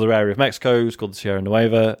another area of Mexico. It's called the Sierra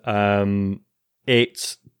Nueva.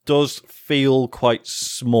 It does feel quite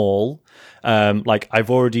small. Like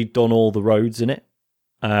I've already done all the roads in it,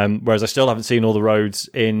 whereas I still haven't seen all the roads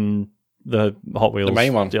in the Hot Wheels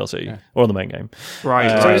main one. DLC or the main game.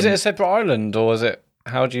 Right. So is it a separate island, or is it?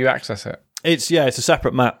 How do you access it? It's a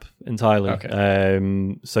separate map entirely.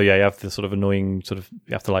 Okay. So you have the sort of annoying you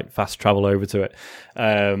have to like fast travel over to it.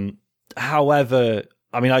 However,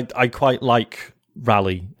 I mean, I quite like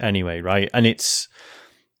Rally anyway, right? And it's,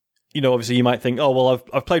 obviously you might think, oh well,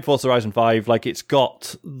 I've played Forza Horizon 5, like it's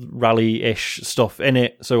got Rally-ish stuff in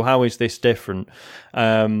it. So how is this different?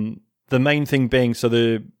 The main thing being, so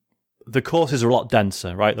the courses are a lot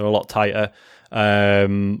denser, right? They're a lot tighter.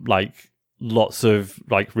 Like lots of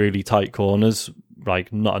like really tight corners,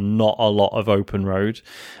 like not a lot of open road.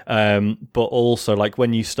 But also like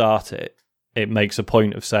when you start it makes a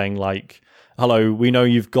point of saying like, hello, we know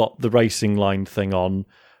you've got the racing line thing on.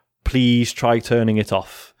 Please try turning it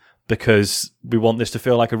off because we want this to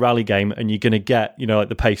feel like a rally game and you're going to get, like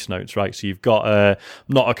the pace notes, right? So you've got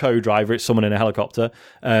not a co-driver, it's someone in a helicopter,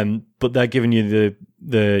 but they're giving you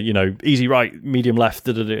the easy right, medium left,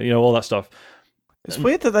 all that stuff. It's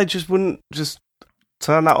weird that they just wouldn't just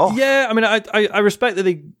turn that off. Yeah, I mean, I respect that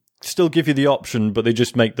they still give you the option, but they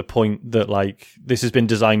just make the point that like this has been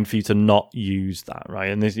designed for you to not use that,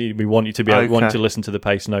 right? And we want you to be able, want you to listen to the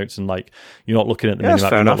pace notes, and like you're not looking at the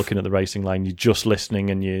minimap, you're not looking at the racing line, you're just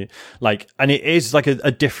listening, and you like, and it is like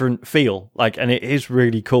a different feel, like, and it is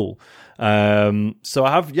really cool. So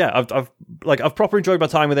I've proper enjoyed my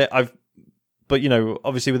time with it. But you know,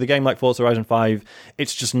 obviously with a game like Forza Horizon 5,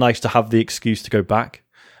 it's just nice to have the excuse to go back,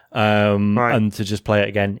 and to just play it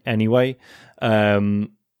again anyway.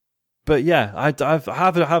 But yeah, I've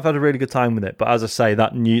had a really good time with it. But as I say, the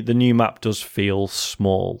new map does feel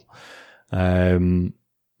small. So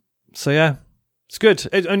yeah, it's good.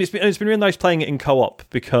 It's been really nice playing it in co-op,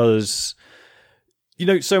 because you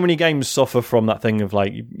know so many games suffer from that thing of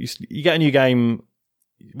like you get a new game,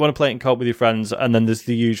 you want to play it in co-op with your friends, and then there's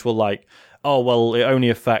the usual like, oh well, it only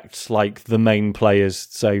affects like the main player's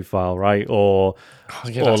save file, right? Or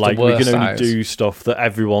like we can only do stuff that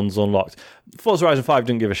everyone's unlocked. Forza Horizon 5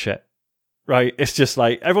 didn't give a shit. Right, it's just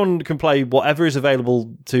like everyone can play whatever is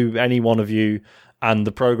available to any one of you, and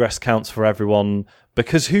the progress counts for everyone,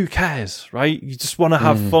 because who cares, right? You just want to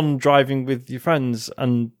have fun driving with your friends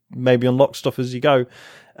and maybe unlock stuff as you go.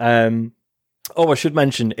 I should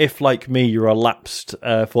mention, if like me, you're a lapsed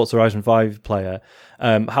Forza Horizon 5 player,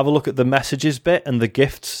 have a look at the messages bit and the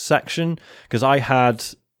gifts section, because I had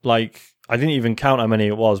like, I didn't even count how many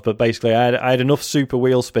it was, but basically I had enough super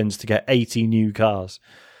wheel spins to get 80 new cars.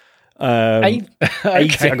 80, I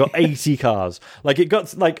got 80 cars. Like it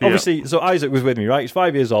got like obviously. So Isaac was with me, right? He's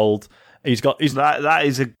 5 years old. He's that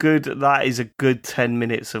is a good 10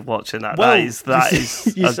 minutes of watching that. Well, that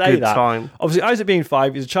is you a say good that. time. Obviously, Isaac being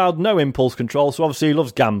 5, he's a child, no impulse control, so obviously he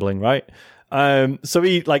loves gambling, right? So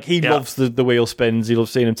he loves the wheel spins. He loves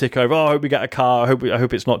seeing him tick over. Oh, I hope we get a car. I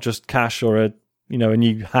hope it's not just cash or a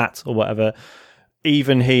new hat or whatever.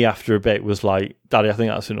 Even he, after a bit, was like, "Daddy, I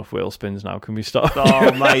think that's enough wheel spins now. Can we stop?"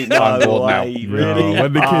 Oh, mate, no way. Really?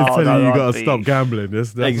 When the kids tell you got to stop gambling,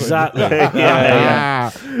 that's exactly.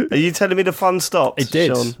 yeah. Are you telling me the fun stopped? It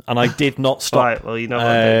did, Sean? and I did not stop. Right, well, you know what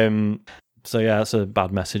I do. So yeah, that's a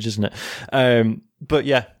bad message, isn't it? But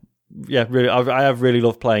yeah, really, I have really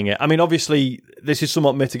loved playing it. I mean, obviously, this is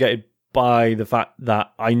somewhat mitigated by the fact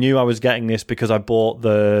that I knew I was getting this because I bought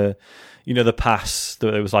the pass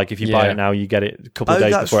that it was like, if you buy it now, you get it a couple of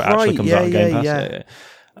days before it actually comes out on Game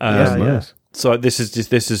Pass. Nice. So this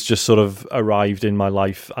is just sort of arrived in my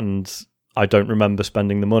life, and I don't remember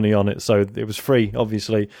spending the money on it, so it was free,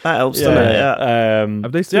 obviously. That helps, doesn't it? Yeah.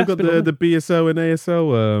 Have they still got the BSO and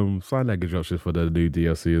ASL sign language options for the new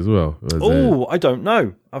DLC as well? Oh, I don't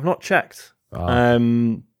know. I've not checked.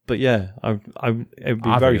 But yeah, it'd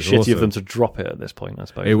be very shitty of them to drop it at this point, I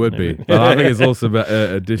suppose. It would be. But I think it's also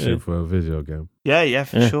an addition for a video game. Yeah,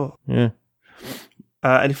 for sure. Yeah.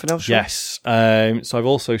 Anything else? Sean? Yes. So I've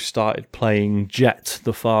also started playing Jet: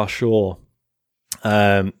 The Far Shore.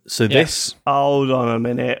 This... Hold on a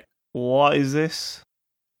minute. What is this?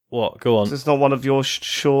 What? Go on. This is not one of your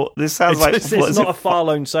short... This sounds like... It's not a Far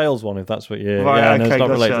Lone Sales one, if that's what you're... Right, yeah, okay, no, it's not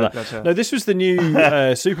related to that. Gotcha. No, this was the new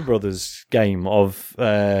Super Brothers game of...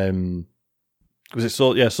 was it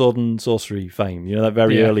Sword and Sorcery fame? You know, that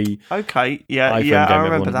very early iPhone game I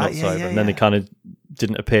remember that. And then they kind of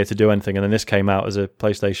didn't appear to do anything, and then this came out as a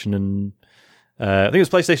PlayStation, and I think it was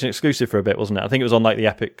PlayStation exclusive for a bit, wasn't it? I think it was on like the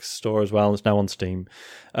Epic store as well, and it's now on Steam.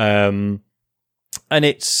 And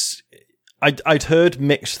it's... I'd heard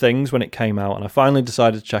mixed things when it came out, and I finally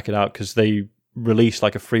decided to check it out because they released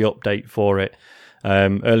like a free update for it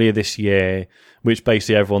earlier this year, which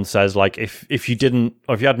basically everyone says like if you didn't,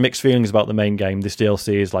 or if you had mixed feelings about the main game, this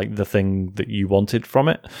DLC is like the thing that you wanted from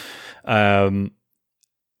it. But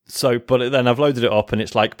then I've loaded it up and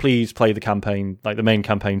it's like, please play the campaign, like the main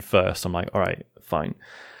campaign first. I'm like, all right, fine.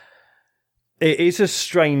 It is a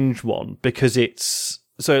strange one because it's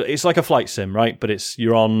like a flight sim, right? But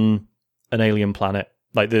you're on an alien planet.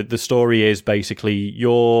 Like the story is basically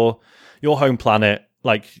your home planet.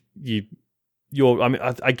 Like you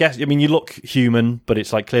look human, but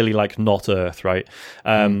it's like clearly like not Earth, right?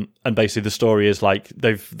 And basically the story is like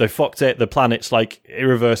they've fucked it. The planet's like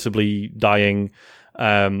irreversibly dying.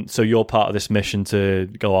 So you're part of this mission to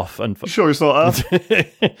go off and... Sure it's not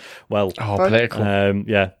Earth? Well... Oh, political.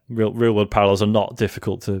 Real world parallels are not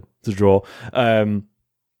difficult to draw.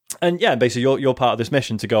 And yeah, basically you're part of this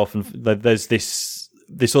mission to go off, and there's this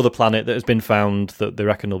other planet that has been found that they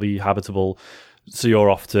reckon will be habitable, so you're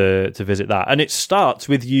off to visit that. And it starts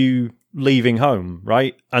with you leaving home,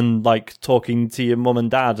 right? And like talking to your mum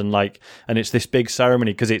and dad, and it's this big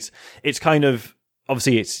ceremony, because it's kind of...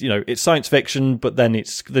 Obviously, it's science fiction, but then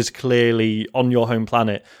there's clearly on your home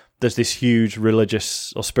planet there's this huge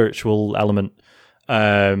religious or spiritual element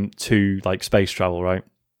to like space travel, right?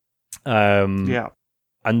 Yeah.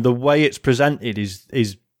 And the way it's presented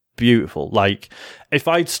is beautiful. Like, if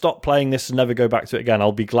I'd stop playing this and never go back to it again,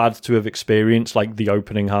 I'll be glad to have experienced like the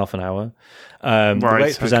opening half an hour. The way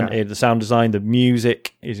it's presented, the sound design, the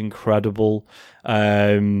music is incredible.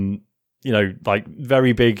 Like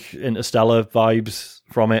very big Interstellar vibes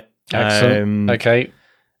from it. Excellent. Okay,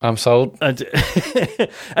 I'm sold. And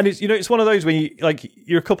and it's one of those when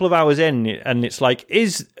you're a couple of hours in and it's like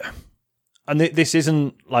this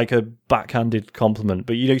isn't like a backhanded compliment,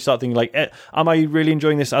 but you start thinking like, am I really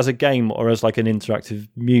enjoying this as a game or as like an interactive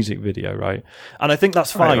music video, right? And I think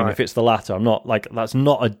that's fine if it's the latter. I'm not like, that's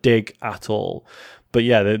not a dig at all. But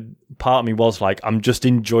yeah, the part of me was like, I'm just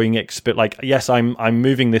enjoying it. Like, yes, I'm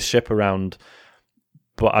moving this ship around,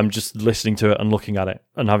 but I'm just listening to it and looking at it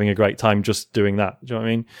and having a great time just doing that. Do you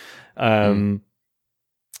know what I mean?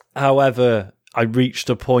 However, I reached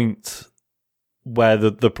a point where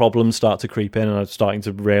the problems start to creep in and I'm starting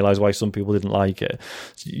to realise why some people didn't like it.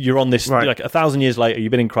 So you're on this, like 1,000 years later, you've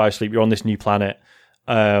been in cryosleep, you're on this new planet.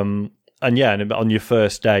 And on your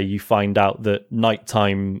first day, you find out that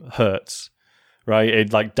nighttime hurts, right?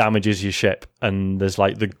 It like damages your ship and there's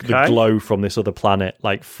like the glow from this other planet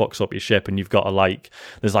like fucks up your ship and you've got to like,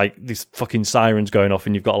 there's like these fucking sirens going off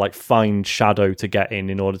and you've got to like find shadow to get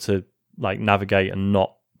in order to like navigate and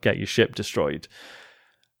not get your ship destroyed.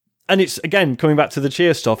 And it's, again, coming back to the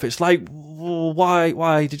cheer stuff, it's like, well,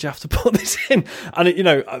 why did you have to put this in?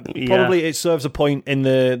 And, probably it serves a point in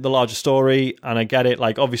the larger story, and I get it.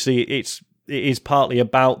 Like, obviously, it is partly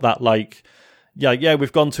about that, like,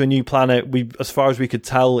 we've gone to a new planet. As far as we could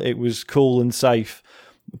tell, it was cool and safe,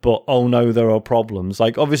 but, oh no, there are problems.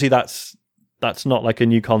 Like, obviously, that's not like a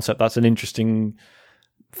new concept. That's an interesting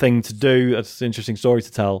thing to do. That's an interesting story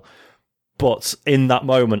to tell. But in that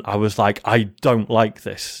moment, I was like, I don't like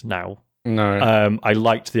this now. No. I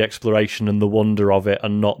liked the exploration and the wonder of it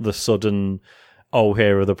and not the sudden, oh,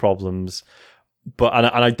 here are the problems. But and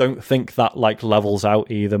I don't think that like levels out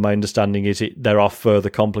either. My understanding is there are further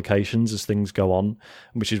complications as things go on,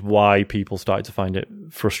 which is why people started to find it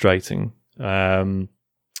frustrating. I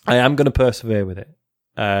am going to persevere with it.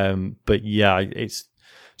 But yeah, it's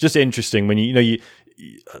just interesting when you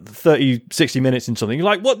 30, 60 minutes in something, you're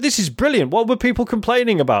like, what? This is brilliant. What were people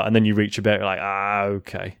complaining about? And then you reach a bit, you're like,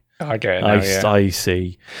 okay. I get it now, I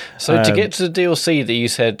see. So to get to the DLC that you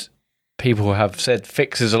said people have said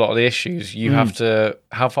fixes a lot of the issues, you have to,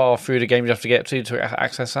 how far through the game do you have to get to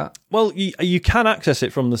access that? Well, you can access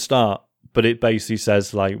it from the start, but it basically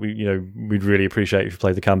says like, we'd really appreciate if you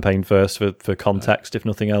play the campaign first for context, if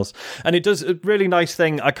nothing else. And it does a really nice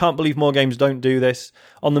thing. I can't believe more games don't do this.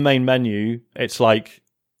 On the main menu, it's like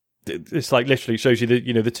literally shows you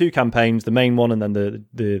the two campaigns, the main one and then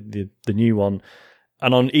the new one.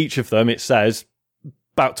 And on each of them, it says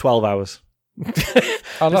about 12 hours.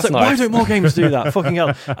 Oh, that's like, nice. Why don't more games do that? Fucking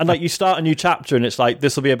hell. And like you start a new chapter and it's like,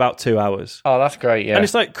 this will be about 2 hours. Oh, that's great, yeah. And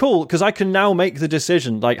it's like, cool, because I can now make the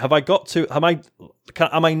decision, like,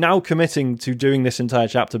 am I now committing to doing this entire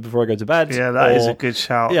chapter before I go to bed? Yeah, that is a good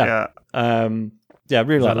shout, yeah.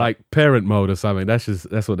 Really like parent mode or something. That's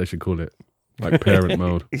what they should call it. Like parent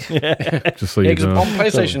mode. Just so you know. On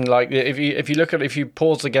PlayStation, like if you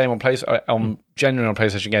pause the game generally on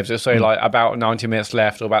PlayStation games, it'll say like about 90 minutes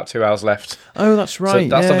left or about 2 hours left. Oh, that's right. So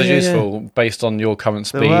that stuff is useful based on your current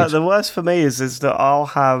speed. The worst for me is that I'll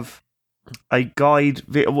have a guide,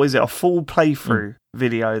 what is it, a full playthrough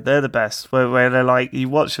video. They're the best, where they're like, you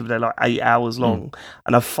watch them, they're like 8 hours long,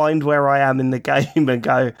 and I find where I am in the game and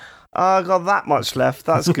go, I got that much left,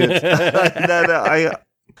 that's good.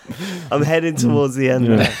 I'm heading towards the end.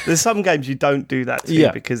 Yeah. There's some games you don't do that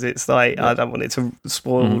to because it's like, I don't want it to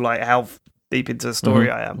spoil like how deep into the story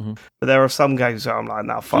I am. But there are some games where I'm like,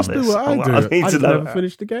 no, fuck this. I need to never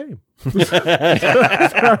finish the game.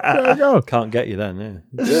 There you go. Can't get you then,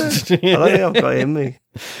 I don't think I've got it in me.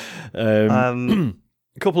 A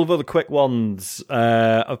couple of other quick ones.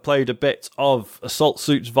 I've played a bit of Assault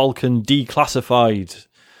Suits Vulcan Declassified.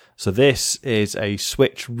 So this is a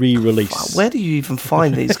Switch re-release. Where do you even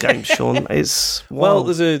find these games, Sean? It's wild. Well,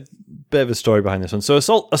 there's a bit of a story behind this one. So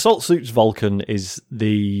Assault Suits Vulcan is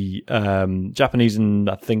the Japanese and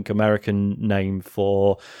I think American name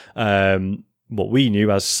for what we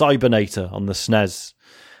knew as Cybernator on the SNES,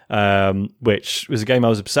 which was a game I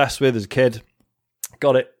was obsessed with as a kid.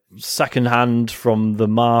 Got it secondhand from the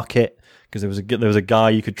market because there was a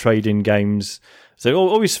guy you could trade in games. So it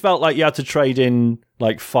always felt like you had to trade in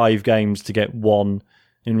like 5 games to get one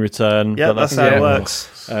in return. Yeah, that's how it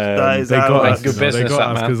works. They got us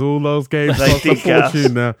because all those games cost a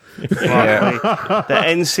fortune now. The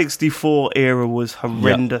N64 era was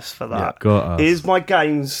horrendous for that. Got us. Here's my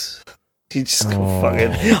games. You just got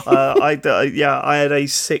fucking. I had a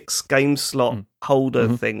 6 game slot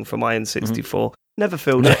holder thing for my N64. Never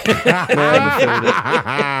filled it. Never filled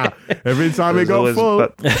it. Every time it got full,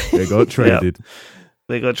 it got traded. Yep.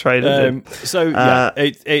 They got traded. It's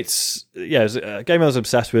a game I was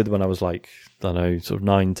obsessed with when I was like, I don't know, sort of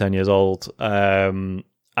 9-10 years old. And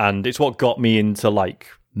it's what got me into like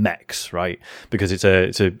mechs, right? Because it's a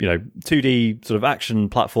 2D sort of action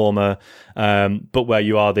platformer, but where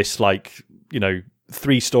you are this like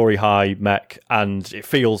 3-story high mech, and it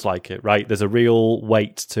feels like it, right? There's a real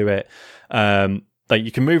weight to it. Like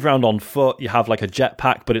you can move around on foot. You have like a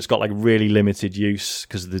jetpack, but it's got like really limited use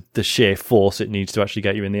because of the sheer force it needs to actually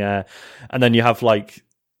get you in the air. And then you have like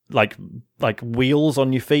wheels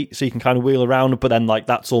on your feet, so you can kind of wheel around. But then like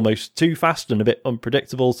that's almost too fast and a bit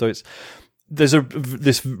unpredictable. So there's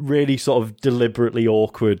this really sort of deliberately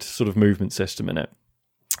awkward sort of movement system in it.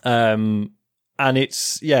 And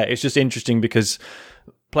it's just interesting because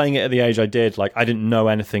playing it at the age I did, like I didn't know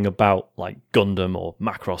anything about like Gundam or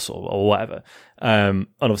Macross or whatever. And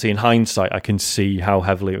obviously in hindsight, I can see how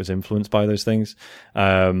heavily it was influenced by those things.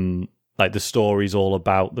 Like the story's all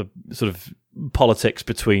about the sort of politics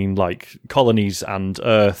between like colonies and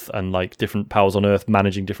Earth, and like different powers on Earth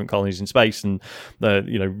managing different colonies in space, and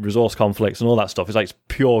the resource conflicts and all that stuff. It's like it's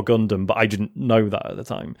pure Gundam, but I didn't know that at the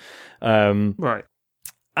time. Right.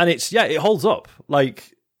 And it holds up.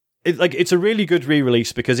 It's a really good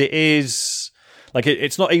re-release because it is like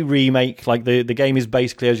it's not a remake. Like the game is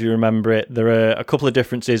basically as you remember it. There are a couple of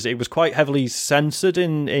differences. It was quite heavily censored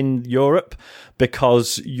in Europe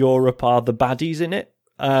because Europe are the baddies in it,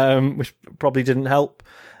 which probably didn't help.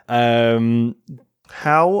 How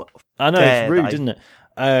I know it's rude, isn't it?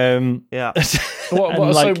 Yeah.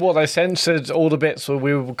 So they censored all the bits where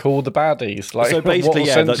we were called the baddies. Like, so basically,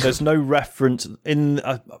 there's no reference in.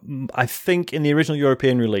 I think in the original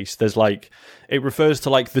European release, there's like it refers to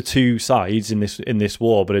like the two sides in this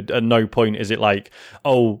war, but at no point is it like,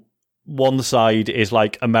 oh, one side is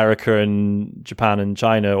like America and Japan and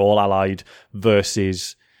China all allied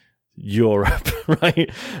versus Europe,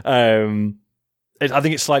 right? I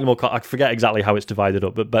think it's slightly more. I forget exactly how it's divided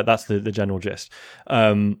up, but that's the general gist.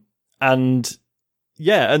 But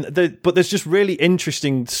there's just really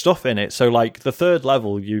interesting stuff in it. So like the third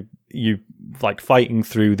level, you like fighting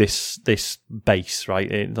through this base,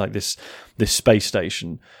 right? Like this space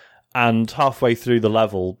station, and halfway through the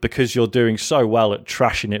level, because you're doing so well at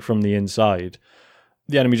trashing it from the inside,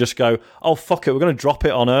 the enemy just go, "Oh fuck it, we're going to drop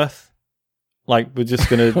it on Earth. Like we're just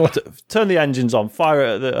going to turn the engines on, fire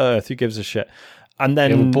it at the Earth. Who gives a shit?" And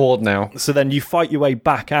then I'm bored now. So then you fight your way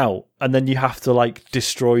back out, and then you have to like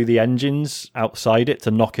destroy the engines outside it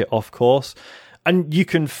to knock it off course. And you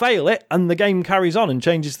can fail it, and the game carries on and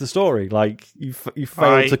changes the story. Like you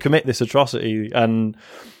failed to commit this atrocity, and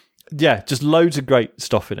just loads of great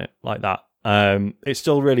stuff in it like that. It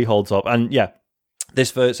still really holds up, and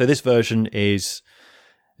this version is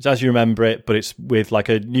as you remember it, but it's with like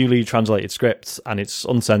a newly translated script, and it's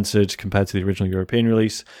uncensored compared to the original European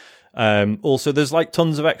release. Also, there's like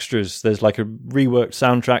tons of extras. There's like a reworked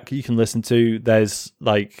soundtrack you can listen to. There's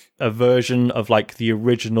like a version of like the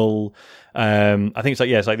original. I think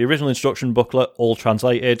it's like the original instruction booklet, all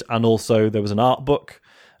translated, and also there was an art book,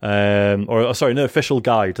 an official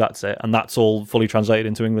guide. That's it, and that's all fully translated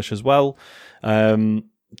into English as well.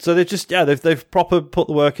 So they've just they've proper put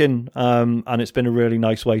the work in, and it's been a really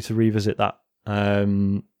nice way to revisit that.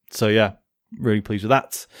 Really pleased with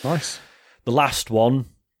that. Nice. The last one.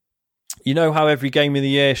 You know how every Game of the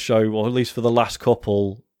Year show, or at least for the last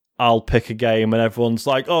couple, I'll pick a game and everyone's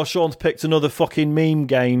like, "Oh, Sean's picked another fucking meme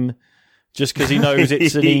game," just because he knows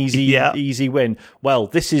it's an easy win. Well,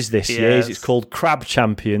 this is this year's. It's called Crab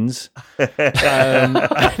Champions. See,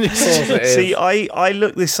 I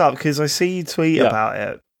looked this up because I see you tweet about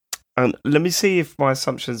it. And let me see if my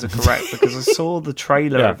assumptions are correct, because I saw the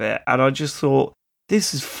trailer of it and I just thought,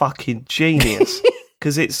 this is fucking genius.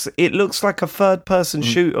 Because it looks like a third-person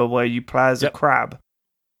shooter where you play as a crab.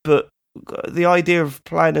 But the idea of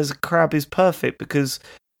playing as a crab is perfect, because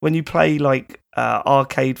when you play like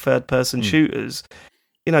arcade third-person shooters,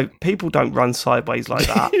 people don't run sideways like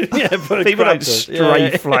that. People don't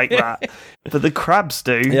strafe like that. But the crabs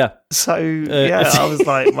do. Yeah. So, I was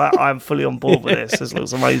like, wow, I'm fully on board with this. This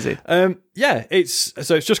looks amazing. It's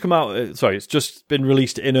just come out. It's just been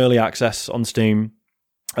released in early access on Steam.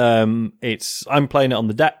 I'm playing it on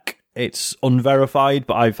the deck. It's unverified,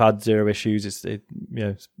 but I've had zero issues. It's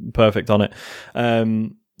perfect on it.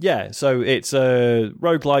 So it's a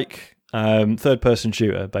roguelike third-person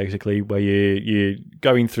shooter, basically, where you're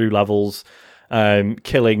going through levels,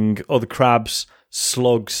 killing other crabs,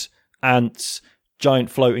 slugs, ants, giant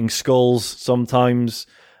floating skulls sometimes,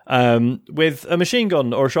 with a machine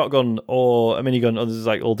gun or a shotgun or a minigun. Or there's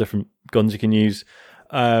like all different guns you can use.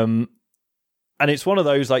 And it's one of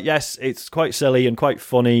those, like, yes, it's quite silly and quite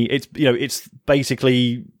funny. It's, it's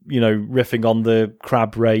basically, riffing on the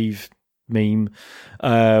crab rave meme.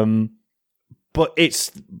 But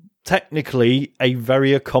it's technically a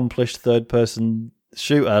very accomplished third-person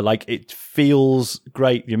shooter. Like, it feels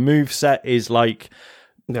great. Your move set is like,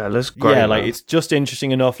 yeah, that's great. Yeah, like, it's just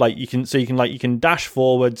interesting enough. Like, you can dash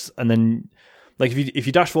forwards, and then, like, if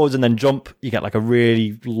you dash forwards and then jump, you get like a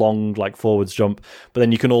really long, like, forwards jump. But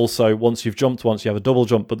then you can also, once you've jumped once, you have a double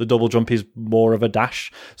jump, but the double jump is more of a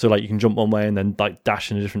dash. So, like, you can jump one way and then, like,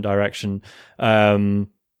 dash in a different direction.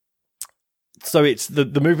 So it's the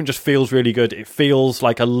movement just feels really good. It feels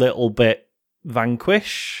like a little bit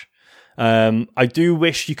Vanquish. I do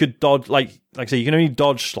wish you could dodge, like I say, you can only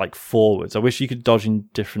dodge like forwards. I wish you could dodge in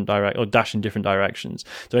different or dash in different directions.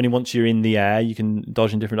 So only once you're in the air, you can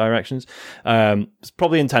dodge in different directions. It's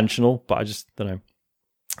probably intentional, but I just don't know.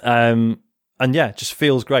 And yeah, it just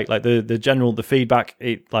feels great. Like the feedback,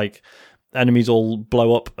 it like enemies all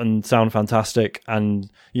blow up and sound fantastic,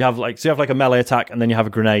 and you have like a melee attack, and then you have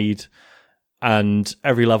a grenade. And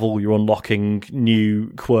every level you're unlocking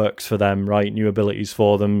new quirks for them, right? New abilities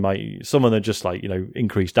for them. Like, some of them are just like,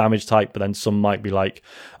 increased damage type, but then some might be like,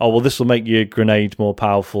 oh, well, this will make your grenade more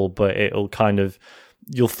powerful, but it'll kind of,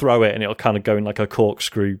 you'll throw it and it'll kind of go in like a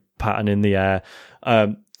corkscrew pattern in the air.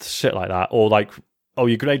 Shit like that. Or like, oh,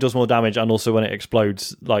 your grenade does more damage, and also when it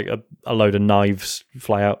explodes, like a load of knives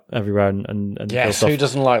fly out everywhere and yes, who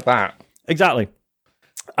doesn't like that? Exactly.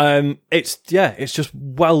 It's just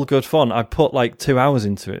well good fun. I put like 2 hours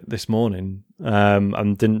into it this morning,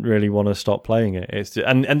 and didn't really want to stop playing it.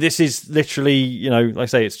 And this is literally, like I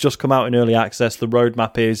say, it's just come out in early access. The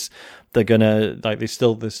roadmap is they're gonna like there's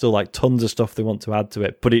still like tons of stuff they want to add to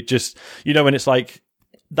it, but it just when it's like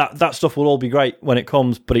that stuff will all be great when it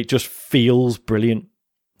comes, but it just feels brilliant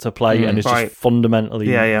to play, and it's just fundamentally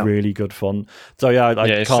really good fun. So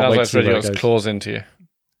I can't wait to see where it goes. Claws into you.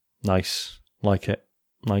 Nice, like it.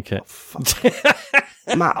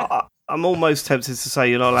 Matt, I'm almost tempted to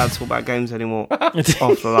say you're not allowed to talk about games anymore after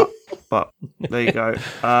that, but there you go.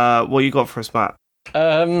 What you got for us, Matt?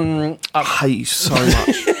 I hate you so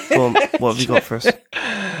much. Go on, what have you got for us?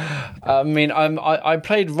 I mean, I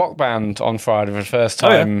played Rock Band on Friday for the first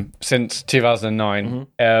time since 2009.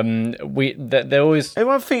 Mm-hmm. They're always.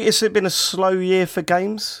 Anyone think it's been a slow year for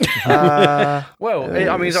games? Well,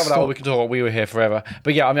 I mean, it's not that we can talk about We Were Here Forever,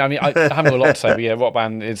 but yeah, I haven't got a lot to say. But yeah, Rock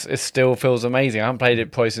Band it still feels amazing. I haven't played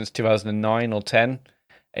it probably since 2009 or 10.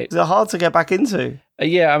 Is it hard to get back into?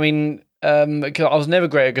 Yeah, I mean, 'cause I was never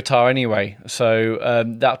great at guitar anyway, so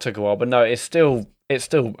that took a while. But no, it's still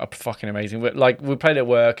fucking amazing. We played at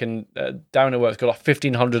work, and down at work's got like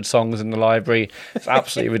 1,500 songs in the library. It's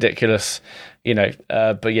absolutely ridiculous,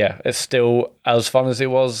 But yeah, it's still as fun as it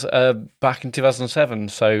was back in 2007.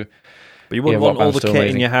 So, but you wouldn't want all the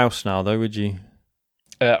kit in your house now, though, would you?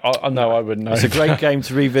 No, I wouldn't. No. It's a great game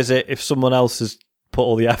to revisit if someone else has put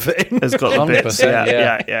all the effort in. Has got the bits.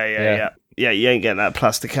 Yeah. Yeah, you ain't getting that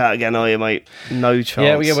plastic out again, are you, mate? No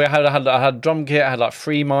chance. Yeah. I had drum kit. I had like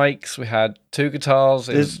 3 mics. We had 2 guitars.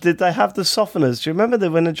 Did they have the softeners? Do you remember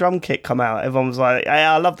when the drum kit come out? Everyone was like, "Hey,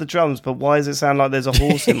 I love the drums, but why does it sound like there's a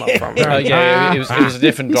horse in my front?" It was a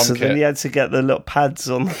different drum so kit. then you had to get the little pads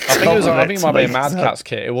on. I think it might be a Mad Catz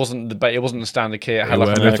kit. It wasn't the standard kit. It had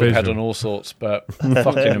like a metal pedal and all sorts, but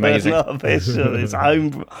fucking amazing. It's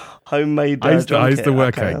homemade. I used to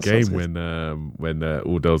work at a game when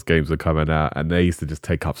all those games were coming out, and they used to just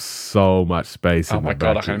take up so much space. Oh my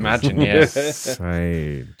god, I can imagine. Yes.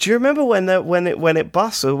 Insane. Do you remember when it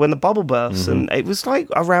burst, or when the bubble burst, and it was like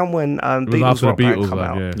around when Beatles Rock Band come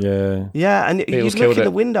out. Yeah, and you'd look in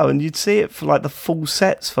the window and you'd see it for like the full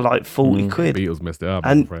sets for like 40 quid. Beatles messed it up,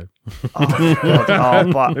 I'm afraid.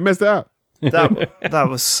 But they messed it up. That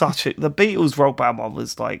was the Beatles Rock Band one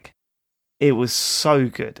was like, it was so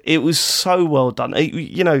good. It was so well done.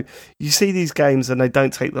 You see these games and they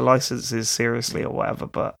don't take the licenses seriously or whatever,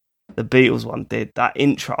 but the Beatles one did. That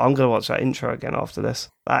intro, I'm going to watch that intro again after this.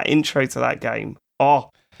 That intro to that game. Oh,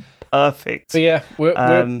 perfect. But yeah, we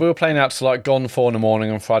were playing out to like Gone 4 in the morning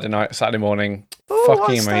on Friday night, Saturday morning.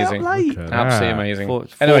 Fucking amazing. Absolutely amazing.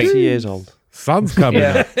 40 years old. Sun's coming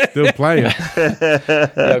out. Still playing. I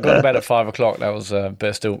got to bed at 5 o'clock. That was,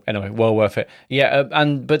 but still, anyway, well worth it. Yeah,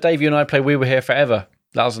 but Dave, you and I played We Were Here Forever.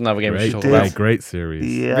 That was another game we should talk about. Great series.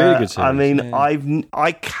 Yeah, really good series. I mean,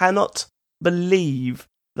 I cannot believe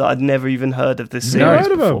that I'd never even heard of this series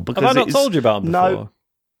before. Have I not told you about them before?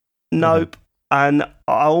 Nope. And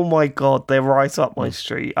oh my god, they're right up my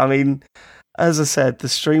street. I mean, as I said, the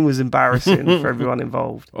stream was embarrassing for everyone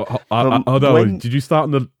involved. Did you start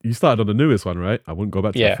on the? You started on the newest one, right? I wouldn't go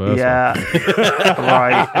back to the first one.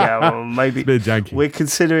 Right. Yeah, well, maybe It's a bit janky. we're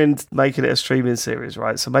considering making it a streaming series,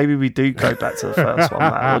 right? So maybe we do go back to the first one,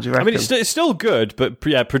 Matt. What do you reckon? I mean, it's still good, but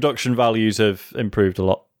yeah, production values have improved a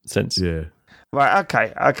lot since. Yeah. Right,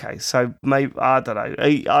 okay. So maybe, I don't know.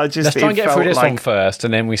 I just Let's try and get through this one first,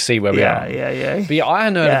 and then we see where we are. Yeah. But yeah, I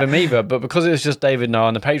hadn't heard of him either, but because it was just David and I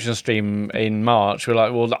on the Patreon stream in March, we're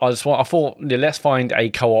like, well, I thought, let's find a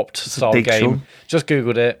co-op style game. Just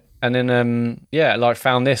Googled it, and then,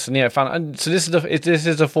 found this, and so this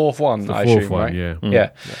is the fourth one, I assume, right? Yeah.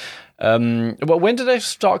 Yeah. Well, when did they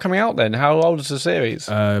start coming out then? How old is the series?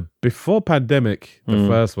 Before pandemic, the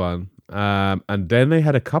first one. And then they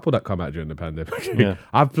had a couple that come out during the pandemic. Yeah.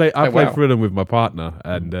 I played through them with my partner,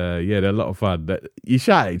 and they're a lot of fun. You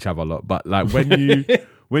shout at each other a lot, but like when you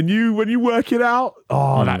when you work it out,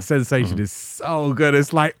 that sensation is so good.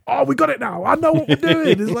 It's like, oh, we got it now. I know what we're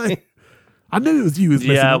doing. It's like, I knew it was you.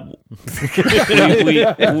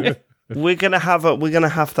 We're gonna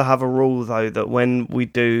have to have a rule though that when we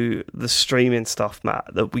do the streaming stuff, Matt,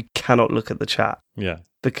 that we cannot look at the chat. Yeah.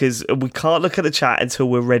 Because we can't look at the chat until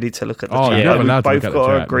we're ready to look at the chat. You're not allowed to We've look both at the got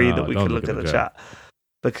to chat. agree No, that we don't can look look at the chat. chat.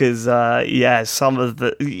 Because some of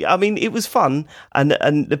the, I mean, it was fun,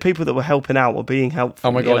 and the people that were helping out were being helpful.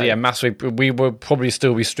 Oh my god, yeah, massively. We would probably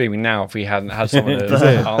still be streaming now if we hadn't had some of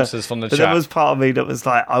the answers from the but chat. there was part of me that was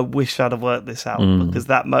like, I wish I'd have worked this out because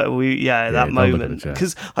that moment.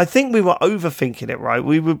 Because I think we were overthinking it, right?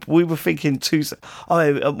 We were thinking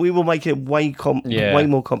we were making it way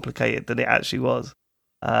more complicated than it actually was.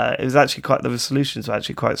 It was actually the solutions were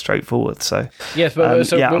actually quite straightforward. So yes, but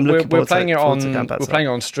we're playing it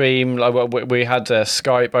on stream. Like we had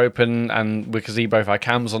Skype open, and because we both had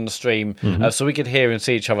cams on the stream, so we could hear and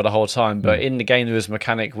see each other the whole time. But in the game, there was a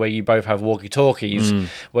mechanic where you both have walkie-talkies,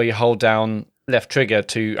 where you hold down left trigger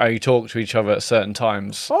to only talk to each other at certain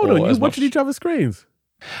times. Hold on, you're watching each other's screens.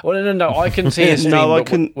 Well, no. I can see his stream. No, I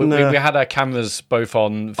couldn't. We had our cameras both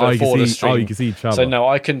on for the stream. Oh, you can see each other. So no,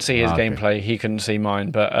 I couldn't see his gameplay. He couldn't see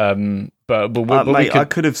mine. But mate, I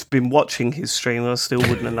could have been watching his stream. I still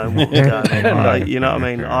wouldn't have known what was going on. Like, you know what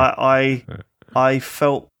I mean? I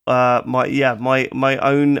felt my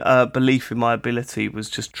own belief in my ability was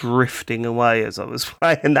just drifting away as I was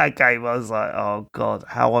playing that game. I was like, oh god,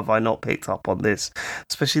 how have I not picked up on this?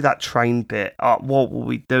 Especially that train bit. What were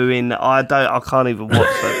we doing? I can't even watch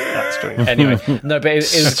that stream. Anyway, no, but it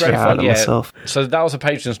was great fun. Yeah. So that was a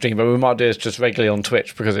Patreon stream, but we might do this just regularly on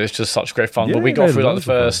Twitch because it's just such great fun. But we got through like the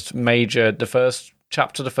first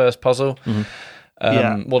chapter, the first puzzle. Well,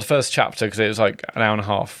 the first chapter because it was like an hour and a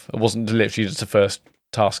half. It wasn't literally just the first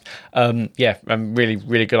task. I'm really,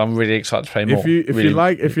 really good. I'm really excited to play more.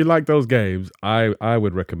 If you like those games, I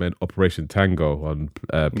would recommend Operation Tango on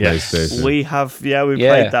PlayStation. We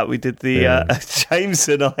played that. We did the James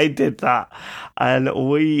and I did that, and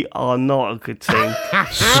we are not a good team.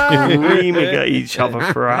 Screaming at each other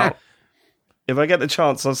throughout. If I get the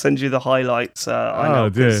chance, I'll send you the highlights. I know.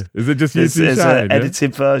 Dear. Is it just you two There's shouting, an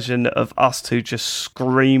edited version of us two just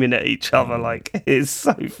screaming at each other. Like, it's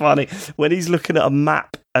so funny. When he's looking at a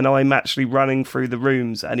map and I'm actually running through the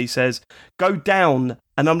rooms and he says, go down.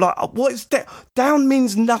 And I'm like, what is that? Down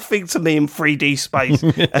means nothing to me in 3D space.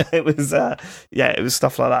 It was, it was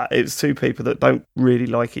stuff like that. It was two people that don't really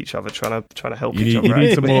like each other trying to help each other. You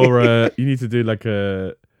need some more. You need to do like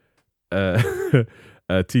a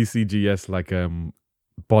TCGS like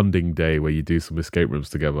bonding day where you do some escape rooms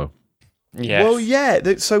together. Yeah. Well,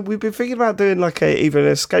 yeah. So we've been thinking about doing like either an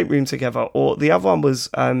escape room together, or the other one was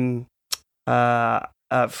a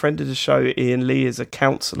friend of the show, Ian Lee, is a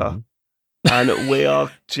counsellor. And we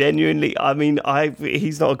are genuinely, I mean,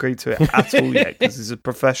 he's not agreed to it at all yet because he's a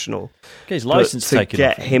professional. Get his license taken to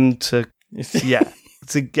get off him to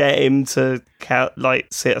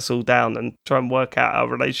sit us all down and try and work out our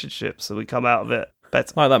relationship so we come out of it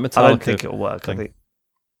better. Like that Metallica. I don't think it'll work. Thing. I think,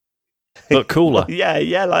 but cooler.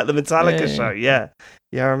 yeah, like the Metallica show. Yeah,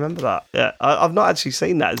 I remember that. Yeah, I've not actually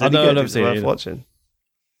seen that. Is it worth watching?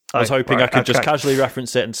 I was hoping I could just casually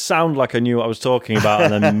reference it and sound like I knew what I was talking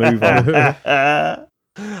about and then move on.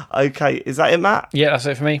 Okay, is that it, Matt? Yeah, that's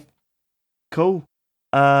it for me. Cool.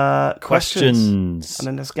 Questions. And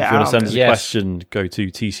then let's get if you want to send us a question, go to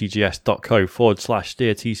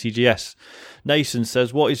tcgs.co/dear TCGS. Nason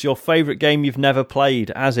says, what is your favourite game you've never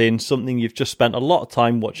played? As in, something you've just spent a lot of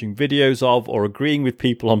time watching videos of or agreeing with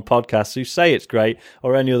people on podcasts who say it's great,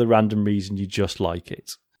 or any other random reason you just like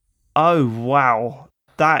it. Oh, wow.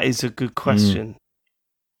 That is a good question.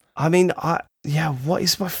 I mean, what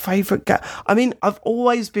is my favourite game? I mean, I've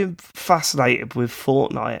always been fascinated with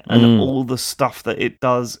Fortnite and all the stuff that it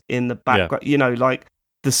does in the background. You know, like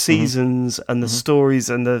the seasons and the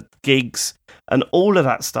stories and the gigs and all of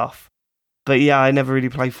that stuff. But yeah, I never really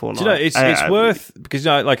played Fortnite. Do you know, it's worth, because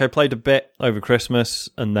like I played a bit over Christmas,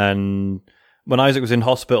 and then when Isaac was in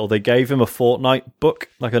hospital, they gave him a Fortnite book,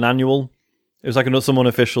 like an annual. It was like some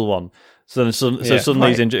unofficial one. So suddenly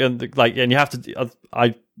he's injured, and you have to.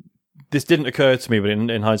 This didn't occur to me, but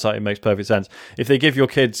in hindsight, it makes perfect sense. If they give your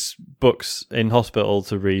kids books in hospital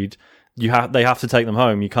to read, they have to take them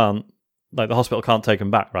home. You can't. Like, the hospital can't take them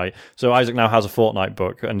back, right? So Isaac now has a Fortnite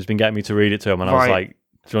book and has been getting me to read it to him, and I was like,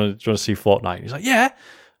 do you want to see Fortnite? He's like, yeah.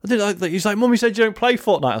 He's like, Mummy said you don't play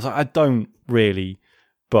Fortnite. I was like, I don't really,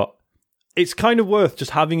 but it's kind of worth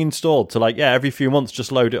just having installed to, like, every few months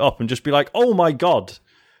just load it up and just be like, oh my God,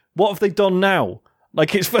 what have they done now?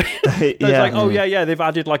 Like, it's like, oh yeah, they've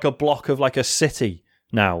added like a block of like a city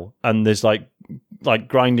now, and there's like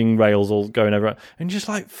grinding rails all going over it, and you're just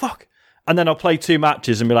like, fuck. And then I'll play 2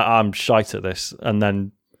 matches and be like, I'm shite at this, and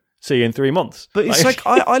then see you in 3 months. But it's like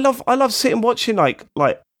I love sitting watching like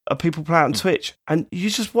people play out on Twitch, and you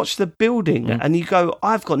just watch the building and you go,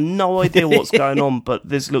 I've got no idea what's going on, but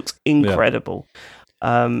this looks incredible.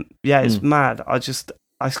 It's mad.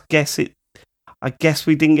 I guess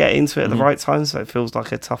we didn't get into it at the right time, so it feels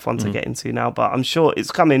like a tough one to get into now. But I'm sure it's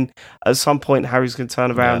coming at some point. Harry's going to turn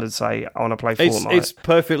around and say, "I want to play Fortnite." It's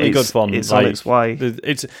perfectly good fun. It's on its way.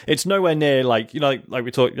 It's nowhere near like we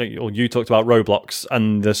talked, or you talked about Roblox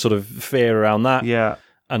and the sort of fear around that. Yeah.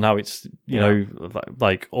 And how it's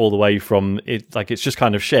like all the way from it, like it's just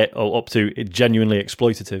kind of shit, or up to it genuinely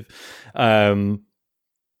exploitative.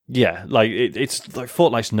 It's like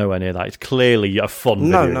Fortnite's nowhere near that. It's clearly a fun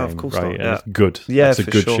video game, of course right? not. Yeah. It's good. Yeah, it's a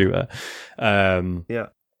good shooter. But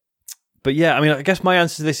yeah, I mean, I guess my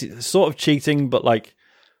answer to this is sort of cheating, but like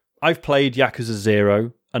I've played Yakuza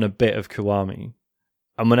 0 and a bit of Kiwami,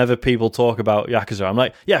 and whenever people talk about Yakuza, I'm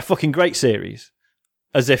like, yeah, fucking great series.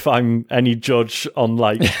 As if I'm any judge on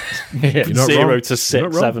like 0 to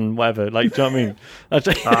 6, 7, whatever. Like, do you know what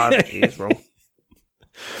I mean? He is wrong.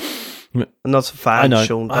 I'm not a fan,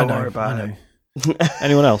 Sean. Don't worry about it.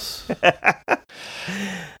 Anyone else?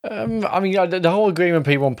 I mean, the whole agreement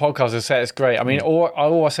people on podcasts have said it's great. I mean, I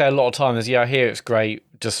always say a lot of times, I hear it's great,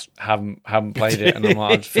 just haven't played it, and I'm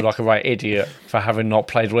like, I feel like a right idiot for having not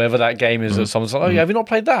played whatever that game is. That someone's like, oh, have you not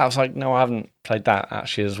played that? I was like, no, I haven't played that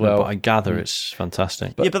actually as well. No, but I gather it's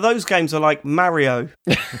fantastic. But those games are like Mario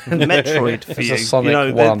and Metroid for you.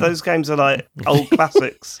 Sonic those games are like old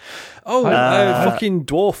classics. Fucking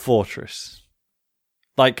Dwarf Fortress.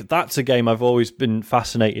 Like, that's a game I've always been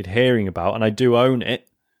fascinated hearing about, and I do own it,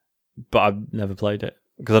 but I've never played it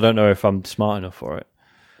because I don't know if I'm smart enough for it.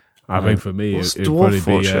 I think for me, it'd probably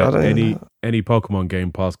be any Pokemon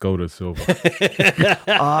game past Gold or Silver.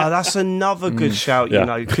 That's another good shout,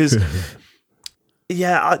 because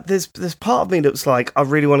there's part of me that's like, I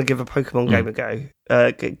really want to give a Pokemon game a go.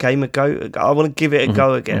 I want to give it a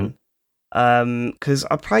go again. Because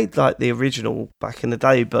I played like the original back in the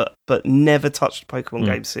day, but never touched a Pokemon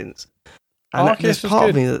game since. And there's part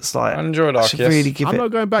of me that's like, I enjoyed Arceus. Really give I'm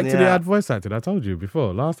not going back to the ad voice acting. I told you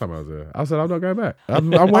before, last time I was there. I said I'm not going back. I'm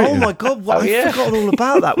waiting. Oh my God, I forgot all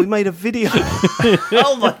about that. We made a video.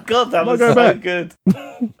 Oh my God, that was so good.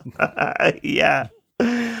 Yeah.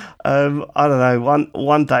 I don't know.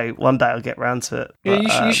 One day I'll get round to it. But,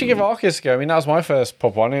 you should give Arceus a go. I mean, that was my first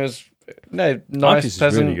pop one. It was nice,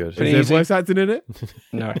 pleasant, really good. Is there voice acting in it?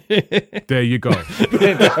 No. There you go.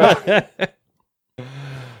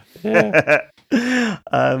 I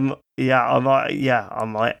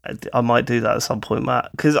might do that at some point,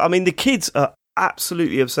 Matt. Because I mean, the kids are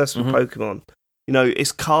absolutely obsessed with Pokemon.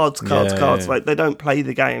 It's cards. Like, they don't play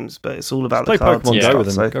the games, but it's all about the cards. Play Pokemon Go with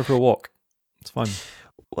them. So. Go for a walk. It's fine.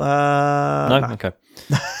 No, okay.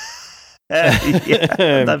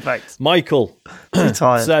 No thanks. Michael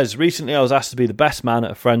says, recently I was asked to be the best man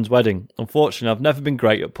at a friend's wedding. Unfortunately, I've never been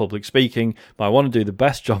great at public speaking, but I want to do the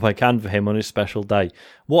best job I can for him on his special day.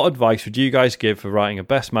 What advice would you guys give for writing a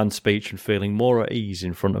best man speech and feeling more at ease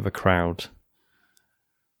in front of a crowd?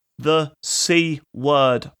 The C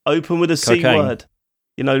word. Open with a C word.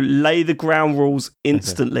 Lay the ground rules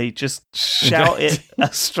instantly. Okay. Just shout it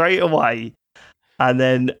straight away, and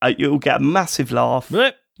then you'll get a massive laugh.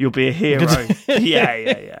 You'll be a hero.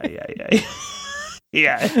 Yeah.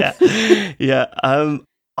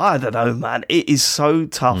 I don't know, man. It is so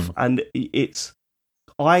tough, and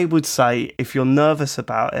I would say, if you're nervous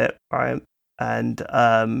about it, right, and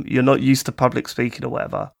you're not used to public speaking or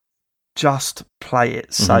whatever, just play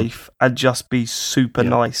it safe and just be super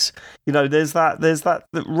nice. You know, there's that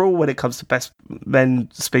rule when it comes to best men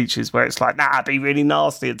speeches where it's like, nah, be really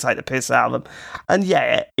nasty and take the piss out of them. And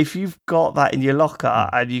yeah, if you've got that in your locker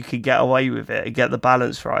and you can get away with it and get the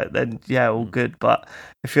balance right, then yeah, all good. But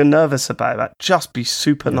if you're nervous about that, just be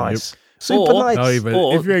super nice. Super nice.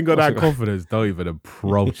 If you ain't got that confidence, don't even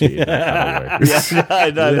approach it in that kind of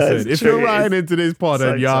way. Listen, if you're writing into this pod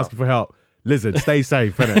and you're asking for help, listen, stay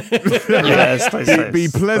safe, innit? Stay safe. Be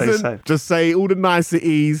pleasant. Just say all the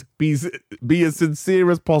niceties. Be as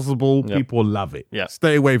sincere as possible. Yep. People love it. Yeah.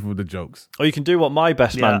 Stay away from the jokes. Or you can do what my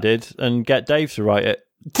best man did and get Dave to write it.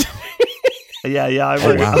 I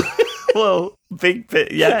wrote it. Well, big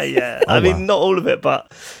bit, I mean, not all of it,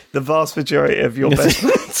 but the vast majority of your best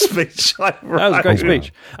man speech. That was a great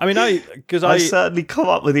speech. I mean, I certainly come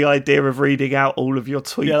up with the idea of reading out all of your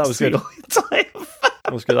tweets. Yeah, that was good.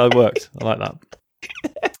 That was good. That worked. I like that.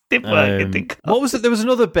 It did work. It did. What was it? There was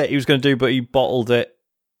another bit he was going to do, but he bottled it,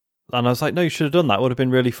 and I was like, "No, you should have done that. It would have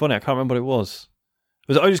been really funny." I can't remember what it was.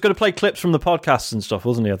 He was going to play clips from the podcasts and stuff,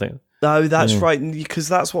 wasn't he? I think. No, that's right, because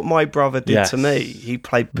that's what my brother did to me. He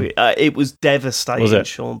played. It was devastating,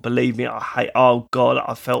 Sean. Believe me, I hate. Oh God,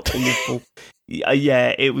 I felt awful.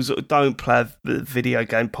 It was. Don't play a video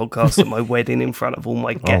game podcast at my wedding in front of all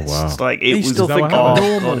my guests. Oh, wow. Like it was. Still think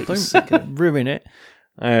normal. Don't ruin it.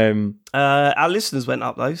 Our listeners went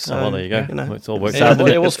up though, so there you go. You know. It's all worked out.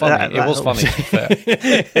 It was funny. It was funny.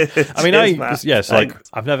 I mean,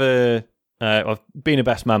 I've never. I've been a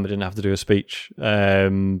best man, but didn't have to do a speech.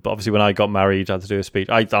 But obviously, when I got married, I had to do a speech.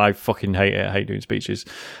 I fucking hate it. I hate doing speeches.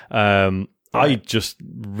 I just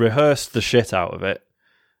rehearsed the shit out of it,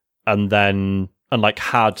 and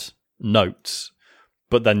had notes,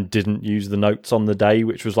 but then didn't use the notes on the day,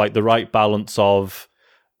 which was like the right balance of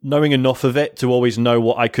knowing enough of it to always know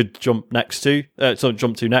what I could jump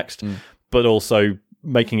to next, but also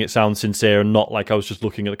making it sound sincere and not like I was just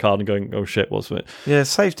looking at the card and going, "Oh shit, what's it?" Yeah,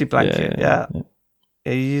 safety blanket. Yeah,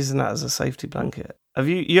 you're using that as a safety blanket. Have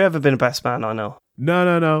you ever been a best man? I know.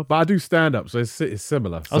 No, but I do stand up, so it's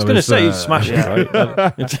similar. I was going to say you smash it, right?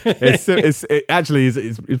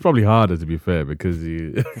 It's probably harder, to be fair, because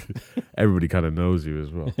everybody kind of knows you as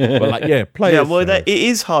well. But play. Yeah, well, it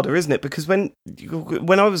is harder, isn't it? Because when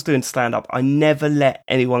I was doing stand up, I never let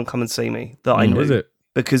anyone come and see me that I knew. Was it?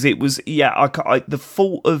 Because it was, the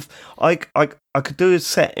thought of, I could do a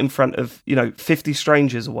set in front of, 50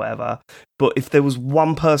 strangers or whatever, but if there was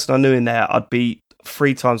one person I knew in there, I'd be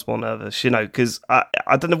 3 times more nervous, because I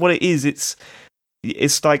don't know what it is. It's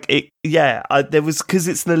like, because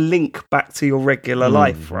it's the link back to your regular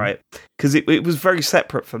life, right? Because it was very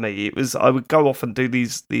separate for me. It was, I would go off and do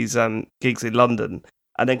these gigs in London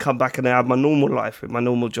and then come back and have my normal life with my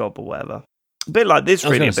normal job or whatever. A bit like this,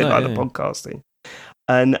 really, the podcasting.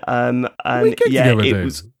 And it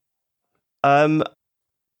was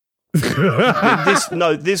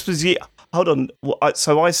this was hold on.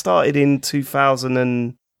 So I started in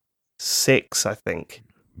 2006, I think.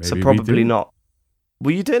 Maybe so probably not. Were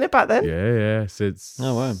you doing it back then? Yeah. Since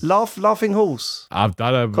Laughing Horse. I've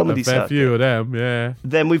done a fair few of them. Yeah.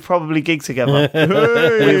 Then we probably gigged together.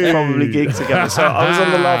 So I was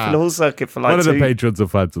on the Laughing Horse circuit for like one of the patrons of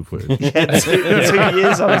Phantom Footage. Yeah, 2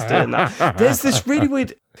 years I was doing that. There was this really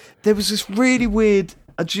weird.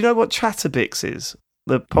 Do you know what Chatterbix is?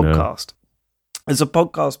 The podcast. No. There's a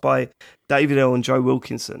podcast by David L. and Joe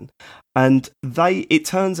Wilkinson, and it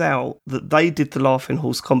turns out that they did the Laughing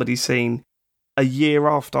Horse comedy scene a year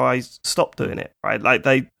after I stopped doing it, right? Like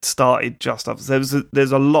they started just after.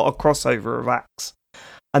 There's a lot of crossover of acts,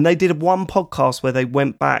 and they did one podcast where they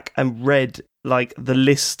went back and read like the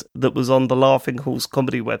list that was on the Laughing Horse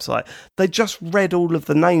comedy website. They just read all of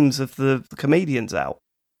the names of the comedians out,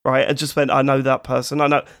 right? And just went, I know that person. I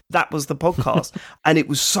know that was the podcast, and it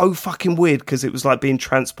was so fucking weird because it was like being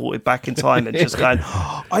transported back in time and just going,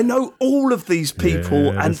 I know all of these people,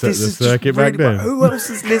 and this is just really, who else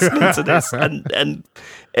is listening to this? And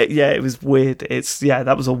it was weird.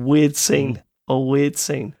 That was a weird scene.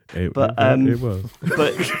 It was.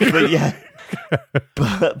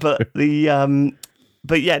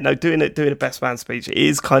 But doing a best man speech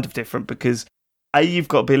is kind of different because A, you've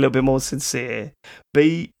got to be a little bit more sincere.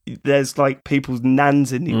 B, there's like people's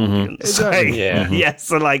nans in the audience. So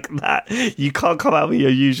like that, you can't come out with your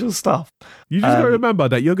usual stuff. You just got to remember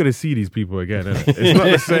that you're going to see these people again, isn't it? It's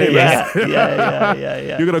not the same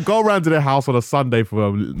Yeah. You're going to go around to their house on a Sunday for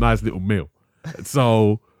a nice little meal.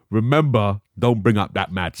 So remember don't bring up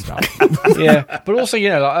that mad stuff. Yeah, but also,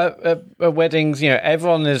 like at weddings,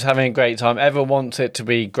 everyone is having a great time. Everyone wants it to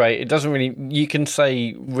be great. It doesn't really. You can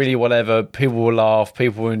say really whatever. People will laugh.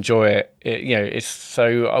 People will enjoy it. It's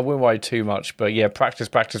so I wouldn't worry too much. But yeah, practice,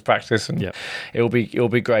 and it'll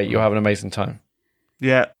be great. You'll have an amazing time.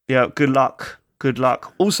 Yeah. Good luck.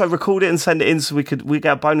 Also, record it and send it in so we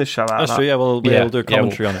get a bonus show out. That's true. Yeah, we'll do a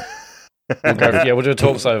commentary on it. We'll do a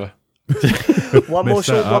talk over. One more,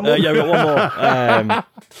 Sean. One more. Yeah, we got one more.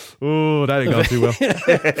 Oh, that didn't go too well.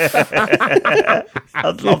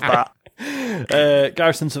 I'd love that.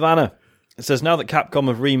 Garrison Savannah. It says, now that Capcom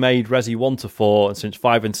have remade Resi 1 to 4, and since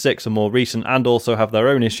 5 and 6 are more recent and also have their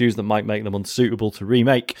own issues that might make them unsuitable to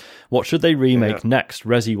remake, what should they remake next,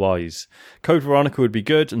 Resi-wise? Code Veronica would be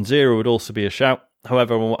good, and Zero would also be a shout.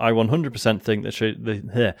 However, I 100% think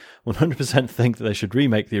that they should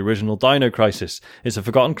remake the original Dino Crisis. It's a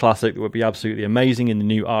forgotten classic that would be absolutely amazing in the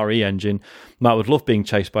new RE engine. Matt would love being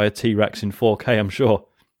chased by a T-Rex in 4K, I'm sure.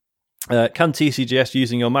 Can TCGS,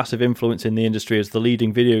 using your massive influence in the industry as the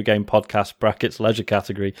leading video game podcast brackets leisure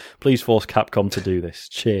category, please force Capcom to do this?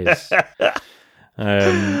 Cheers.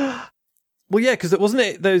 Well, yeah, because wasn't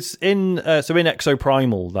it? There's in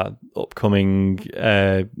Exoprimal, that upcoming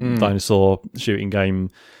dinosaur shooting game.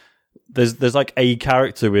 There's like a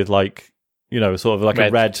character with like sort of like a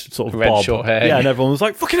red sort of bob, short hair. Yeah, and everyone was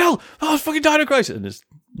like, "Fucking hell, oh, it's fucking Dino Crisis!" And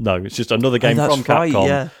it's just another game from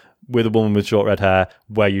Capcom with a woman with short red hair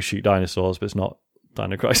where you shoot dinosaurs, but it's not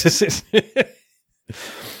Dino Crisis. I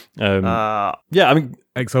mean,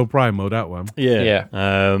 Exoprimal, that one. Yeah.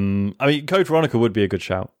 I mean, Code Veronica would be a good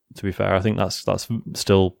shout. To be fair, I think that's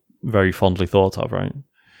still very fondly thought of, right?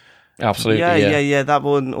 Absolutely. Yeah. That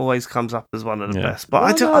one always comes up as one of the best.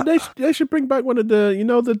 But they should bring back one of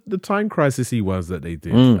the the Time Crisis-y ones that they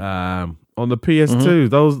did on the PS2.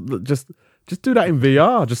 Those just do that in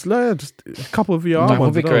VR. Just a couple of VR. That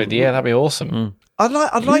would be those. great. Yeah, that'd be awesome.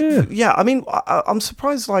 I'd like. Yeah, I mean, I'm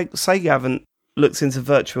surprised like Sega haven't looked into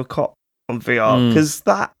Virtua Cop on VR because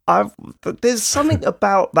there's something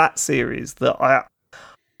about that series that I've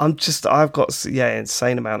got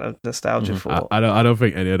insane amount of nostalgia for. I don't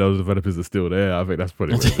think any of those developers are still there. I think that's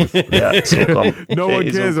pretty much it's all gone. No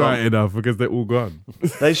one cares right enough because they're all gone.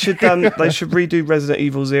 They should redo Resident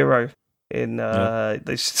Evil 0 in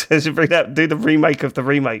they should bring that, do the remake of the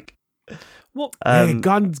remake. What?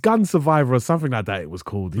 Gun Survivor or something like that it was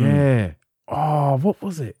called. Yeah. Oh, what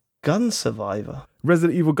was it? Gun Survivor.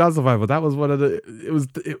 Resident Evil Gun Survivor. That was one of the.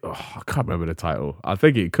 I can't remember the title. I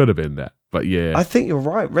think it could have been that, but yeah. I think you're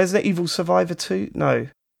right. Resident Evil Survivor 2. No,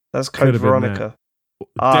 that's Code Veronica.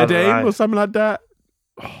 Dead Aim or something like that.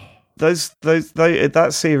 That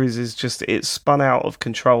series is just, it spun out of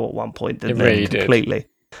control at one point. Didn't it really completely.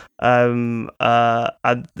 And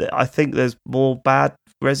I think there's more bad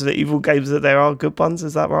Resident Evil games than there are good ones.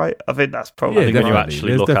 Is that right? I think that's probably when you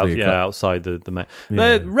actually look outside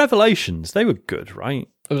the Revelations. They were good, right?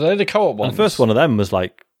 Were they the co-op ones? And the first one of them was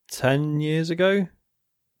like 10 years ago.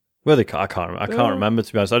 Well, I can't remember,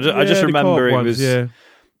 to be honest. I just remember it was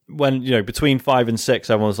when between 5 and 6,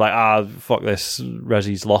 everyone was like, fuck this,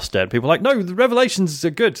 Resi's lost it. People were like, no, the Revelations are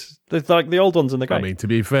good. They're like the old ones and they're great. I mean, to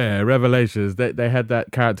be fair, Revelations, they had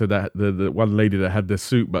that character, that the one lady that had the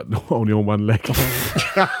suit but only on one leg. Get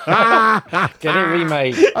it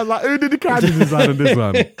remade. I was like, who did the character design on this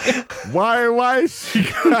one? Why is she?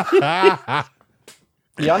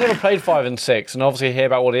 Yeah, I never played 5 and 6, and obviously hear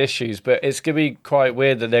about all the issues, but it's going to be quite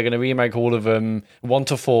weird that they're going to remake all of them 1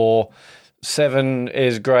 to 4. 7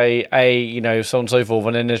 is great, 8, so on and so forth,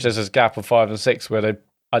 and then there's just this gap of 5 and 6 where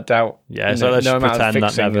I doubt. Yeah, so let's pretend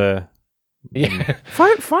that never. Yeah,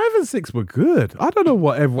 5 and 6 were good. I don't know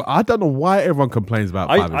why everyone complains about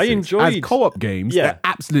 5 and 6. I enjoyed as co-op games. Yeah, they're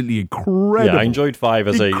absolutely incredible. Yeah, I enjoyed 5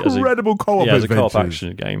 as incredible co-op. Yeah, as a co-op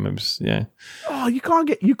action game. It was, Oh, you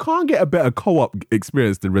can't get a better co-op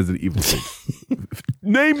experience than Resident Evil 6.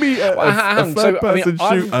 Name me a third-person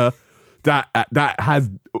shooter that has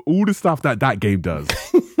all the stuff that game does.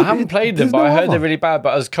 I haven't played them, but I heard they're really bad.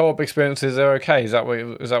 But as co-op experiences, they're okay. Is that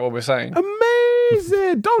what we're saying?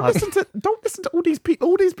 Amazing! Don't listen to all these people.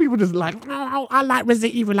 All these people just like, I like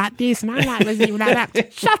Resident Evil like this, and I like Resident Evil like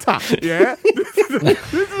that. Shut up! Yeah, this is a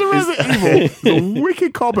Resident Evil. It's a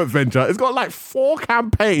wicked co-op adventure. It's got like 4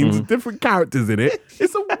 campaigns, different characters in it.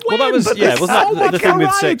 It's a win. Well, that was wasn't that the thing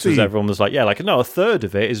with 6 was everyone was like, a third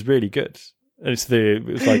of it is really good. It's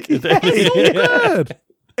like it's all good.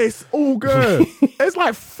 It's all good. It's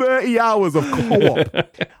like 30 hours of co-op.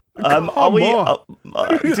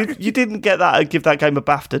 You didn't give that game a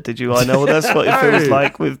BAFTA, did you? I know that's what it feels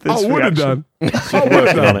like with this I would have done.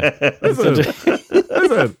 Listen,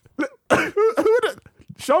 Listen.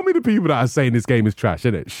 Show me the people that are saying this game is trash,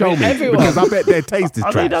 innit? Show me. everyone. Because I bet their taste is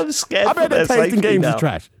trash. I mean, I'm scared I bet for their their taste in safety games now. is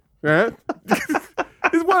trash. Yeah?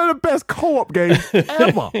 It's one of the best co-op games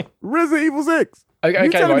ever. Resident Evil 6. Okay,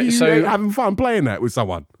 you telling right, me you so- ain't having fun playing that with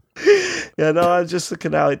someone? Yeah, no, I'm just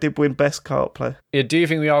looking how it did win best co-op play. Yeah, do you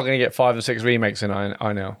think we are going to get 5 and 6 remakes in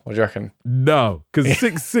I know? What do you reckon? No,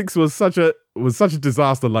 because 6 was such a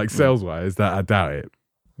disaster, like sales wise, that I doubt it.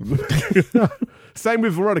 Same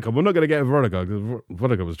with Veronica. We're not going to get Veronica because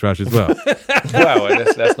Veronica was trash as well. Well,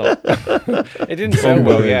 let's not. It didn't sell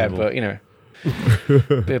well, yeah, but you know.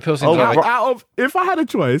 The appeal seems like If I had a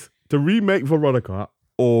choice to remake Veronica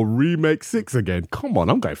or remake 6 again, come on,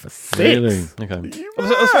 I'm going for 6. Really? Okay. You I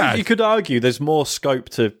suppose mad? you could argue there's more scope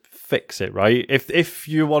to fix it, right? If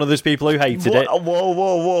you're one of those people who hated it.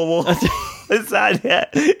 Whoa. Is that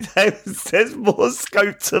there's more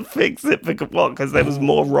scope to fix it because what? Because there was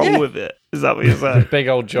more wrong with it. Is that what you're saying? big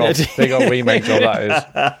old job, big old remake job that is.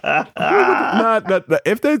 No.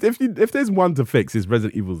 If there's one to fix, it's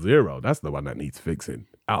Resident Evil 0. That's the one that needs fixing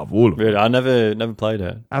out of all of them. Really, I never played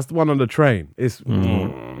it. That's the one on the train.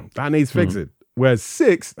 That needs fixing. Whereas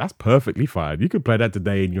 6, that's perfectly fine. You could play that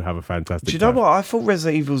today and you have a fantastic Do you know time. what? I thought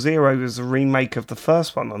Resident Evil 0 was a remake of the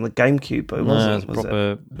first one on the GameCube, but it wasn't. Was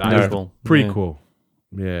proper it? prequel. Prequel.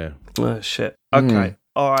 Yeah. Oh shit. Okay.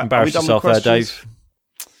 All right. Embarrass are we done yourself with there, questions? Dave.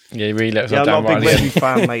 Yeah, you really let Yeah, yourself I'm down not a big right movie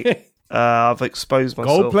fan, mate. I've exposed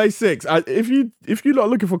myself. Go play 6. If you're not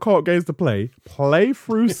looking for co-op games to play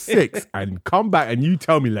through 6 and come back and you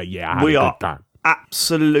tell me like, yeah, I had We a are. good time.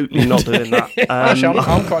 Absolutely not doing that. Actually,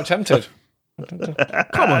 I'm quite tempted.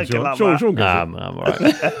 Come on, Good luck, Sean. Matt. Sean goes I'm all right.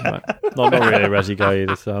 Not really a Resi guy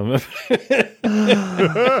either, so Matt,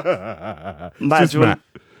 Just do you want- Matt. Just do you want Matt.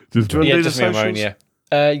 to do Yeah, the just me on my own, socials?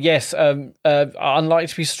 yeah. Yes, unlikely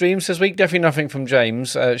to be streams this week. Definitely nothing from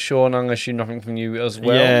James. Sean, I'm going to assume nothing from you as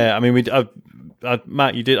well. yeah. I mean,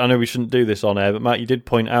 Matt, you did. I know we shouldn't do this on air, but Matt, you did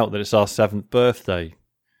point out that it's our 7th birthday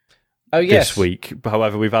Oh, yes. this week.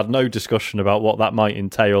 However, we've had no discussion about what that might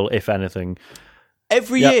entail, if anything.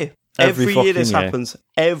 Every Yep. year. Every Every year this fucking year. happens.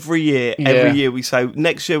 Every year. Yeah. Every year we say,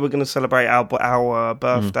 next year we're going to celebrate our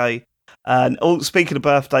birthday. And speaking of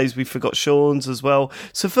birthdays, we forgot Sean's as well.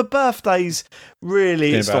 So for birthdays,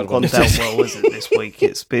 really, It's it's been a not bad gone one. down well, is it, this week?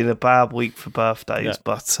 It's been a bad week for birthdays. Yeah.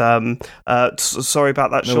 But sorry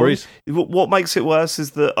about that, No Sean. worries. What makes it worse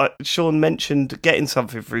is that Sean mentioned getting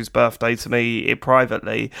something for his birthday to me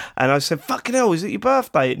privately. And I said, fucking hell, is it your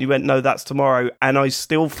birthday? And he went, no, that's tomorrow. And I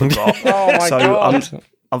still forgot. Oh, my So, God.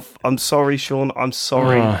 I'm sorry, Sean. I'm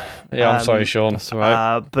sorry. Yeah, I'm sorry, Sean. That's all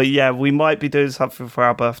right. But yeah, we might be doing something for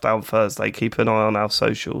our birthday on Thursday. Keep an eye on our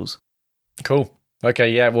socials. Cool. Okay,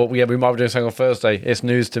 yeah, well, we might be doing something on Thursday. It's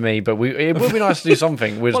news to me, but it would be nice to do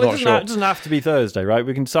something. We're just not sure. It doesn't have to be Thursday, right?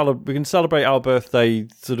 We can celebrate our birthday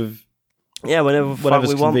sort of. Yeah, whenever's Whenever's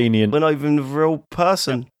we want. convenient. We're not even a real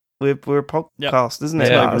person. We're a podcast, isn't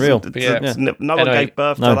it? Yeah, Matt? not real. It's- Yeah. No one Anyway, gave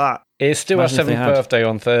birth no. to that. It's still Imagine our if they 7th had. birthday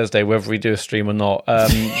on Thursday, whether we do a stream or not.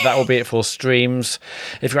 That will be it for streams.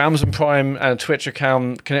 If you're Amazon Prime and Twitch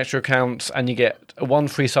account, connect your accounts, and you get one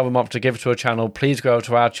free sub a month to give to a channel, please go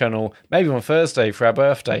to our channel, maybe on Thursday for our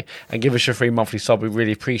birthday, and give us your free monthly sub. We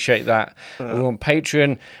really appreciate that. We're on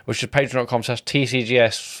Patreon, which is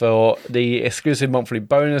patreon.com/TCGS for the exclusive monthly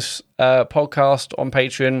bonus podcast on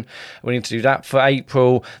Patreon. We need to do that for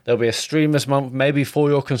April. There'll be a stream this month, maybe for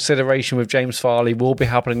your consideration with James Farley, will be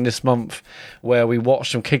happening this month, where we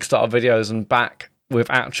watch some Kickstarter videos and back with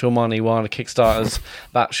actual money one of the Kickstarters.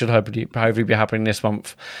 That should hopefully be happening this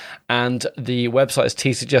month. And the website is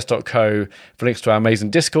tcgs.co for links to our amazing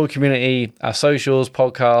Discord community, our socials,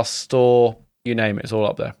 podcast, store, you name it, it's all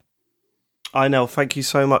up there. I know. Thank you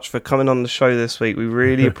so much for coming on the show this week. We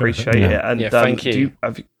really appreciate it. And Yeah, thank you.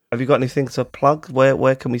 Have you got anything to plug?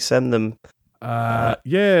 Where can we send them?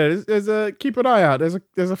 There's a keep an eye out. There's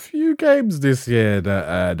a few games this year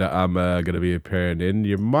that I'm going to be appearing in.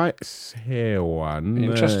 You might hear one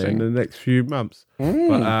Interesting. in the next few months.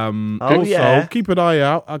 But also yeah. keep an eye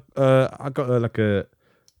out. I got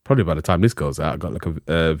probably by the time this goes out, I got like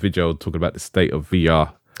a video talking about the state of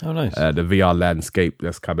VR. Oh, nice. The VR landscape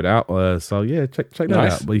that's coming out. So yeah, check that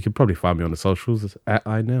Nice. out. But you can probably find me on the socials at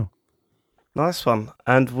iKnow. Nice one.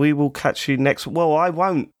 And we will catch you next. Well, I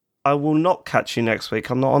won't. I will not catch you next week.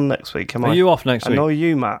 I'm not on next week, am I? Are you off next I week? know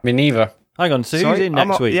you, Matt. Me neither. Hang on, so who's Sorry? in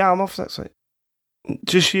next week? Yeah, I'm off next week.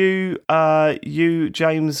 Just you,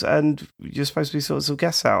 James, and you're supposed to be sort of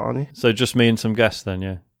guests out, aren't you? So just me and some guests then,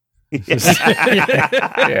 yeah.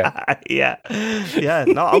 Yeah.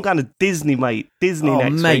 No, I'm going to Disney, mate. Disney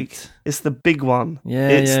next week. It's the big one. Yeah,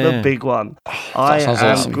 it's yeah, the yeah. big one. I sounds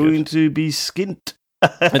am awesome. going to be skint.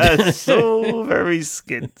 So very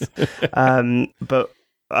skint. But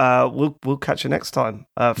we'll catch you next time.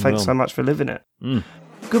 Thanks so much for living it. Mm.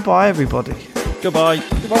 Goodbye, everybody. Goodbye.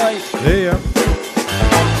 See ya.